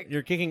out. work.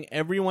 You're kicking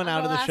everyone On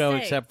out the of the last show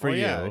day. except for Oh,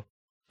 you. yeah.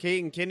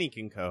 Kate and Kenny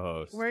can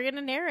co-host. We're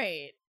gonna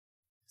narrate.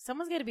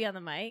 Someone's gonna be on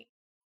the mic.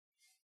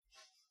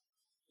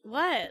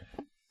 What?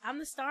 I'm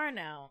the star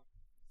now.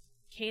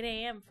 Kate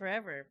AM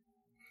forever.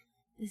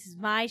 This is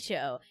my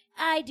show.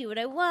 I do what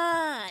I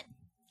want.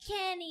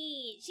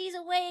 Kenny, she's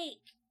awake.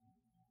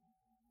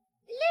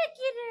 Look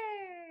at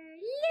her.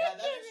 Look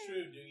at her.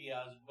 true, Doogie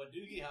Howser. But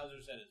Doogie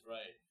Howser said it's right.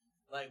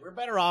 Like, we're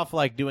better off,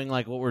 doing,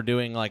 what we're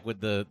doing, with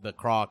the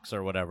Crocs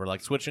or whatever.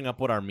 Like, switching up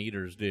what our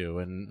meters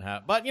do.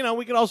 But,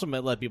 we could also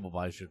let people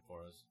buy shit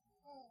for us.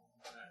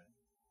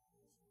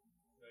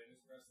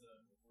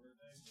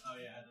 Oh,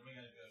 yeah, then we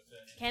gotta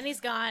go. Kenny's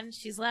gone.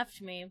 She's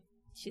left me.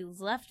 She's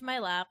left my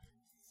lap.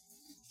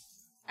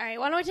 All right,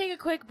 why don't we take a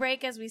quick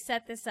break as we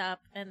set this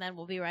up, and then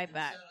we'll be right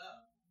back.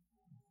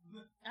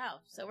 Oh,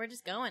 so we're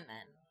just going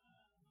then.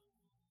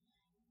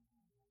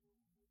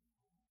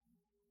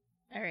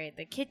 All right,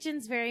 the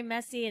kitchen's very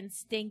messy and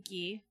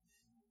stinky.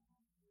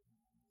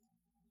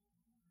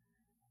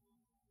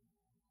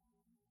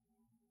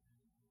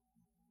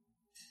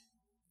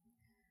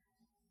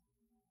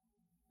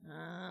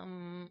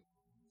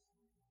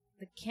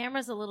 The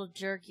camera's a little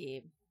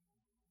jerky.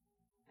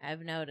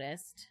 I've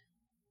noticed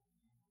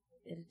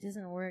that it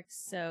doesn't work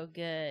so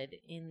good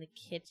in the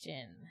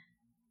kitchen.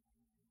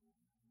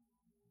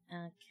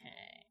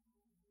 Okay.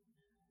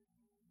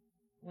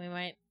 We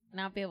might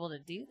not be able to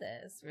do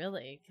this,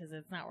 really, because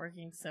it's not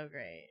working so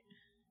great.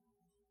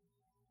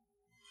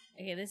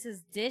 Okay, this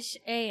is Dish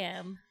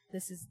AM.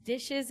 This is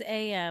Dishes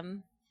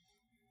AM.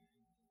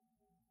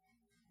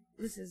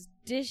 This is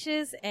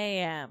Dishes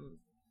AM.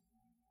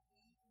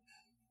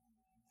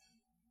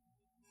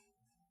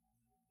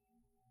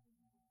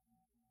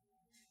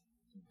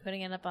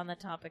 putting it up on the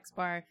topics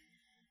bar.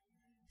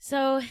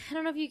 So, I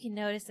don't know if you can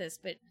notice this,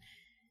 but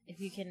if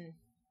you can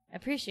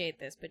appreciate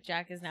this, but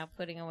Jack is now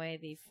putting away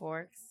the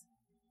forks.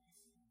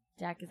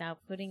 Jack is now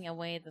putting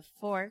away the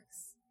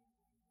forks.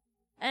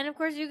 And, of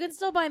course, you can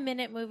still buy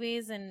Minute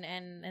movies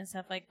and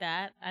stuff like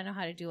that. I know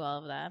how to do all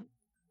of that.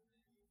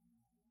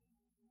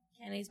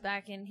 Kenny's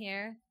back in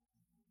here.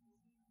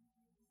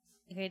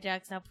 Okay,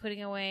 Jack's now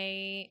putting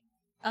away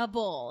a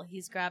bowl.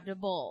 He's grabbed a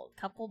bowl.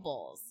 Couple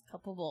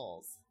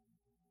bowls.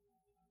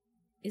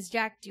 Is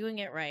Jack doing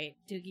it right?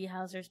 Doogie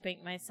Howser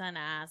Spank My Son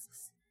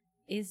asks.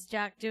 Is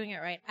Jack doing it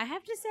right? I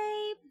have to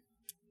say,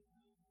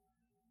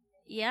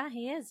 yeah,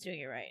 he is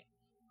doing it right.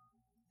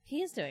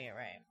 He is doing it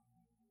right.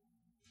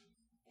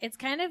 It's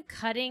kind of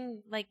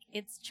cutting, like,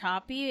 it's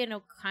choppy in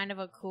a kind of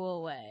a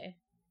cool way.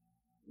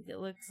 It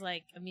looks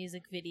like a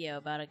music video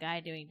about a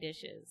guy doing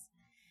dishes.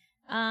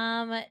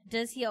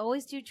 Does he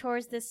always do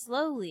chores this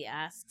slowly?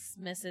 Asks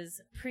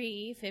Mrs.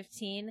 Pre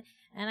 15.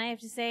 And I have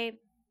to say,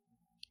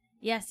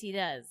 yes, he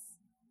does.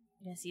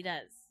 Yes, he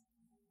does.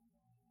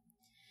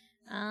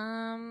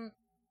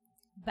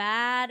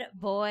 Bad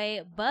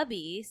boy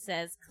Bubby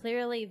says,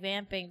 clearly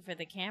vamping for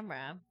the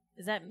camera.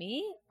 Is that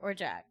me or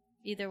Jack?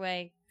 Either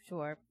way,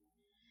 sure.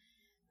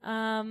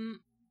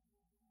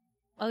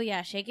 Oh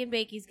yeah, Shake and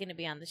Bakey's going to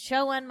be on the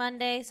show on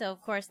Monday, so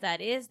of course that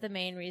is the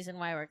main reason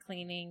why we're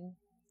cleaning.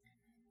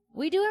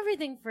 We do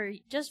everything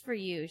just for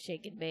you,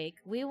 Shake and Bake.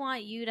 We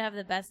want you to have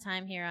the best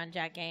time here on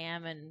Jack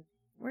AM, and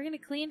we're going to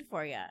clean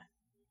for you.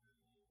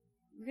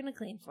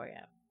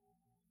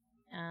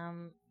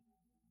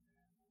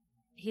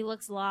 He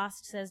looks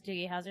lost, says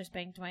Doogie Howser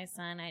Spanked My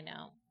Son. I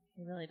know.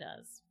 He really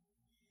does.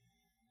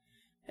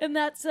 And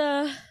that's,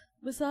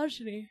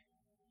 misogyny.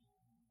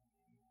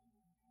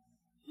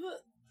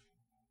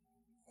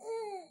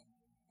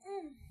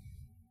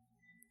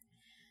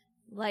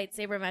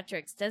 Lightsaber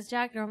metrics. Does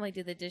Jack normally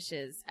do the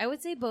dishes? I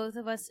would say both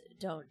of us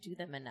don't do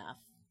them enough.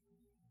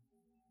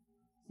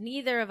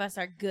 Neither of us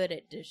are good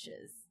at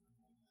dishes.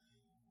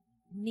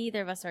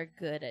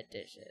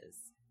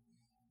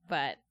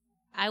 But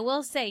I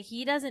will say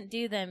he doesn't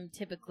do them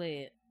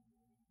typically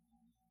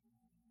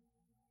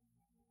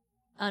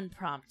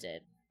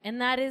unprompted.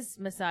 And that is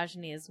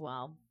misogyny as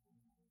well.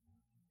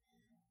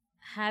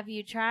 Have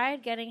you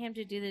tried getting him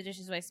to do the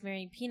dishes by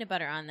smearing peanut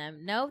butter on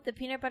them? No, the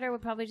peanut butter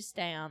would probably just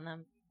stay on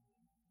them.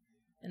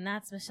 And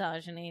that's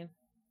misogyny.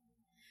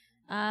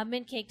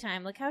 Mint cake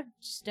time. Look how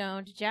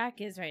stoned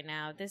Jack is right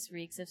now. This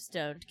reeks of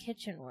stoned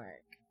kitchen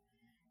work.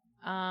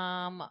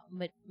 Macho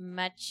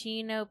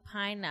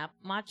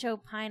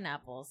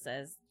Pineapple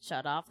says,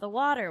 shut off the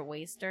water,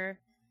 waster.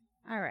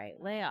 Alright,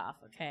 lay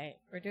off, okay?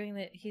 We're doing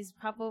the... He's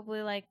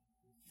probably, like,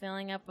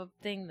 filling up a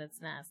thing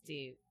that's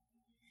nasty.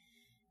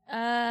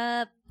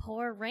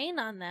 Pour rain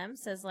on them,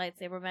 says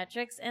Lightsaber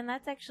Metrics, and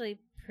that's actually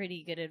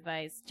pretty good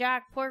advice.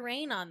 Jack, pour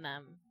rain on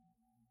them.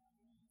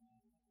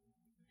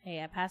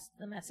 Hey, I passed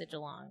the message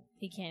along.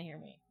 He can't hear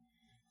me.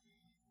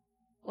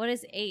 What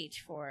is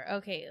H for?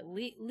 Okay,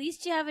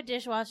 least you have a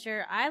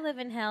dishwasher. I live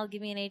in hell.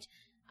 Give me an H.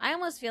 I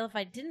almost feel if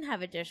I didn't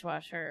have a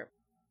dishwasher,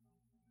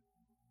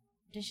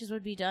 dishes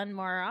would be done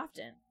more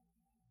often.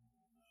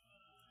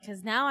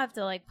 Because now I have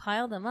to, like,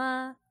 pile them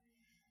up,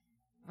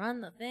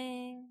 run the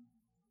thing,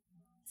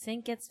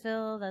 sink gets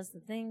filled as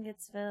the thing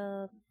gets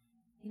filled.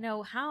 You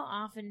know, how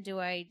often do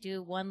I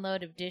do one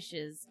load of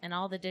dishes and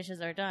all the dishes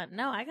are done?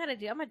 No, I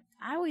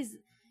always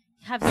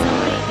have so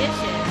many dishes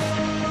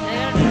that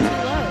I gotta do 2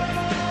 loads.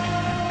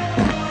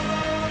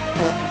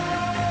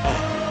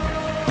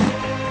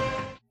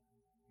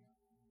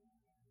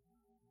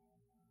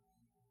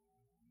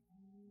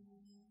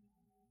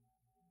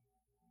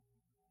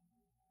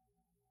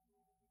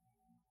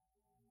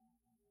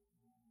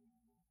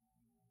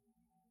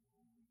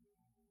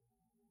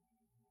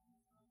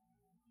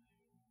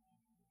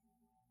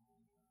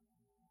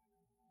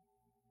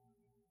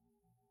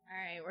 All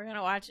right, we're going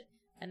to watch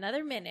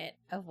another minute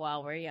of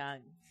While We're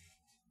Young.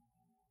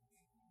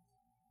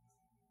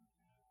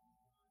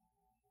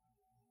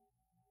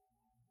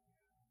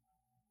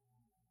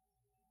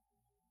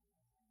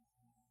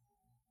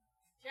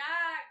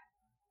 Jack!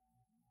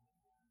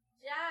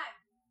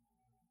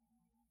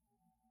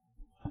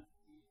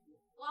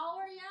 While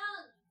We're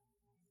Young!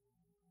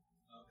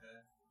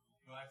 Okay.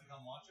 Do I have to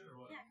come watch it or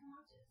what? Yeah, come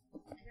watch it. I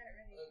got it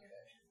ready.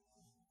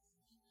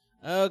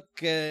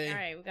 Okay. All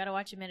right, we got to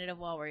watch a minute of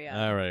While We're Young.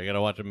 All right, I got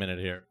to watch a minute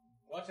here.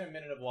 Watch a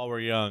minute of While We're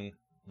Young.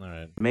 All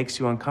right. Makes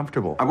you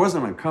uncomfortable. I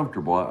wasn't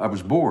uncomfortable. I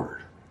was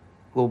bored.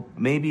 Well,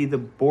 maybe the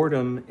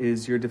boredom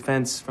is your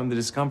defense from the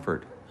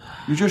discomfort.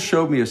 You just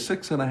showed me a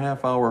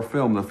 6.5-hour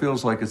film that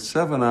feels like it's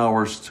 7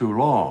 hours too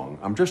long.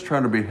 I'm just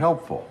trying to be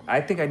helpful.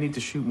 I think I need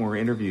to shoot more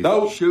interviews.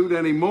 Don't shoot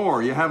any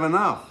more. You have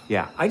enough.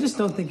 Yeah, I just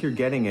don't think you're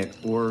getting it.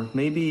 Or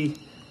maybe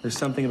there's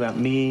something about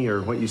me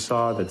or what you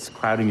saw that's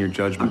clouding your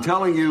judgment. I'm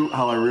telling you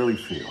how I really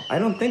feel. I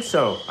don't think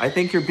so. I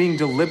think you're being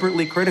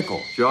deliberately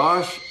critical.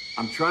 Josh,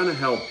 I'm trying to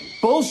help you.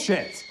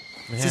 Bullshit!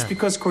 Is this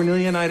because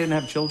Cornelia and I didn't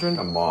have children?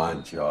 Come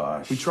on,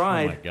 Josh. We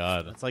tried. Oh my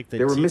God. It's like the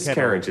There were tea kettle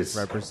miscarriages.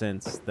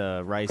 represents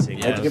the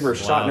rising. I had to give her a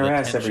shot in her the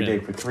ass every day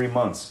tension. for 3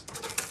 months.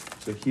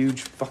 It's a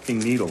huge fucking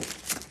needle.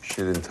 She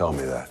didn't tell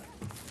me that.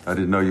 I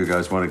didn't know you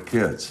guys wanted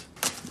kids.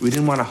 We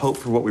didn't want to hope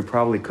for what we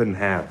probably couldn't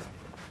have.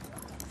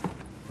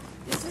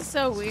 This is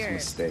so weird.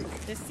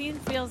 mistake. This scene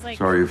feels like.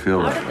 Sorry you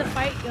feel How that did the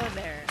way. fight go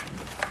there?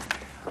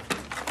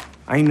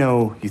 I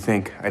know you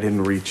think I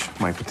didn't reach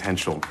my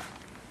potential.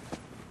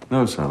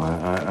 No, son,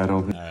 I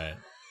don't think... All right.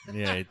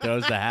 Yeah, he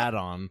throws the hat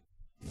on.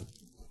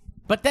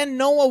 But then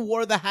Noah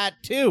wore the hat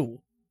too.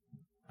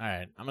 All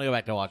right, I'm gonna go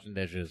back to washing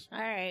dishes. All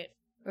right,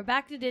 we're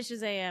back to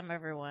Dishes AM,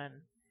 everyone.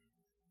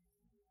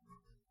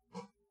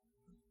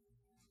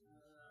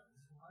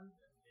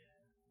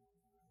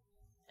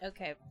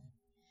 Okay.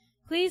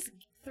 Please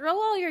throw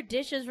all your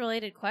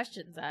dishes-related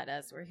questions at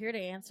us. We're here to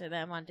answer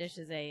them on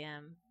Dishes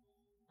AM.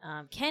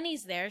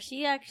 Kenny's there.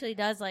 She actually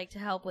does like to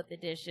help with the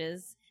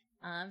dishes.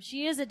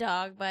 She is a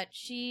dog, but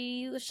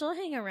she'll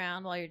hang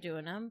around while you're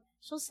doing them.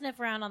 She'll sniff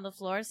around on the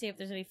floor, see if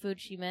there's any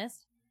food she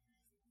missed.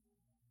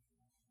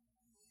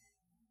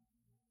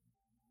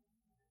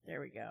 There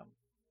we go.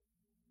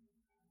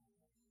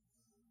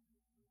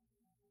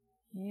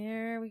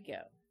 Here we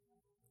go.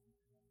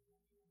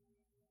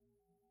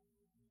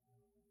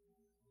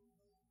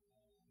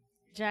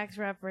 Jack's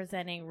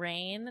representing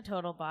Rain,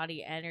 total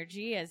body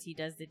energy, as he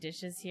does the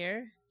dishes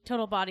here.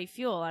 Total body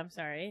fuel, I'm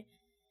sorry.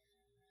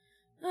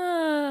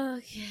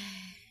 Okay.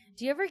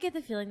 Do you ever get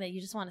the feeling that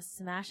you just want to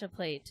smash a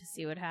plate to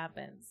see what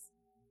happens?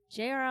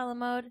 JRL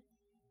mode,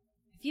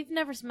 if you've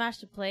never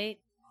smashed a plate,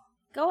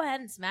 go ahead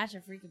and smash a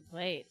freaking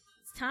plate.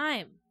 It's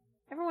time.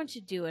 Everyone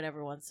should do it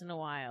every once in a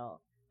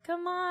while.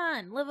 Come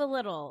on, live a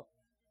little.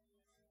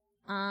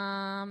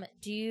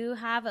 Do you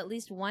have at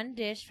least one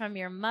dish from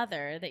your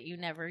mother that you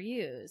never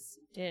use?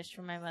 Dish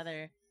from my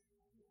mother.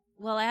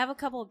 Well, I have a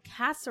couple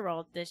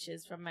casserole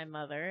dishes from my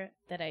mother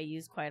that I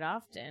use quite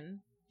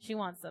often. She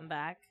wants them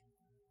back.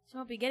 She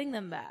won't be getting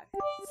them back.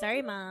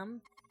 Sorry,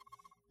 Mom.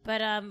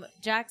 But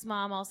Jack's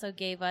mom also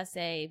gave us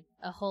a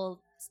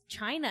whole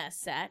china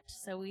set,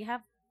 so we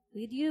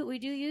do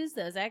use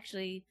those.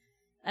 Actually,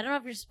 I don't know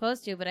if you're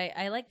supposed to, but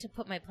I like to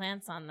put my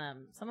plants on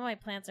them. Some of my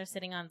plants are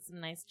sitting on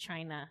some nice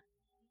china.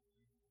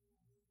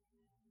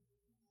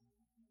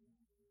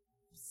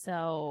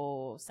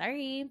 So,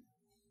 sorry.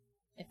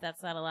 If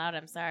that's not allowed,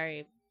 I'm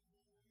sorry.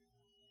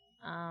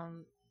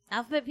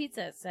 Alphabet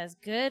Pizza says,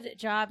 good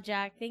job,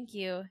 Jack. Thank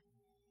you.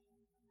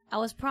 I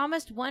was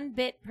promised 1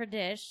 bit per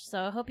dish,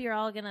 so I hope you're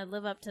all going to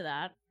live up to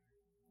that.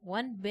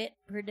 1 bit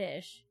per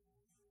dish.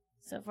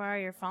 So far,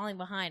 you're falling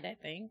behind, I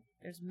think.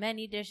 There's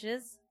many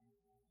dishes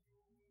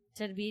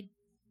to be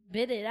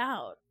bitted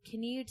out.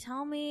 Can you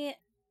tell me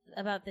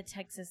about the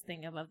Texas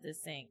thing above the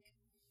sink?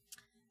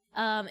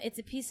 It's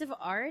a piece of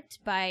art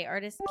by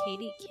artist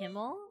Katie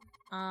Kimmel.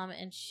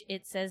 And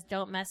it says,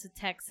 don't mess with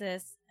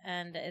Texas.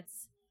 And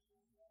it's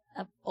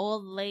an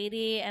old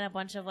lady and a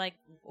bunch of, like,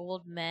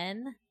 old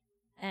men.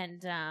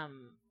 And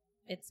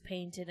it's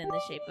painted in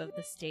the shape of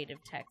the state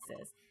of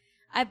Texas.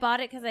 I bought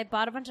it because I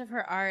bought a bunch of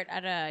her art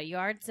at a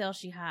yard sale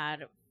she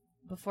had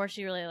before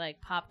she really, like,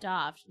 popped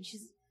off. And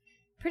she's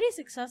pretty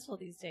successful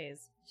these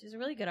days. She's a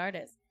really good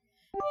artist.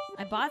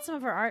 I bought some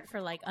of her art for,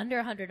 like,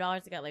 under $100. I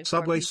got, like, 4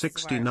 Subway pieces of art.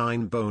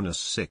 69 bonus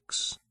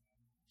 6.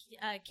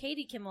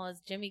 Katie Kimmel is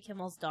Jimmy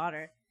Kimmel's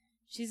daughter.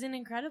 She's an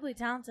incredibly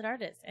talented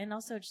artist and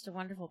also just a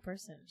wonderful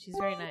person. She's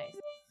very nice.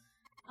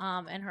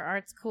 And her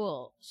art's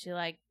cool. She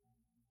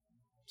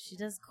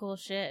does cool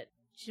shit.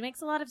 She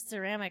makes a lot of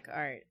ceramic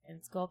art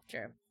and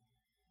sculpture.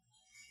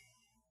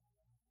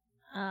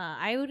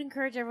 I would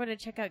encourage everyone to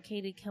check out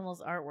Katie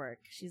Kimmel's artwork.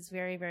 She's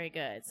very, very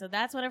good. So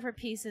that's one of her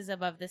pieces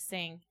above the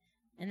sink.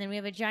 And then we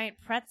have a giant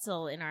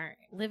pretzel in our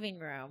living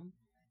room.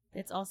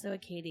 It's also a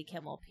Katie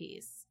Kimmel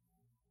piece.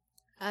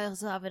 I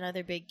also have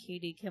another big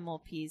Katie Kimmel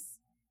piece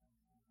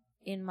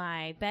in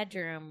my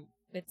bedroom.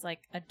 It's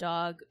like a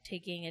dog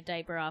taking a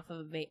diaper off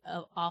of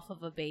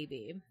a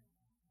baby.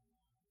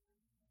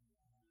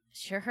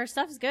 Sure, her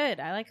stuff's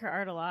good. I like her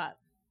art a lot.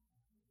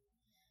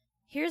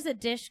 Here's a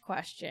dish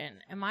question.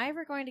 Am I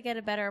ever going to get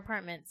a better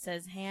apartment?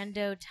 Says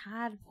Hando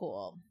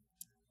Tadpole.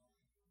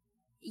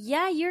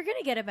 Yeah, you're going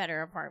to get a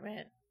better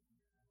apartment.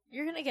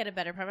 You're going to get a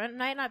better apartment. It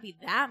might not be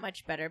that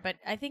much better, but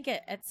I think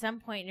at some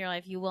point in your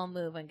life you will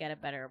move and get a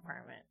better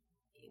apartment.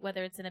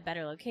 Whether it's in a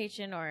better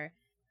location or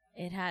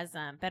it has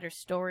better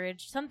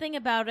storage. Something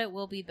about it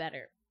will be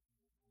better.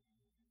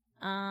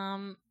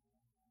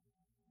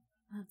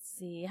 Let's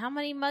see. How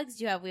many mugs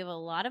do you have? We have a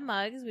lot of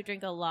mugs. We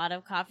drink a lot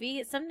of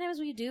coffee. Sometimes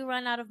we do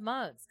run out of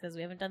mugs because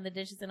we haven't done the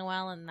dishes in a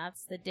while, and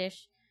that's the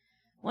dish.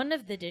 One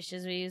of the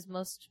dishes we use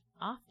most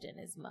often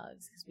is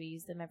mugs because we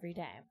use them every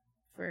day.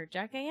 For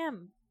Jack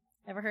AM.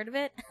 Ever heard of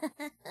it?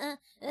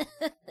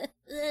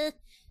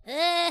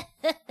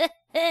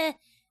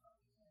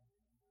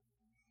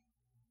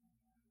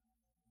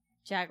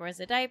 Jack wears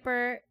a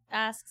diaper,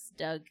 asks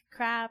Doug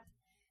crap.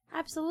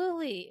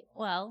 Absolutely.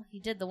 Well, he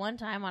did the one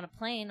time on a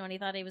plane when he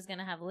thought he was going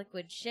to have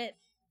liquid shit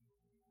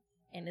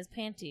in his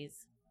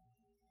panties.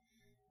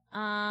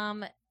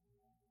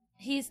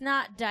 He's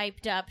not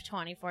diped up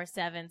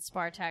 24/7.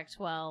 Spartak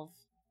 12.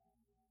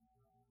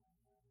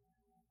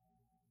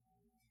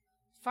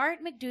 Fart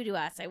McDoodoo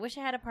asks, I wish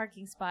I had a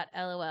parking spot,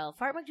 LOL.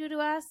 Fart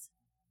McDoodoo asks,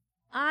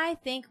 I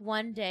think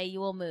one day you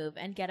will move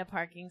and get a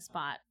parking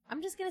spot.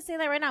 I'm just going to say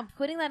that right now. I'm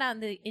putting that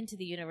out into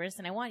the universe,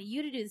 and I want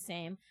you to do the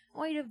same. I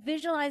want you to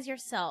visualize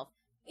yourself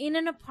in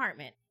an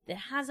apartment that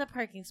has a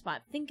parking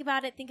spot. Think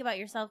about it. Think about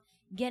yourself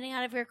getting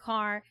out of your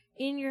car,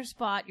 in your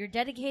spot, your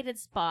dedicated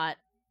spot.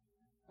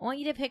 I want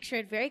you to picture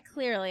it very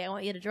clearly. I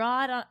want you to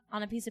draw it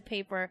on a piece of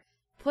paper,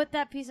 put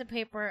that piece of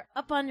paper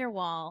up on your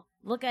wall,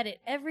 look at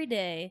it every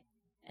day,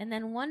 and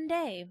then one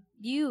day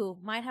you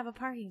might have a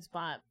parking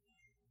spot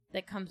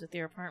that comes with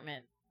your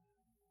apartment.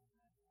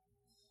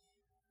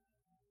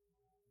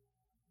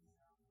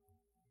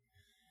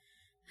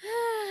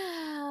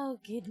 Oh,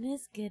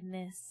 goodness.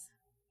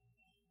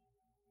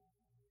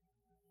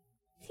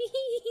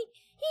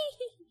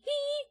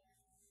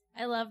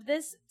 I love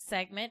this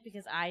segment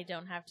because I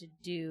don't have to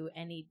do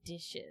any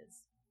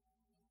dishes.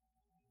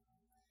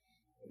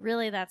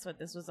 Really, that's what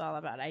this was all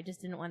about. I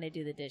just didn't want to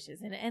do the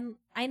dishes. And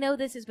I know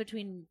this is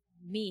between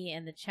me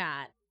and the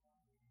chat.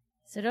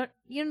 So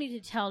you don't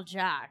need to tell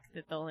Jack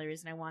that the only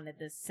reason I wanted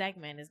this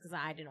segment is because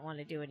I didn't want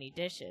to do any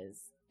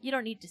dishes. You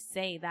don't need to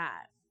say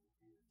that.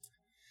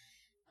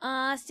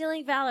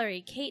 Stealing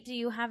Valerie. Kate, do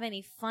you have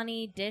any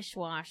funny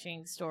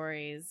dishwashing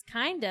stories?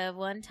 Kind of.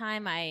 One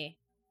time I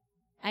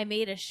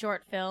made a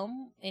short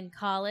film in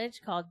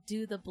college called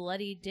Do the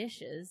Bloody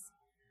Dishes.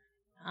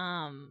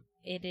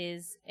 It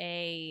is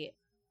a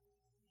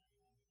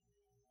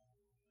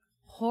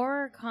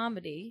horror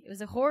comedy. It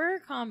was a horror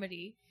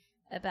comedy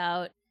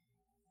about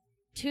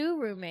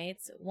two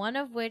roommates, one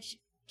of which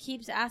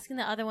keeps asking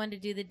the other one to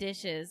do the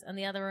dishes, and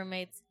the other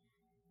roommate's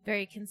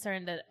very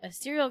concerned that a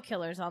serial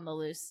killer's on the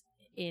loose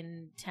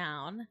in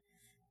town.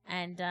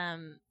 And,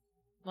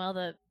 well,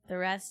 the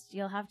rest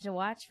you'll have to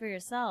watch for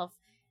yourself.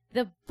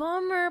 The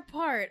bummer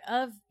part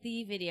of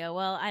the video,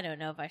 well, I don't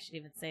know if I should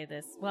even say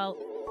this. Well,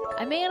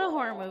 I made a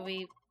horror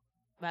movie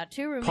about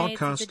two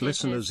roommates. Podcast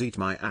listeners eat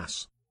my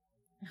ass.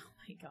 Oh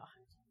my god.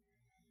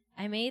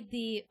 I made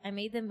the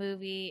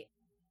movie.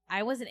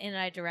 I wasn't in it,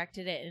 I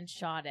directed it and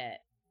shot it.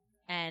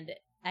 And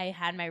I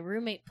had my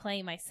roommate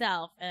play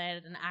myself, and I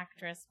had an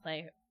actress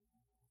play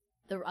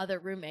the other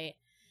roommate.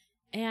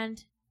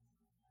 And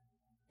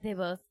they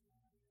both,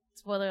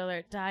 spoiler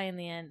alert, die in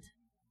the end.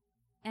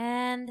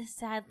 And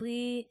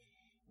sadly,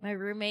 my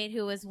roommate,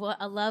 who was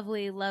a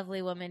lovely,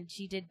 lovely woman,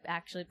 she did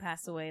actually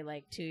pass away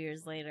like 2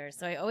 years later.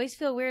 So I always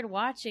feel weird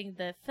watching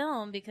the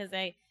film because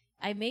I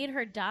made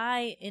her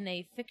die in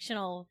a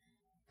fictional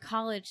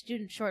college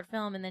student short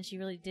film, and then she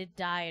really did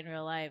die in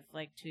real life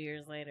like 2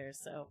 years later.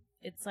 So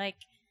it's like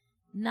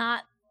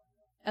not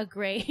a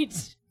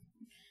great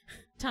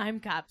time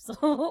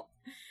capsule.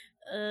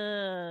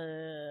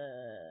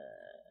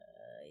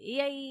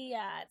 Yeah,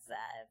 it's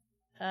sad.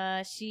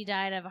 She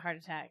died of a heart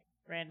attack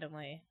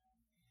randomly.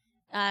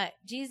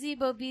 GZ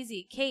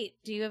Bobeezy, Kate,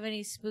 do you have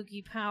any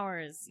spooky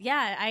powers?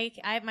 Yeah, I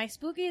my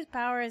spookiest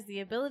power is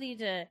the ability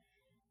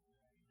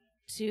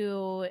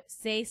to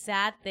say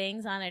sad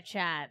things on a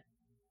chat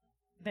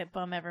that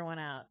bum everyone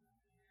out.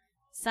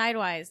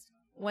 Sidewise,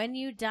 when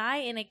you die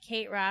in a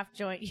Kate Raff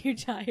joint, you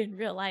die in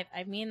real life.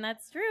 I mean,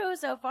 that's true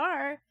so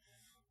far.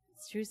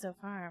 It's true so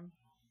far.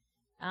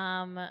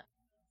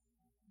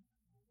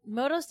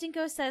 Moto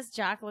Stinko says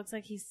Jack looks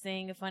like he's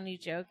saying a funny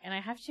joke, and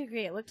I have to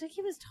agree. It looked like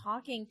he was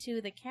talking to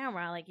the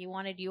camera, like he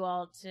wanted you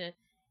all to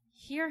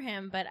hear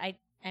him, but I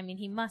mean,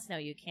 he must know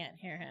you can't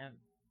hear him.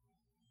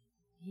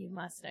 He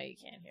must know you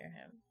can't hear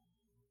him.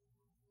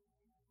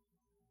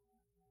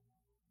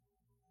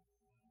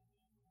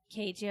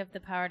 Kate, do you have the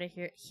power to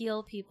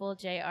heal people?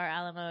 J.R.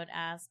 Alamode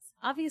asks.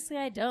 Obviously,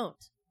 I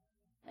don't.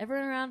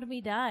 Everyone around me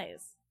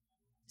dies.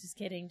 Just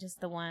kidding. Just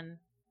the one.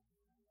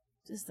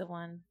 Just the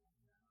one.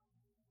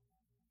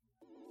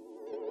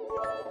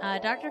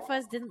 Dr.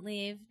 Fuzz didn't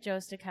leave. Joe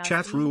Stokowski.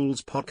 Chat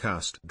rules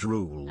podcast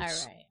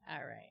drools. All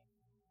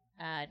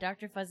right.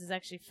 Dr. Fuzz is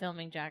actually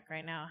filming Jack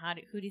right now.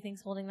 Who do you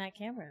think's holding that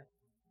camera?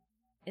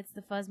 It's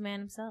the Fuzz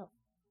man himself.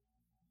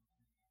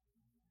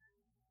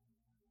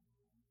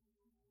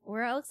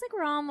 It looks like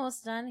we're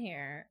almost done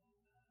here.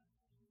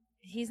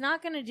 He's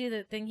not going to do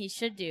the thing he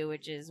should do,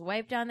 which is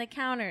wipe down the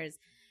counters,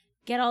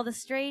 get all the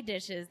stray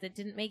dishes that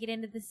didn't make it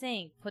into the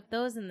sink, put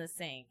those in the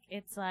sink.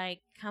 It's like,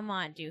 come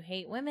on, do you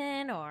hate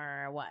women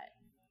or what?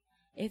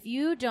 If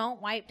you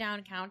don't wipe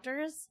down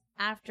counters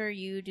after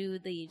you do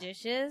the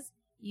dishes,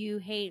 you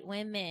hate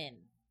women.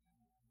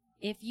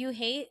 If you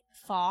hate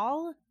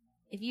fall,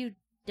 if you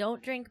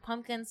don't drink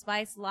pumpkin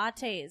spice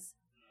lattes,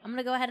 I'm going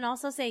to go ahead and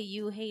also say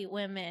you hate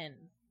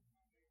women.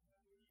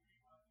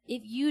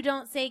 If you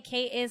don't say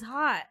Kate is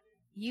hot,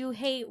 you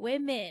hate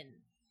women.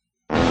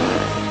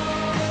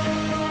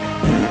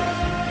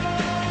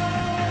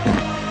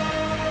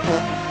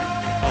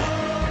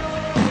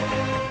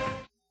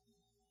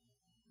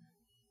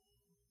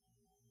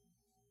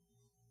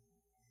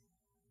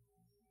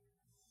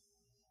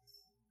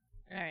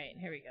 All right,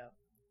 here we go.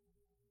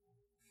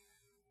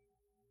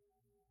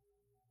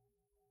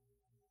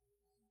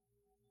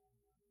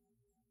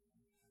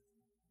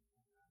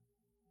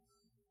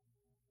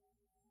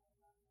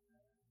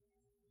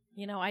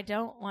 You know, I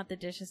don't want the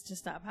dishes to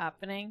stop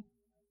happening,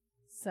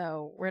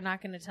 so we're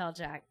not going to tell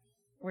Jack.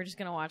 We're just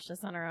going to watch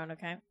this on our own,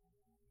 okay?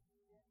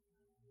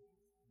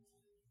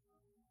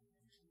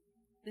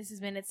 This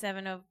is minute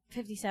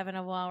 57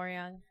 of While We're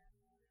Young.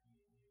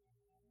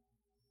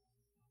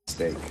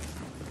 Steak.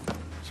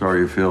 Sorry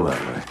you feel that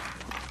way.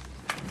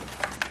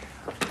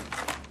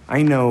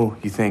 I know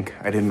you think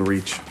I didn't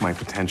reach my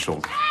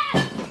potential.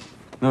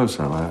 No,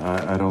 son,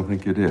 I don't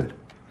think you did.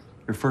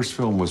 Your first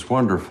film was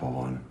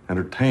wonderful and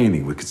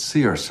entertaining. We could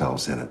see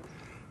ourselves in it.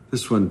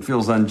 This one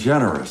feels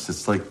ungenerous.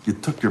 It's like you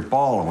took your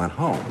ball and went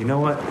home. You know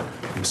what?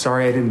 I'm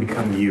sorry I didn't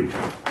become you.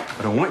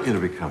 I don't want you to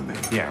become me.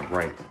 Yeah,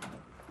 right.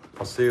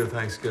 I'll see you at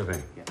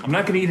Thanksgiving. I'm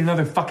not gonna eat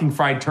another fucking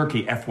fried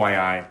turkey,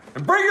 FYI.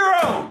 And bring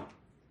your own!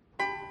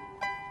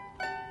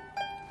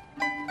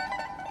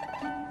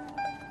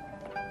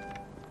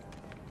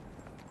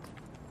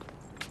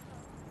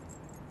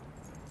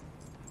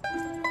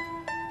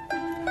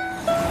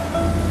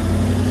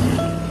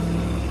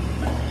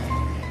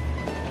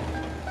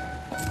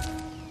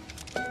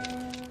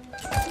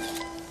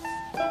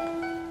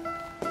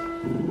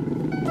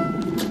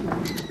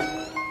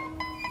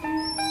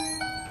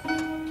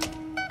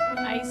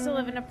 I used to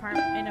live in an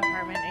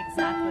apartment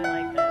exactly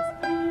like this.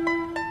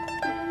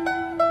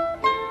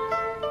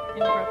 In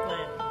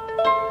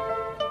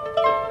Brooklyn.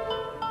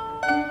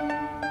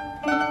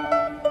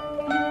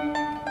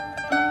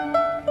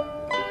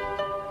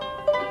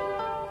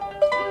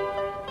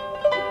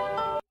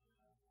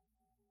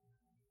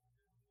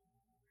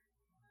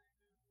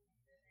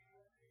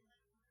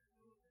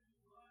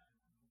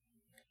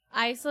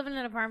 I used to live in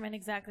an apartment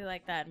exactly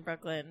like that in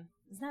Brooklyn.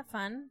 Isn't that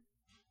fun?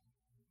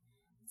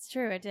 It's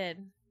true, I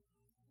did.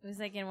 It was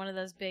like in one of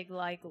those big,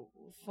 like,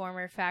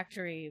 former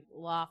factory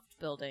loft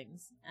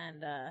buildings.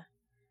 And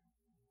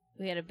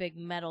we had a big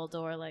metal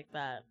door like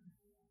that.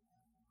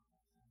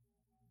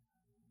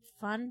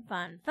 Fun,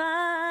 fun,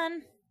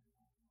 fun!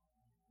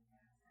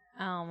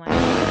 Oh my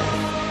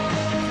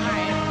god.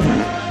 Alright.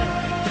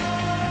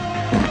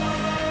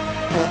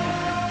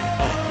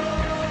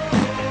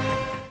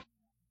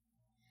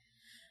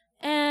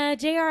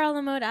 J.R.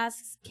 Alamode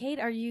asks, Kate,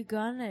 are you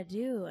gonna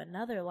do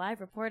another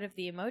live report of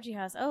the Emoji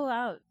House? Oh,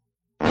 wow.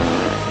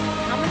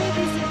 How many of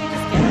these did we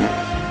just get?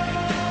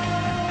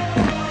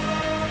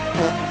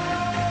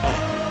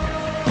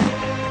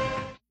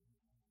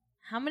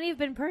 How many have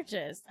been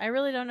purchased? I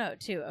really don't know.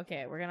 2.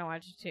 Okay, we're gonna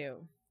watch 2.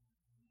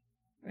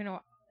 We're gonna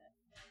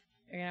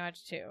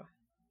watch 2.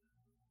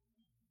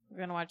 We're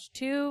gonna watch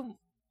 2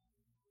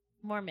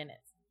 more minutes.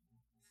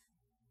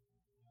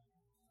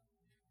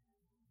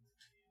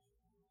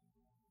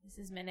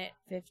 This is minute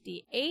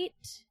 58,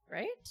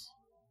 right?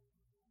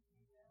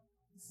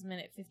 This is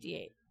minute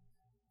 58.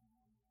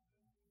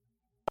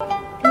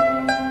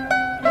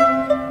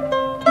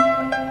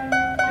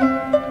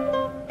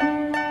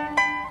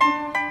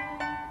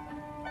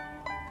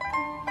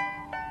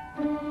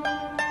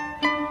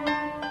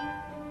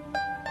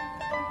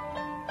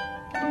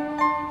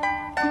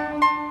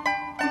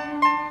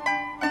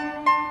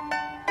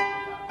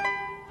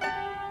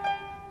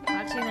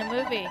 Watching the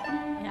movie.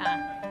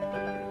 Yeah.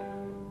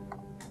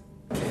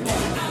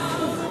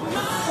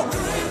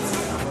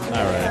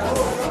 All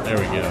right. There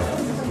we go.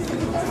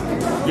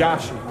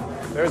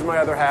 Yashi, there's my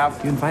other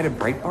half. You invited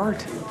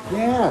Breitbart?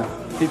 Yeah.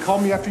 He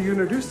called me after you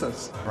introduced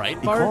us.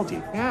 Breitbart? He called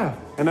you? Yeah.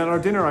 And at our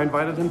dinner, I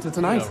invited him to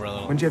tonight.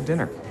 When'd you have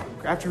dinner?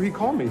 After he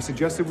called me, he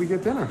suggested we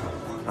get dinner.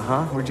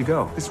 Uh-huh. Where'd you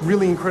go? This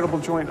really incredible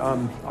joint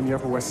on the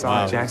Upper West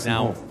Side. Jackson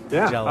Hole.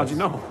 Yeah, Jealous. how'd you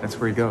know? That's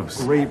where he goes.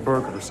 Great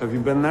burgers. Have you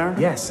been there?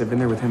 Yes, I've been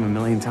there with him a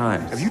million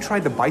times. Have you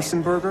tried the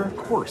bison burger? Of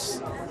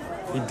course.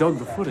 He dug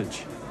the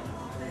footage.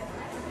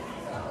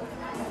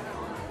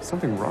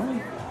 Something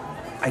wrong?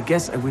 I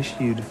guess I wish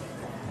you'd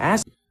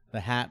ask. The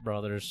Hat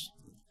Brothers.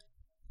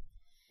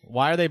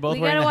 Why are they both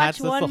We wearing gotta the hats?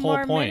 watch That's the one whole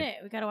more point. minute.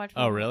 We gotta watch.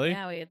 Oh, one. really?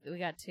 Yeah, we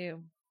got 2.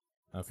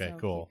 Okay, So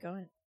cool. Keep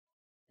going.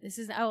 This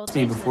is. I will Me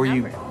change the before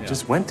you number.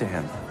 just went to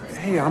him.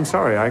 Hey, I'm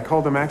sorry. I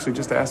called him actually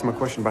just to ask him a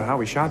question about how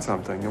he shot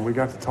something, and we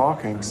got to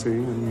talking, see,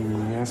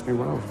 and he asked me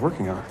what I was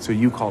working on. So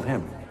you called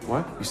him?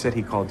 What? You said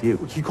he called you.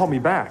 He called me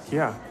back,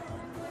 yeah.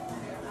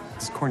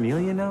 Does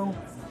Cornelia know?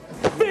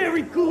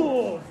 Very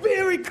cool.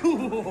 Very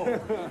cool.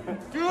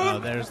 Oh,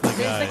 there's the There's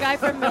guy. the guy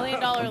from $1 Million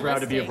Listing. Proud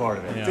to be a part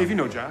of it. Yeah. Dave, you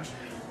know Josh.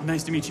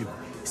 Nice to meet you.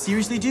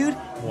 Seriously, dude?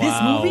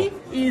 Wow. This movie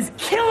is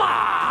killer!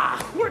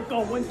 We're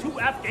going to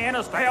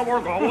Afghanistan.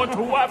 We're going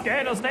to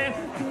Afghanistan.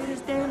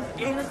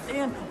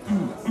 Afghanistan.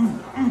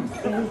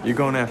 You're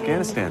going to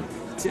Afghanistan.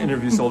 To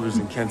interview soldiers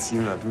in Kent's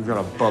unit. We've got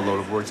a buttload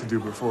of work to do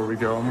before we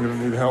go. I'm gonna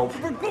need help.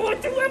 We're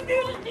going to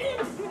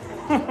Afghanistan.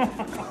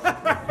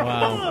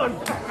 Wow.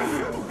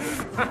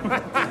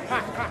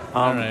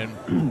 All right.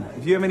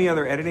 If you have any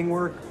other editing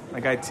work, my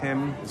guy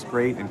Tim is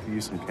great and could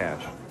use some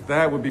cash.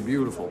 That would be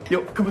beautiful.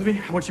 Yo, come with me.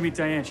 I want you to meet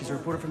Diane. She's a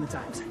reporter from the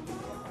Times.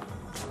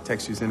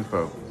 Text you's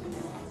info.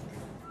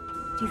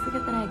 Do you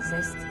forget that I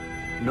exist?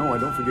 No, I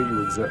don't forget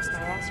you exist. I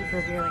asked you for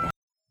a beer like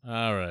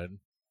All right.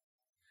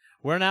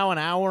 We're now an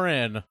hour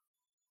in.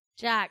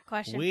 Jack,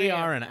 question for We you.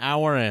 are an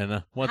hour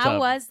in. What's How up?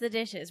 was the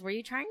dishes? Were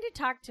you trying to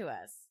talk to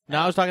us? No,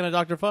 I was talking to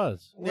Dr.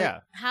 Fuzz.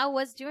 How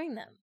was doing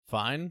them?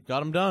 Fine. Got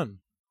them done.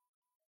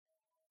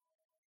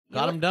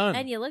 You done.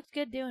 And you looked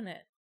good doing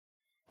it.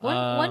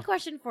 One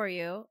question for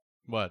you.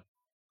 What?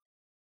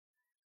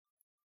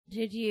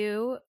 Did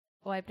you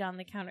wipe down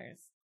the counters?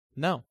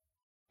 No.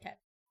 Okay.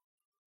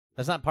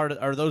 That's not part of...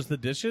 Are those the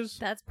dishes?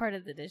 That's part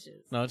of the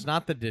dishes. No, it's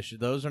not the dishes.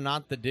 Those are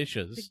not the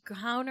dishes. The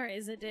counter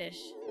is a dish.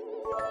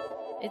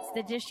 It's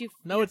the dish you...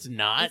 No, it's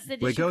not. It's the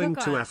dish We're you going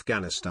cook to on.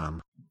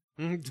 Afghanistan.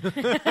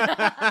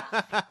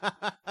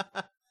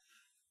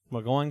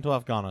 We're going to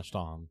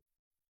Afghanistan.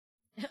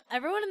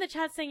 Everyone in the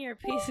chat saying you're a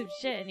piece of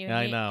shit and you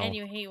I hate know. and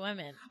you hate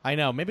women. I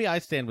know. Maybe I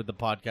stand with the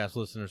podcast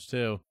listeners,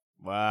 too.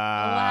 Wow.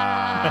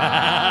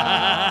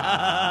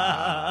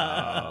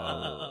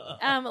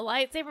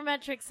 Lightsaber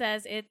Metric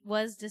says it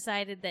was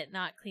decided that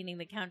not cleaning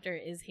the counter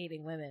is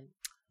hating women.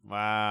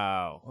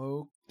 Wow.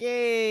 Okay.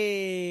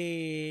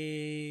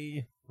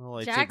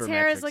 Well, Jack's Lightsaber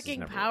hair is Metrics looking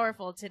never-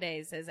 powerful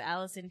today, says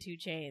Allison 2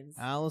 Chains.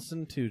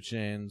 Allison 2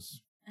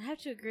 Chains. I have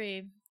to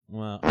agree.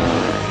 Well, time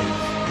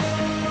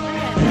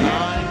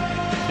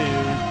to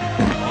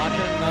watch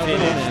another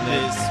Finish minute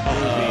this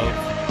movie. of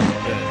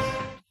this.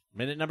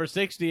 Minute number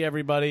 60,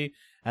 everybody,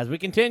 as we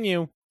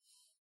continue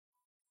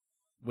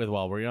with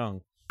While We're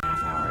Young.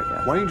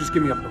 Why don't you just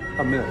give me a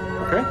minute,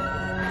 okay?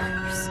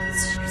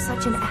 You're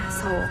such an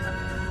asshole.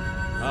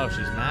 Oh,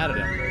 she's mad at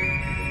him.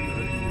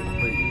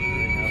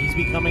 He's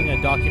becoming a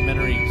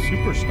documentary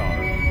superstar.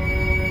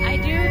 I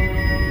do.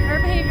 Her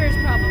behavior is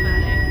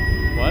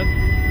problematic. What?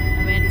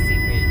 Amanda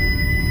Seyfried.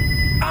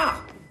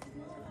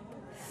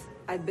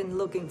 I've been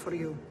looking for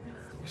you.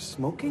 You're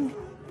smoking?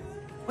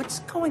 What's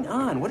going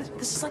on?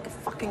 This is like a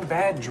fucking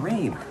bad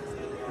dream.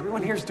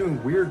 Everyone here's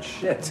doing weird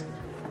shit.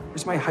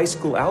 Where's my high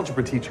school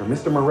algebra teacher,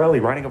 Mr. Morelli,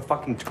 riding a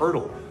fucking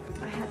turtle?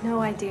 I had no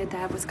idea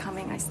Dad was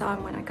coming. I saw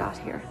him when I got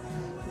here.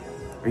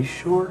 Are you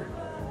sure?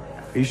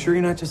 Are you sure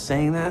you're not just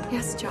saying that?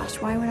 Yes, Josh,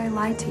 why would I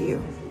lie to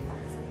you?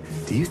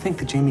 Do you think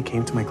that Jamie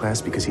came to my class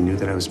because he knew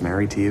that I was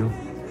married to you?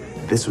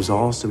 This was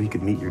all so he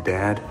could meet your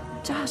dad?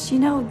 Josh, you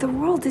know, the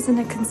world isn't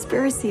a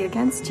conspiracy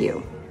against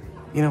you.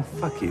 You know,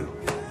 fuck you.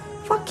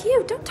 Fuck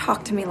you. Don't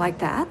talk to me like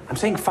that. I'm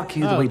saying fuck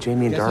you the way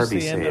Jamie and guess it's Darby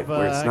the say end it, of,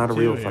 where it's not a Act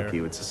real 2 fuck here.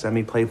 you, it's a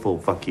semi-playful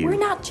fuck you. We're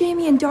not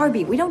Jamie and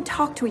Darby. We don't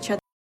talk to each other.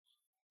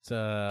 It's,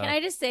 Can I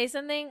just say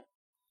something?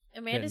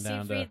 Amanda getting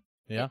down to- Seyfried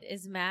yeah?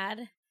 is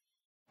mad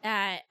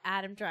at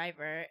Adam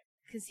Driver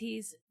because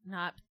he's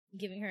not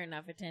giving her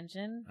enough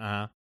attention.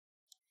 Uh-huh.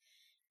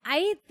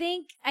 I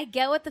think I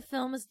get what the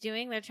film is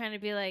doing. They're trying to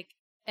be like,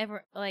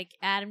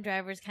 Adam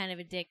Driver's kind of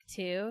a dick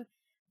too.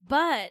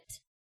 But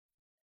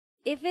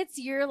if it's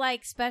your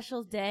like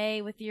special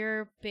day with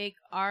your big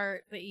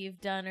art that you've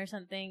done or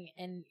something,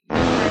 and your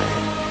partner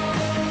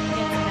gets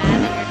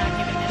mad that you're not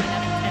giving them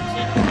enough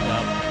attention,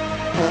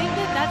 I think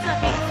that that's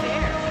not being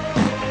fair,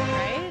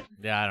 right?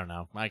 Yeah, I don't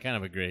know. I kind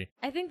of agree.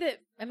 I think that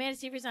Amanda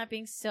Seyfried's not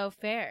being so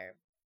fair.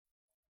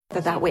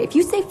 That way. If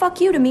you say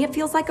fuck you to me, it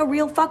feels like a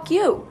real fuck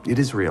you. It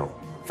is real.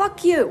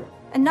 Fuck you.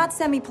 And not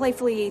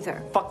semi-playfully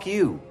either. Fuck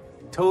you.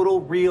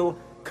 Total, real,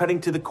 cutting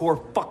to the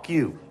core, fuck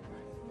you.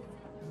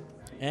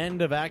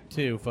 End of Act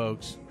 2,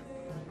 folks.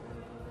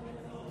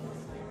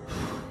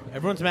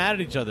 Everyone's mad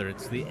at each other.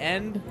 It's the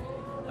end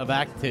of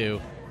Act 2.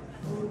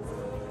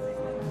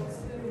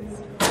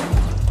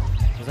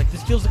 I was like,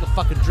 this feels like a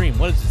fucking dream.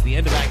 What is this, the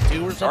end of Act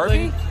 2 or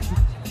something? Darby?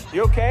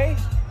 You okay?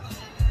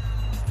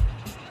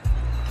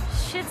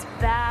 Shit's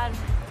bad.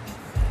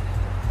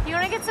 You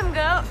wanna get some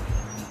goat?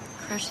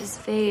 Crushes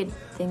fade.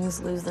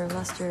 Things lose their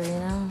luster, you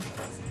know?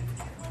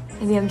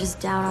 Maybe I'm just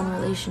down on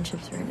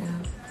relationships right now.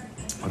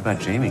 What about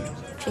Jamie?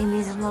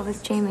 Jamie's in love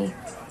with Jamie.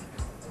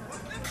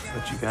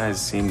 But you guys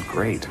seem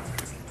great.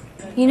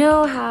 You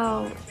know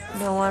how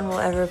no one will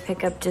ever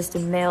pick up just a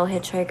male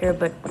hitchhiker,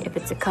 but if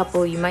it's a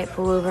couple, you might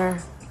pull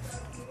over?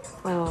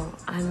 Well,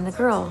 I'm the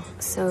girl,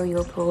 so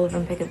you'll pull over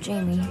and pick up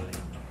Jamie.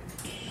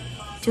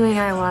 Doing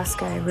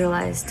ayahuasca, I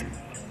realized.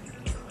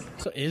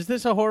 So is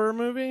this a horror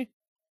movie?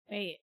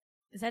 Wait,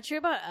 is that true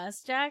about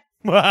us, Jack?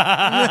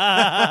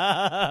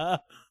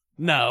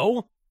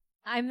 No.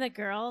 I'm the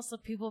girl, so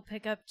people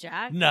pick up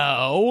Jack?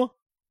 No.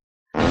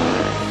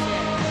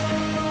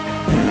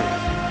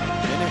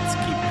 Minutes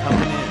keep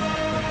coming in.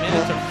 The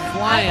minutes are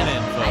flying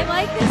in, folks. I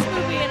like this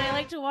movie and I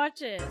like to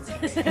watch it.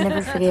 I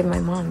never forgave my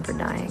mom for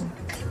dying.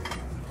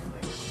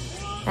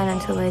 And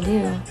until I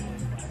do,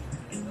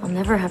 I'll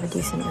never have a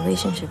decent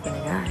relationship with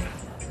a guy.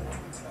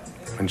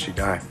 When'd she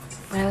die?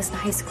 When I was in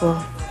high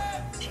school,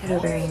 she had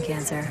ovarian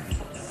cancer.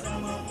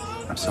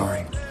 I'm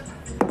sorry.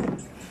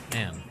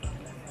 Man.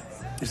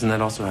 Isn't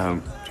that also how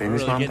We're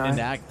Jamie's really mom getting died?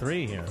 into Act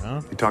 3 here,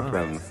 huh? You talked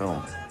about it in the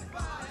film.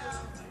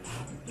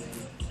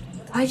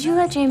 Why'd you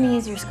let Jamie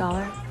as your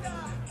scholar?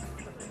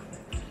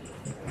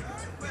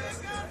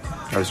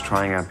 I was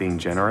trying out being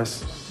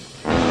generous.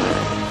 You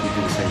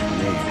do the same for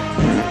me.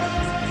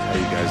 That's how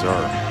you guys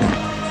are.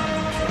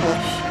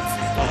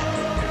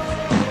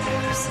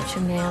 You're such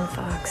a man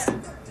fox.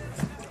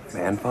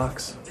 Man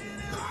fox?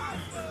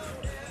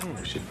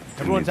 We should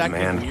Everyone's need the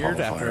acting man weird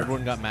qualifier. after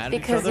everyone got mad at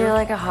each Because other. you're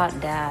like a hot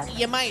dad.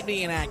 You might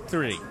be in Act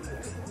 3.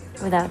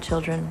 without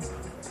children.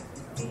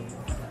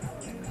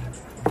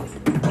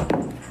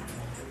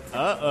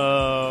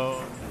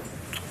 Uh-oh.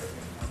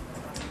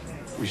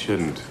 We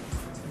shouldn't.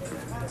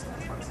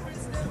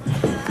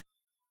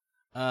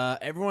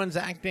 Everyone's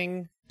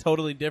acting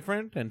totally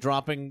different and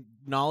dropping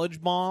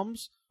knowledge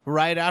bombs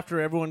right after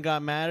everyone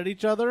got mad at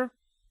each other.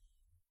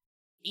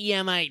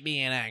 You might be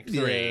in Act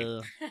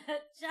 3.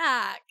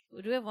 Jack,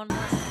 do we have one more?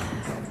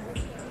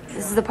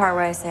 This is the part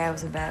where I say I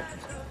was a bet.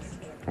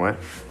 What?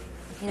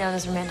 You know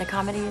those romantic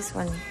comedies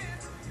when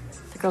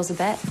the girl's a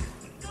bet?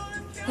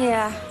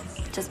 Yeah,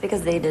 just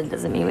because they did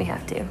doesn't mean we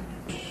have to.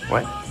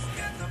 What?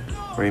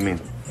 What do you mean?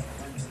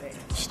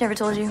 She never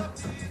told you?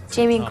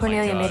 Jamie and Oh my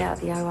Cornelia God. made out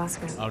at the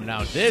ayahuasca. Oh,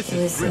 now this It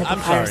was is... in the I'm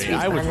papyrus sorry,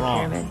 reef I was behind the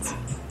wrong. pyramids.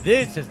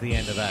 This is the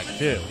end of Act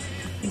 2.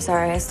 I'm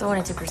sorry, I still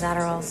wanted to present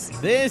Adderalls.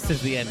 This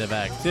is the end of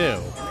Act 2.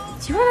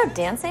 Did you run out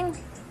dancing?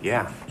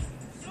 Yeah.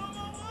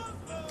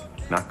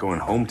 Not going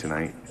home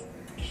tonight.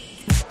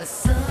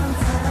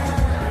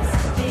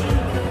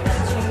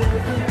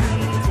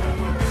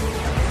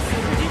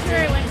 Pretty sure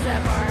I went to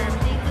that bar.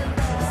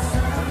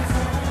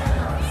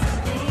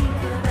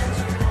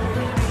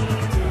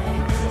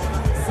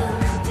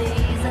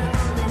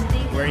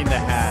 Wearing the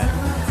hat.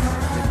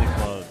 In the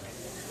clothes.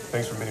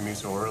 Thanks for meeting me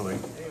so early.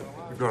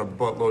 We've got a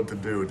buttload to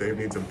do. Dave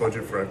needs a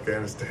budget for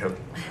Afghanistan.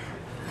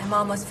 I'm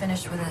almost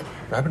finished with it.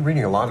 I've been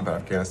reading a lot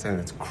about Afghanistan,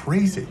 and it's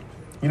crazy.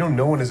 You know,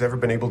 no one has ever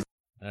been able to...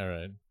 All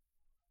right.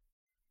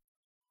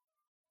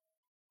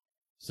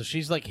 So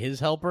she's like his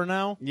helper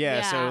now?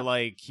 Yeah, so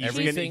like he's,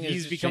 Everything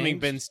he's is becoming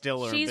changed? Ben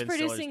Stiller. and She's Ben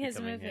producing Stiller's his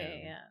becoming movie,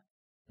 him.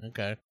 yeah.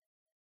 Okay.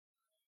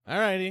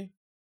 Alrighty.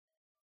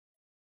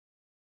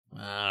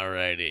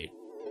 Alrighty.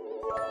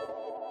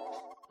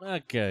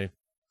 Okay.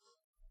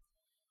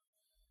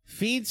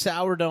 Feed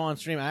sourdough on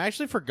stream. I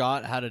actually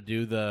forgot how to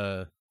do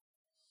the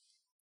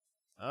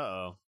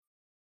Uh-oh.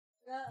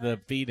 the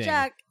feeding.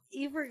 Jack,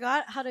 you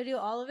forgot how to do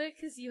all of it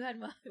because you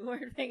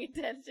weren't paying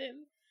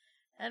attention,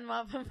 and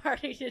Mom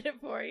Party did it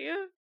for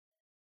you.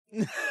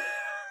 I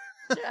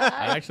Jack,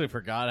 actually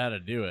forgot how to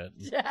do it.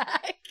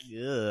 Jack,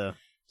 Yeah.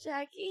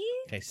 Jackie.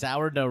 Okay,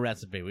 sourdough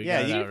recipe. We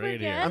Yeah, got you that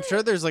right here. I'm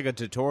sure there's like a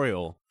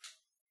tutorial.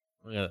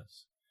 Look at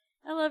this.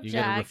 I love You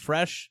gotta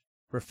Jack.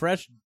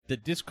 refresh the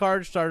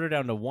discard starter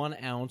down to 1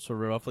 ounce or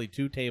roughly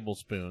 2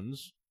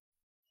 tablespoons,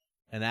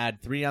 and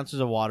add 3 ounces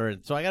of water.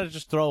 And so I gotta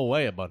just throw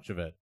away a bunch of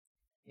it.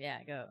 Yeah,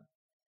 go.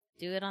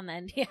 Do it on the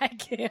NDI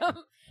cam.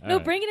 No,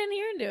 right. bring it in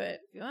here and do it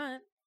if you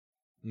want.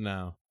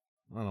 No,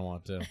 I don't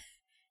want to.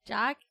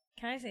 Jack,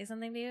 can I say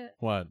something to you?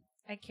 What?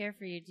 I care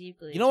for you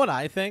deeply. You know what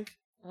I think?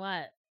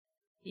 What?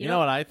 You know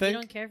what I think? You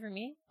don't care for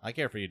me? I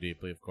care for you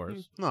deeply, of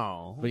course.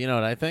 No. But you know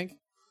what I think?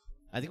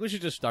 I think we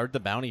should just start the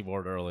bounty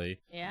board early.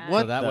 Yeah. So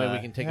What that way the we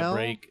can take hell? a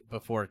break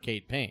before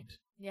Kate paint.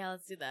 Yeah,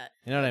 let's do that.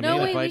 You know what I No,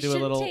 mean? wait, If I we do a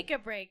shouldn't little... take a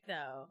break,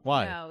 though.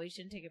 Why? No, we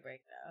shouldn't take a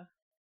break, though.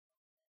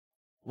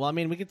 Well, I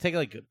mean, we could take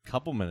like a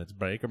couple minutes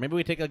break, or maybe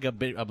we take like a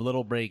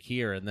little break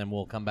here, and then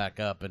we'll come back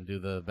up and do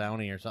the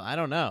bounty or something. I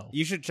don't know.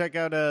 You should check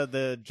out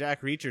the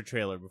Jack Reacher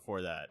trailer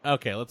before that.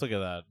 Okay, let's look at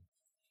that.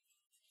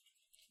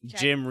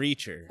 Jim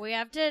Reacher. We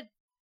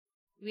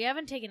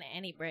haven't taken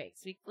any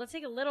breaks. Let's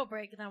take a little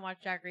break and then watch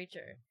Jack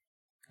Reacher.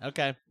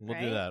 Okay, we'll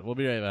do Right? that. We'll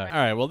be right back. All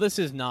right, well, this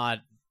is not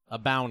a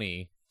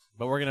bounty,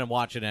 but we're going to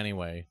watch it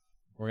anyway.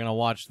 We're going to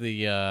watch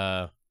the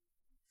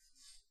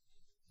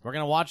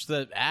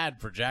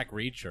ad for Jack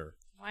Reacher.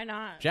 Why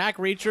not? Jack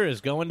Reacher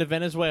is going to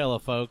Venezuela,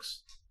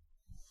 folks.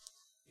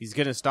 He's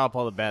gonna stop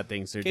all the bad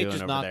things they're Kate doing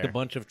just over knocked there. a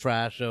bunch of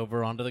trash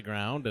over onto the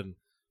ground and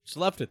just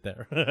left it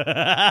there. Oh,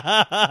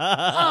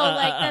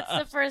 like that's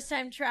the first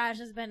time trash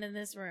has been in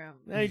this room.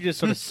 You just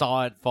sort of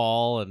saw it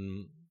fall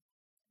and...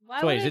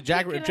 Why So wait, would is I it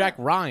Jack pick it Jack up?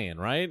 Ryan,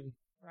 right?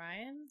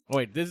 Ryan? Oh,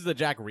 wait, this is the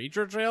Jack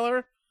Reacher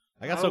trailer?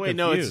 I got Oh, so wait,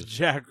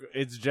 confused. no,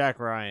 it's Jack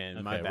Ryan.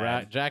 Okay, My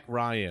bad. Jack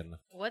Ryan.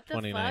 What the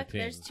fuck? 2019.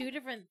 There's 2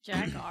 different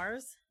Jack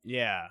R's?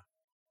 Yeah.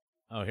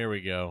 Oh, here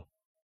we go.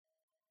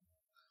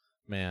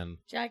 Man.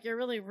 Jack, you're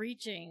really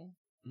reaching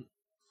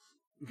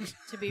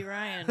to be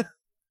Ryan.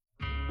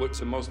 What's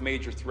the most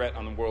major threat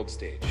on the world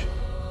stage?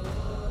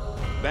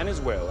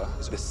 Venezuela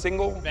is the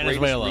single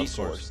Venezuela, greatest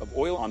of resource of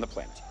oil on the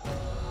planet.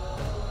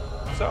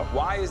 So,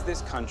 why is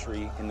this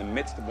country in the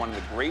midst of one of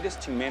the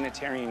greatest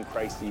humanitarian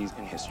crises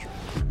in history?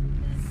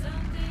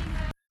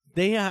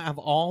 They have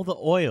all the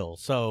oil,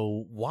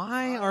 so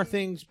why are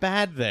things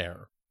bad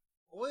there?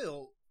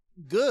 Oil,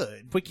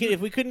 good. If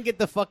we couldn't get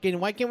the fucking...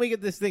 Why can't we get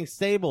this thing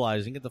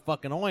stabilized and get the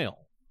fucking oil?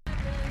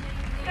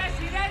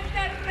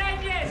 Presidente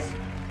Reyes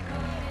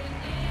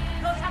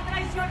nos ha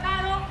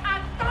traicionado a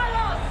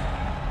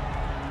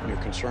todos. Your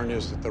concern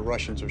is that the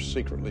Russians are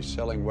secretly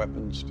selling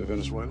weapons to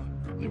Venezuela?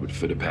 It would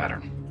fit a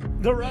pattern.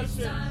 The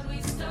Russians.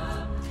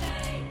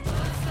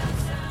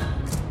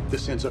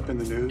 This ends up in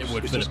the news. It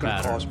would It's fit just a going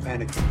to pattern. cause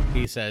panic.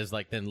 He says,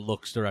 like, then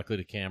looks directly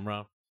to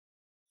camera.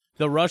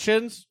 The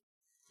Russians?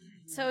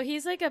 So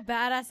he's like a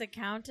badass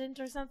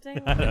accountant or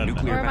something? I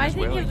don't know. Or am I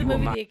thinking of the you will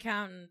movie not- The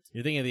Accountant?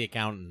 You're thinking of The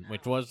Accountant,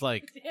 which was,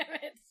 like, Damn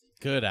it.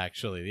 good,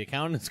 actually. The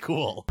Accountant's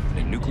cool.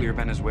 In nuclear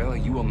Venezuela,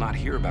 you will not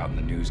hear about in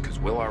the news because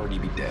we'll already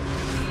be dead.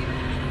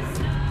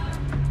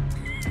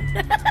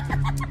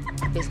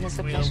 Business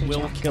of pleasure,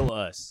 will Jack. kill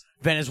us.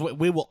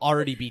 We will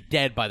already be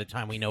dead by the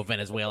time we know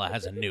Venezuela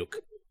has a nuke.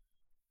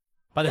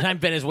 By the time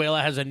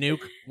Venezuela has a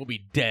nuke, we'll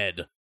be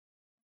dead.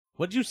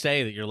 What'd you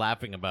say that you're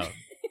laughing about?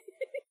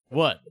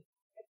 What?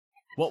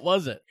 What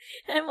was it?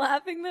 I'm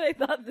laughing that I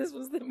thought this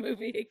was the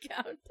movie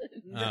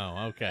Accountant.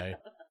 Oh, okay.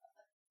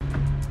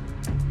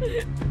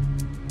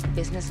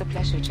 Business of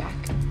pleasure, Jack.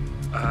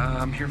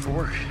 I'm here for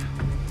work.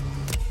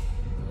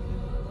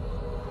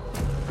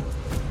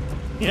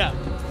 Yeah.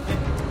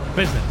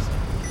 Business.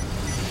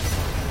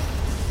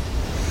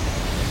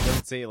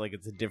 Don't say it like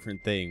it's a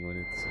different thing when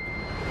it's...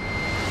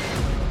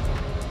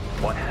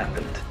 What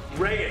happened?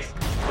 Reyes,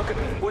 look at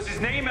me. Was his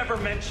name ever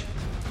mentioned?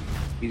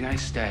 You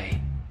guys stay.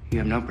 You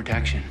have no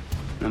protection.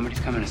 Nobody's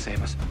coming to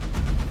save us.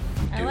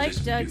 I like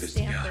Doug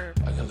Stamper.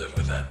 I can live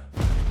with that.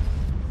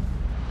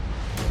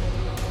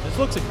 This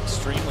looks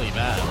extremely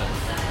bad.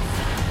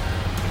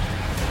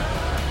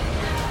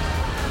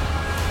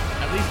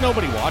 At least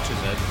nobody watches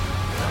it.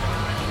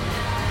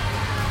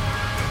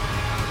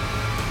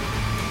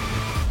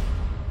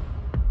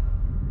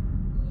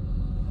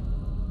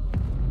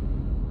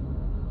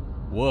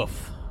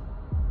 Woof.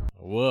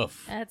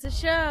 Woof. That's a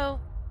show.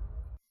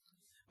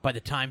 By the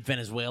time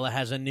Venezuela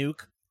has a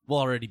nuke, we'll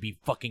already be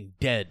fucking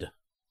dead.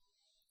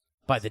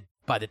 By the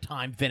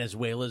time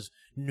Venezuela's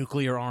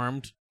nuclear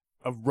armed,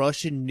 a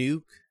Russian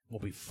nuke will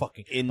be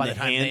fucking in by the the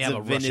time hands they have of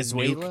a Russian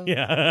Venezuela. nuke.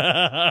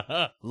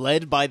 Yeah.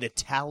 Led by the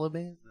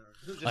Taliban.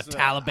 A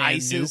Taliban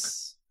ISIS.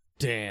 nuke.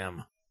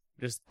 Damn.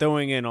 Just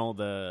throwing in all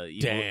the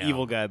Damn.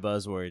 evil guy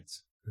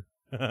buzzwords.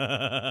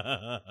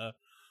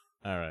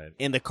 All right.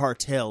 And the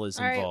cartel is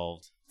All right.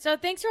 involved. So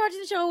thanks for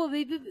watching the show.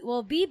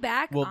 We'll be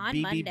back Will on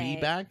BBB Monday.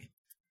 be back?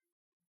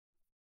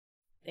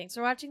 Thanks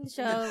for watching the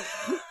show.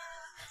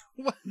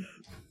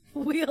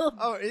 We'll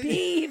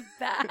be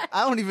back.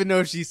 I don't even know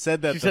if she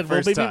said that She the said, "We'll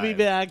first be time.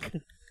 back."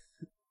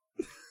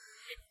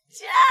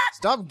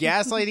 Stop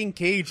gaslighting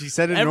Kate. She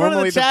said it Everyone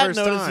normally in the chat first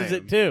notices time.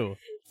 it too.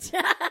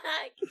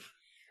 Jack.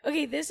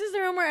 Okay, this is the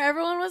room where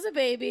everyone was a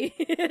baby.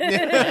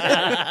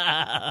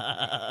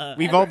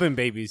 We've all been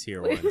babies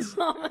here once. We've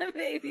all been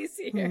babies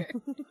here.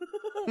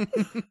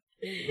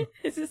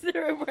 This is the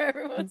room where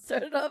everyone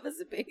started off as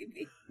a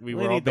baby. We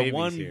Only were all need the babies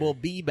one here. will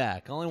be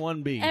back. Only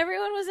one B.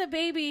 Everyone was a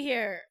baby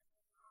here.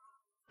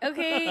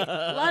 Okay,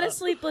 a lot of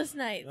sleepless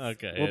nights.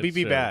 Okay, We'll it's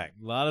be true. back.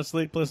 A lot of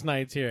sleepless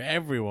nights here.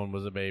 Everyone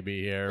was a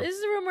baby here. This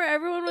is the room where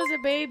everyone was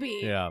a baby.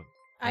 Yeah.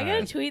 I All gotta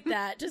right. tweet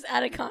that just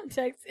out of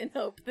context in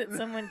hope that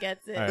someone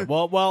gets it. All right.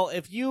 Well,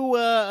 if you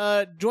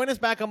join us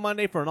back on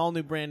Monday for an all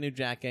new, brand new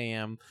Jack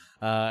AM,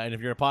 and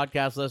if you're a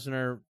podcast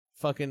listener,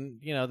 fucking,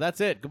 that's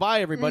it.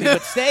 Goodbye, everybody.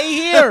 But stay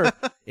here.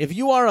 If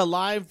you are a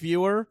live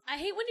viewer, I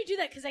hate when you do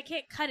that because I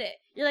can't cut it.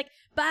 You're like,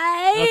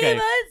 bye. okay.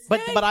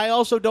 Let's But I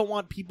also don't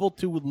want people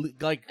to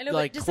I know,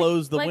 but just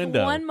close the like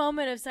window. One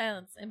moment of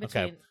silence in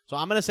between. Okay, so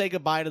I'm going to say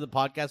goodbye to the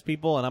podcast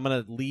people, and I'm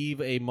going to leave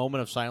a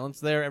moment of silence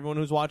there, everyone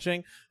who's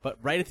watching. But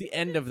right at the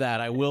end of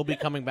that, I will be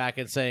coming back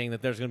and saying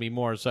that there's going to be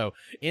more. So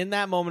in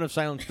that moment of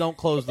silence, don't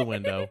close the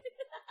window.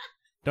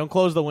 Don't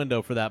close the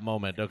window for that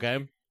moment,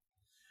 okay?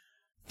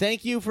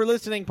 Thank you for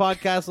listening,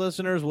 podcast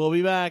listeners. We'll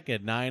be back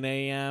at 9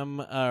 a.m.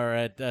 or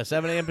at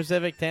 7 a.m.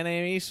 Pacific, 10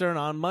 a.m. Eastern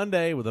on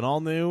Monday with an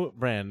all-new,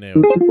 brand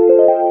new.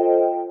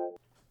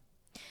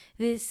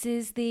 This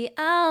is the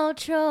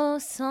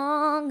outro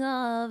song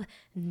of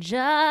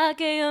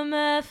Jack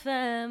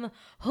AM/FM.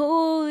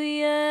 Oh,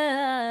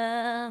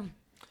 yeah.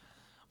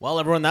 Well,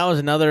 everyone, that was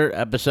another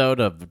episode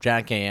of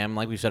Jack AM.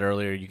 Like we said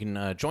earlier, you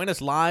can join us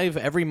live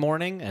every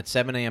morning at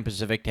 7 a.m.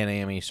 Pacific, 10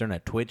 a.m. Eastern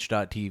at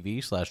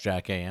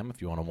twitch.tv/JackAM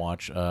if you want to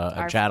watch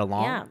and chat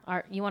along.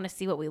 Yeah, you want to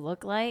see what we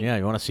look like? Yeah,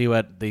 you want to see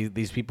what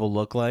these people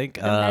look like.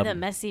 The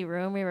messy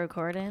room we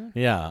record in.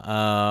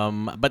 Yeah.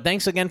 But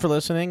thanks again for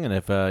listening. And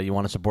if you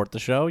want to support the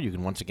show, you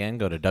can once again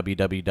go to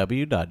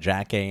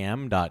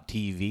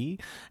www.jackam.tv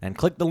and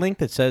click the link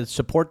that says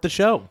support the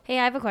show. Hey,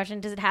 I have a question.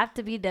 Does it have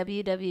to be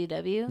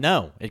www?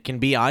 No, it can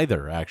be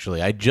either,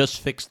 actually. I just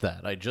fixed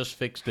that. I just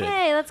fixed it.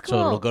 Hey, that's cool.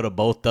 So it'll go to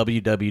both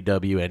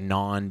www and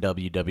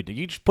non-www.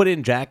 You just put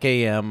in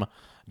jackam.tv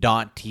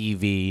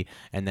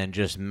and then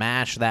just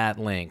mash that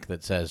link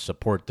that says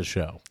support the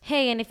show.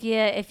 Hey, and if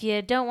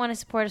you don't want to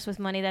support us with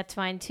money, that's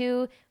fine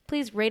too.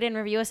 Please rate and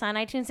review us on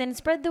iTunes and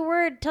spread the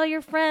word. Tell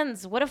your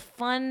friends. What a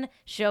fun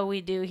show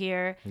we do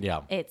here.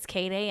 Yeah. It's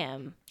Kate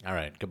AM. All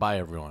right. Goodbye,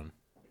 everyone.